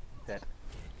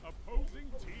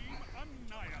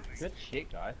 Good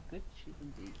shit, guys. Good shit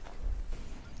indeed.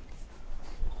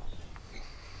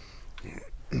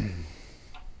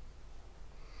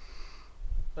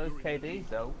 Those KDs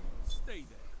though. Stay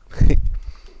there.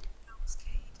 Those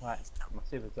KDs, Right, that- my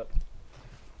super's up.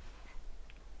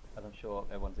 As I'm sure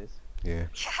everyone's is. Yeah.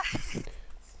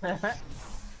 Yeah.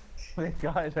 These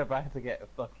guys are about to get a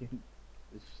fucking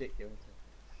shit given to them.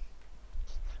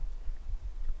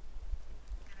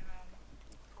 Gonna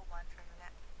pull mine for a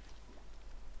minute.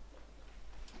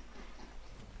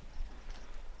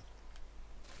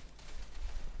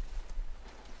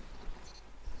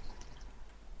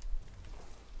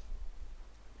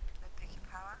 They're picking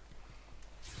power.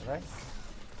 Are they?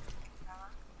 Picking power.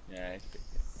 Yeah, it's good.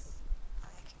 Oh,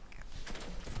 they can go.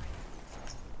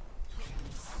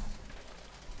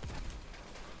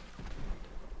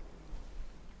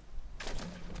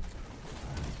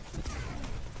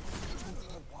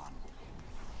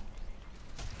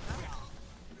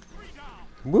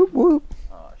 Whoop whoop.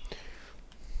 Oh shit.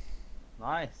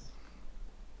 Nice.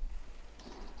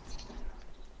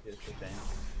 Beautiful game.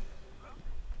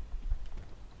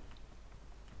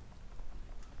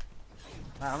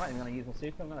 Nah, I'm not even gonna use my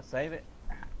super, I'm gonna save it.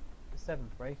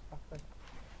 7-3, fuck it.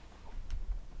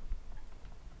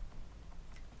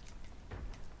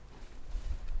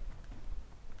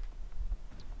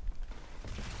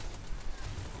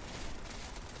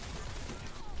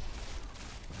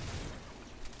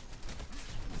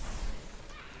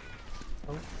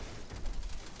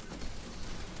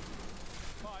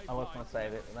 I was gonna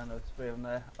save it, but then there was 3 of them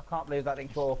there. I can't believe that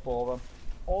didn't kill all 4 of them.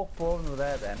 All 4 of them were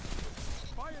there then.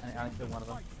 And it only killed one of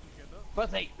them.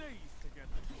 Pussy!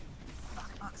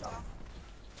 Mark's off.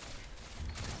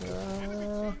 Enemy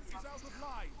team is out of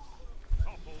lives.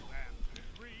 Topple them.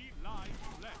 3 lives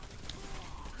left.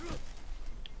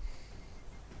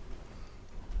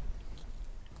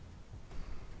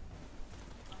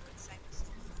 I'm gonna save myself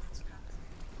for the next round.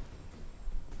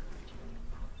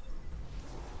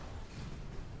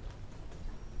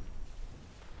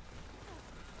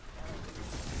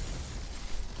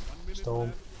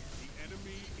 Storm. The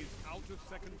enemy is out of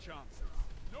second chances.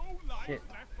 No life Shit.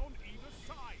 left on either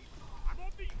side. I'm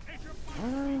on the edge of my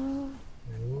seat.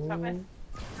 What's happening?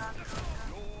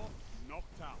 You're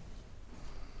knocked out.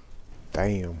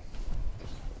 Damn.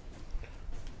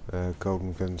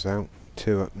 Golden guns out.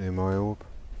 2 up near my orb.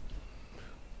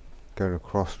 Going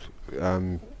across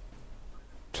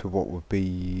to what would be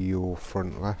your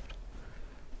front left.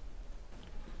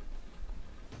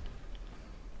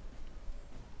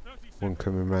 30 One seconds.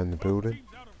 coming round the Both building. teams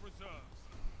out of reserves.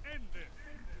 End this.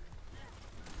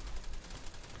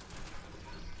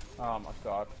 Oh my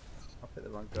god. I picked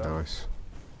the wrong gun. Nice.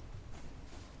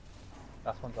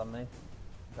 Last one's on me.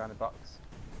 Down the box.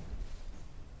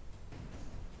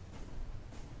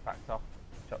 Backed off.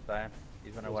 Chopped down.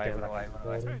 He's run away, run away, run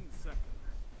away. 10 seconds.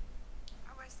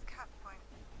 Oh, where's the cap point?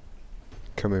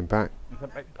 Coming back. You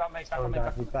can't make back, Going can't make back,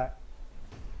 back. he's back.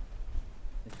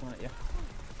 He's coming at you.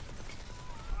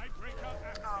 Tiebreaker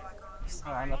action. Oh my god, I'm Oh,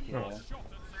 sorry. I'm lucky. One more Yeah. shot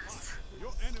at survival.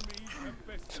 Your enemies have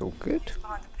best. It's all good.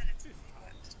 Behind the pillar to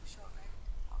but still shot me.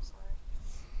 I'm sorry.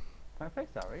 Don't say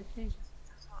sorry. Jeez.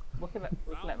 That's not. We can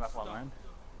let him have one round.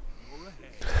 You're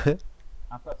ahead.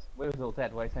 And plus, we was all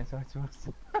dead. Why are you saying sorry to us?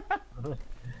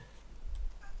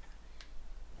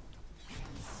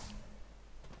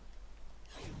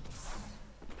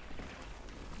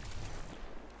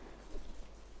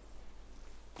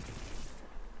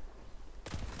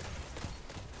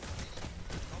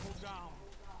 Double down.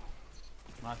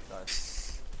 Nice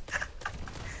guys.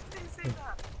 Did you see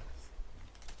that?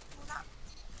 All that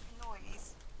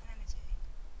noise and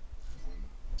energy.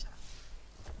 Chat.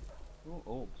 Ooh,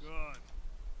 orbs. Good.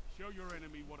 Show your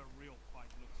enemy what a real fight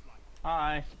looks like.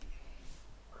 Hi.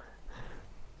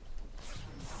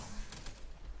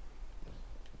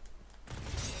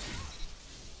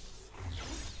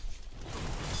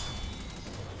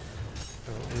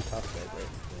 Oh, he's half dead, right?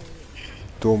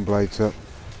 Dawnblade's up.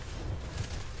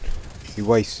 He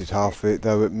wasted half of it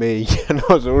though at me and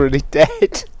I was already dead.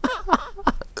 Around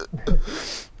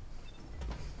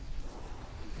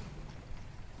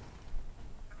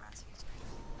to you two.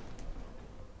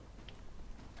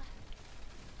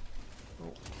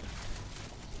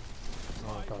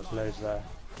 Oh god, there's loads there.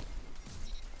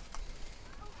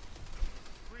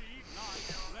 3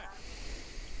 lives left.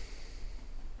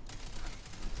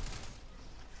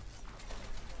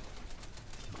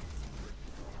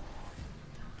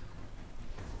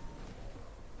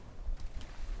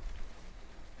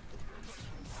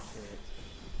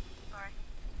 Sorry.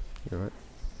 You alright?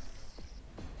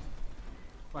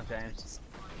 Come on, James. Just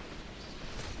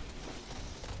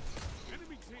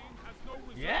Enemy team has no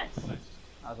reserves Yes! left.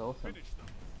 That was awesome. Finish them.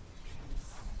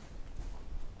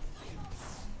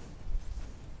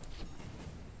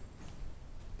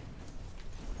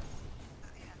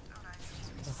 At the end. Oh no.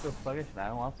 I feel sluggish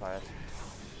now, I'm tired.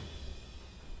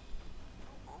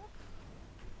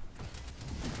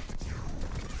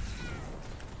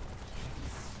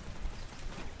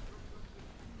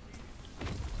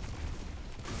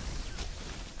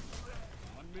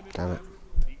 Damn it.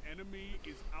 The enemy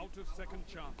is out of second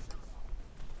chances.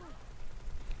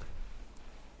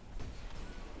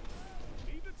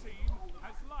 Neither team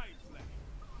has lives left.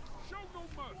 Show no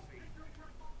mercy.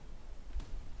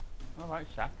 Alright,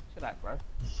 Shaq, chill out, bro.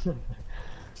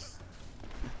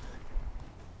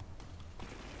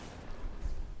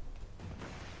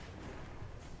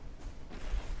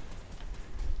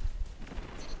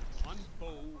 One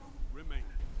bow remaining.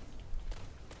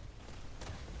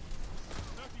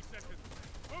 30 seconds.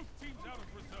 Both teams out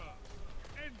of reserve.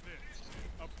 End this.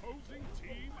 Opposing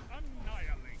team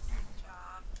annihilated.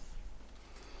 Job.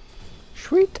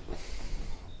 Sweet.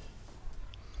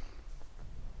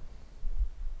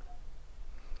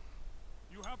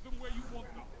 You have them where you want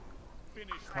them. Finish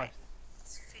them. Right.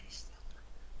 Let's finish them.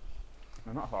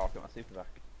 I'm not far off, get my super back.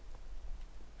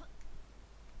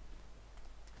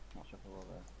 Not sure if I will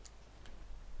there.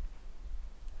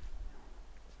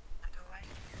 That doorway.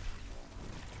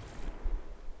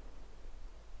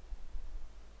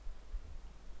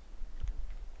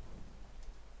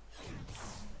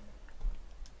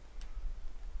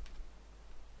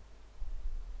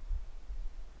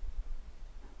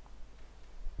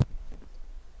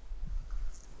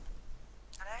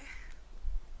 Hello?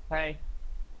 Hey,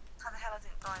 How the hell I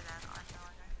didn't die then? I have no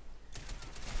idea.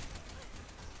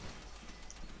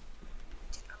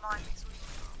 Didn't remind me to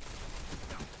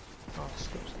Oh,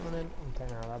 skip someone in. I'm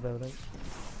taking out of that building.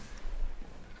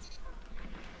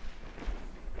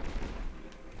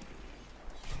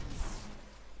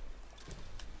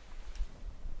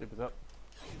 super's up.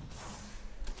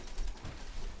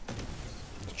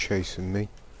 Chasing me.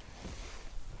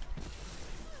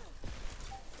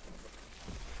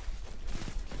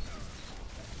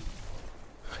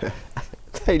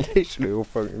 They literally all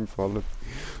fucking followed.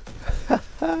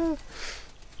 Down.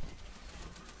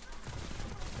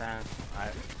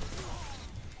 Alright.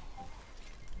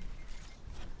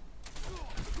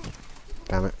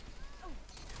 Damn it.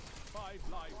 5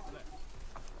 lives left.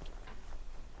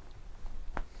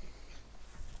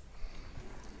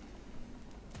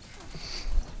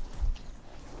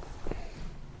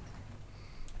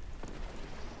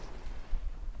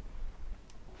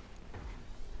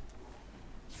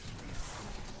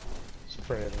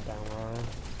 Spray them down where I am.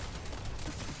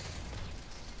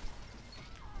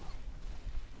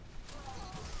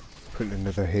 Putting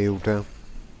another heal down.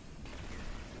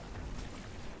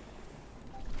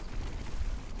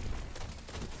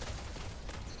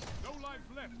 No lives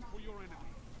left for your enemy.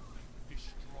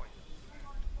 Destroy them.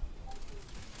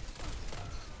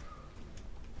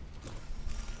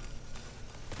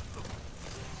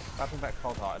 Wrapping back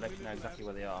cold heart, let you know exactly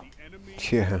where they are. The enemy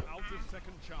Yeah. is out of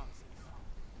second chances.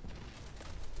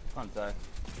 Come on, Zoe.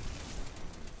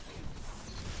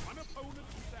 One opponent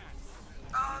stands.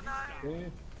 Oh no!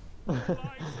 Lives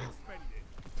expended.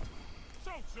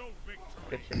 So victory.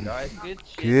 Good shit, guys. Good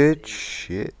shit. Good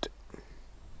shit.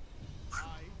 I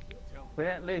tell We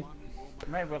didn't lose.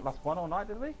 Maybe we lost one all night,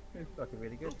 did we? It was fucking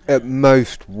really good. At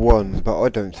most one, but I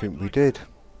don't think we did.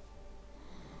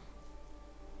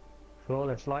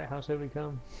 Flawless lighthouse, here we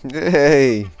come.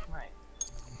 Hey! Mate,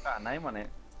 got a name on it.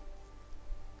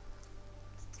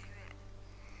 Let's do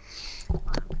it.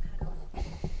 Right, I'm gonna head off.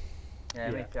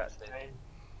 Yeah, me too, actually.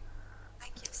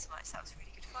 Thank you so much. That was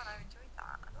really good fun. I enjoyed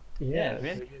that. I loved Yeah, it's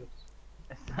really. good.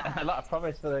 A lot of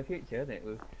promise for the future, isn't it?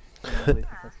 With all these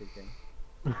fantastic things.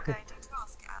 it. Going to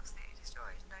task, get absolutely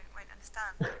destroyed, and won't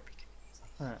understand. It would be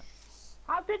confusing.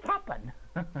 How did it happen?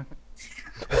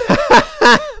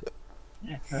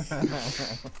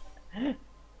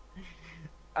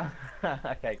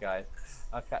 Okay, guys.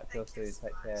 I'll catch you all soon.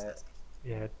 Take care.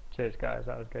 Yeah, cheers guys,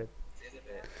 that was good. See you in a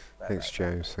bit. Bye, Thanks, bye.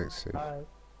 James. Thanks, Steve. Bye.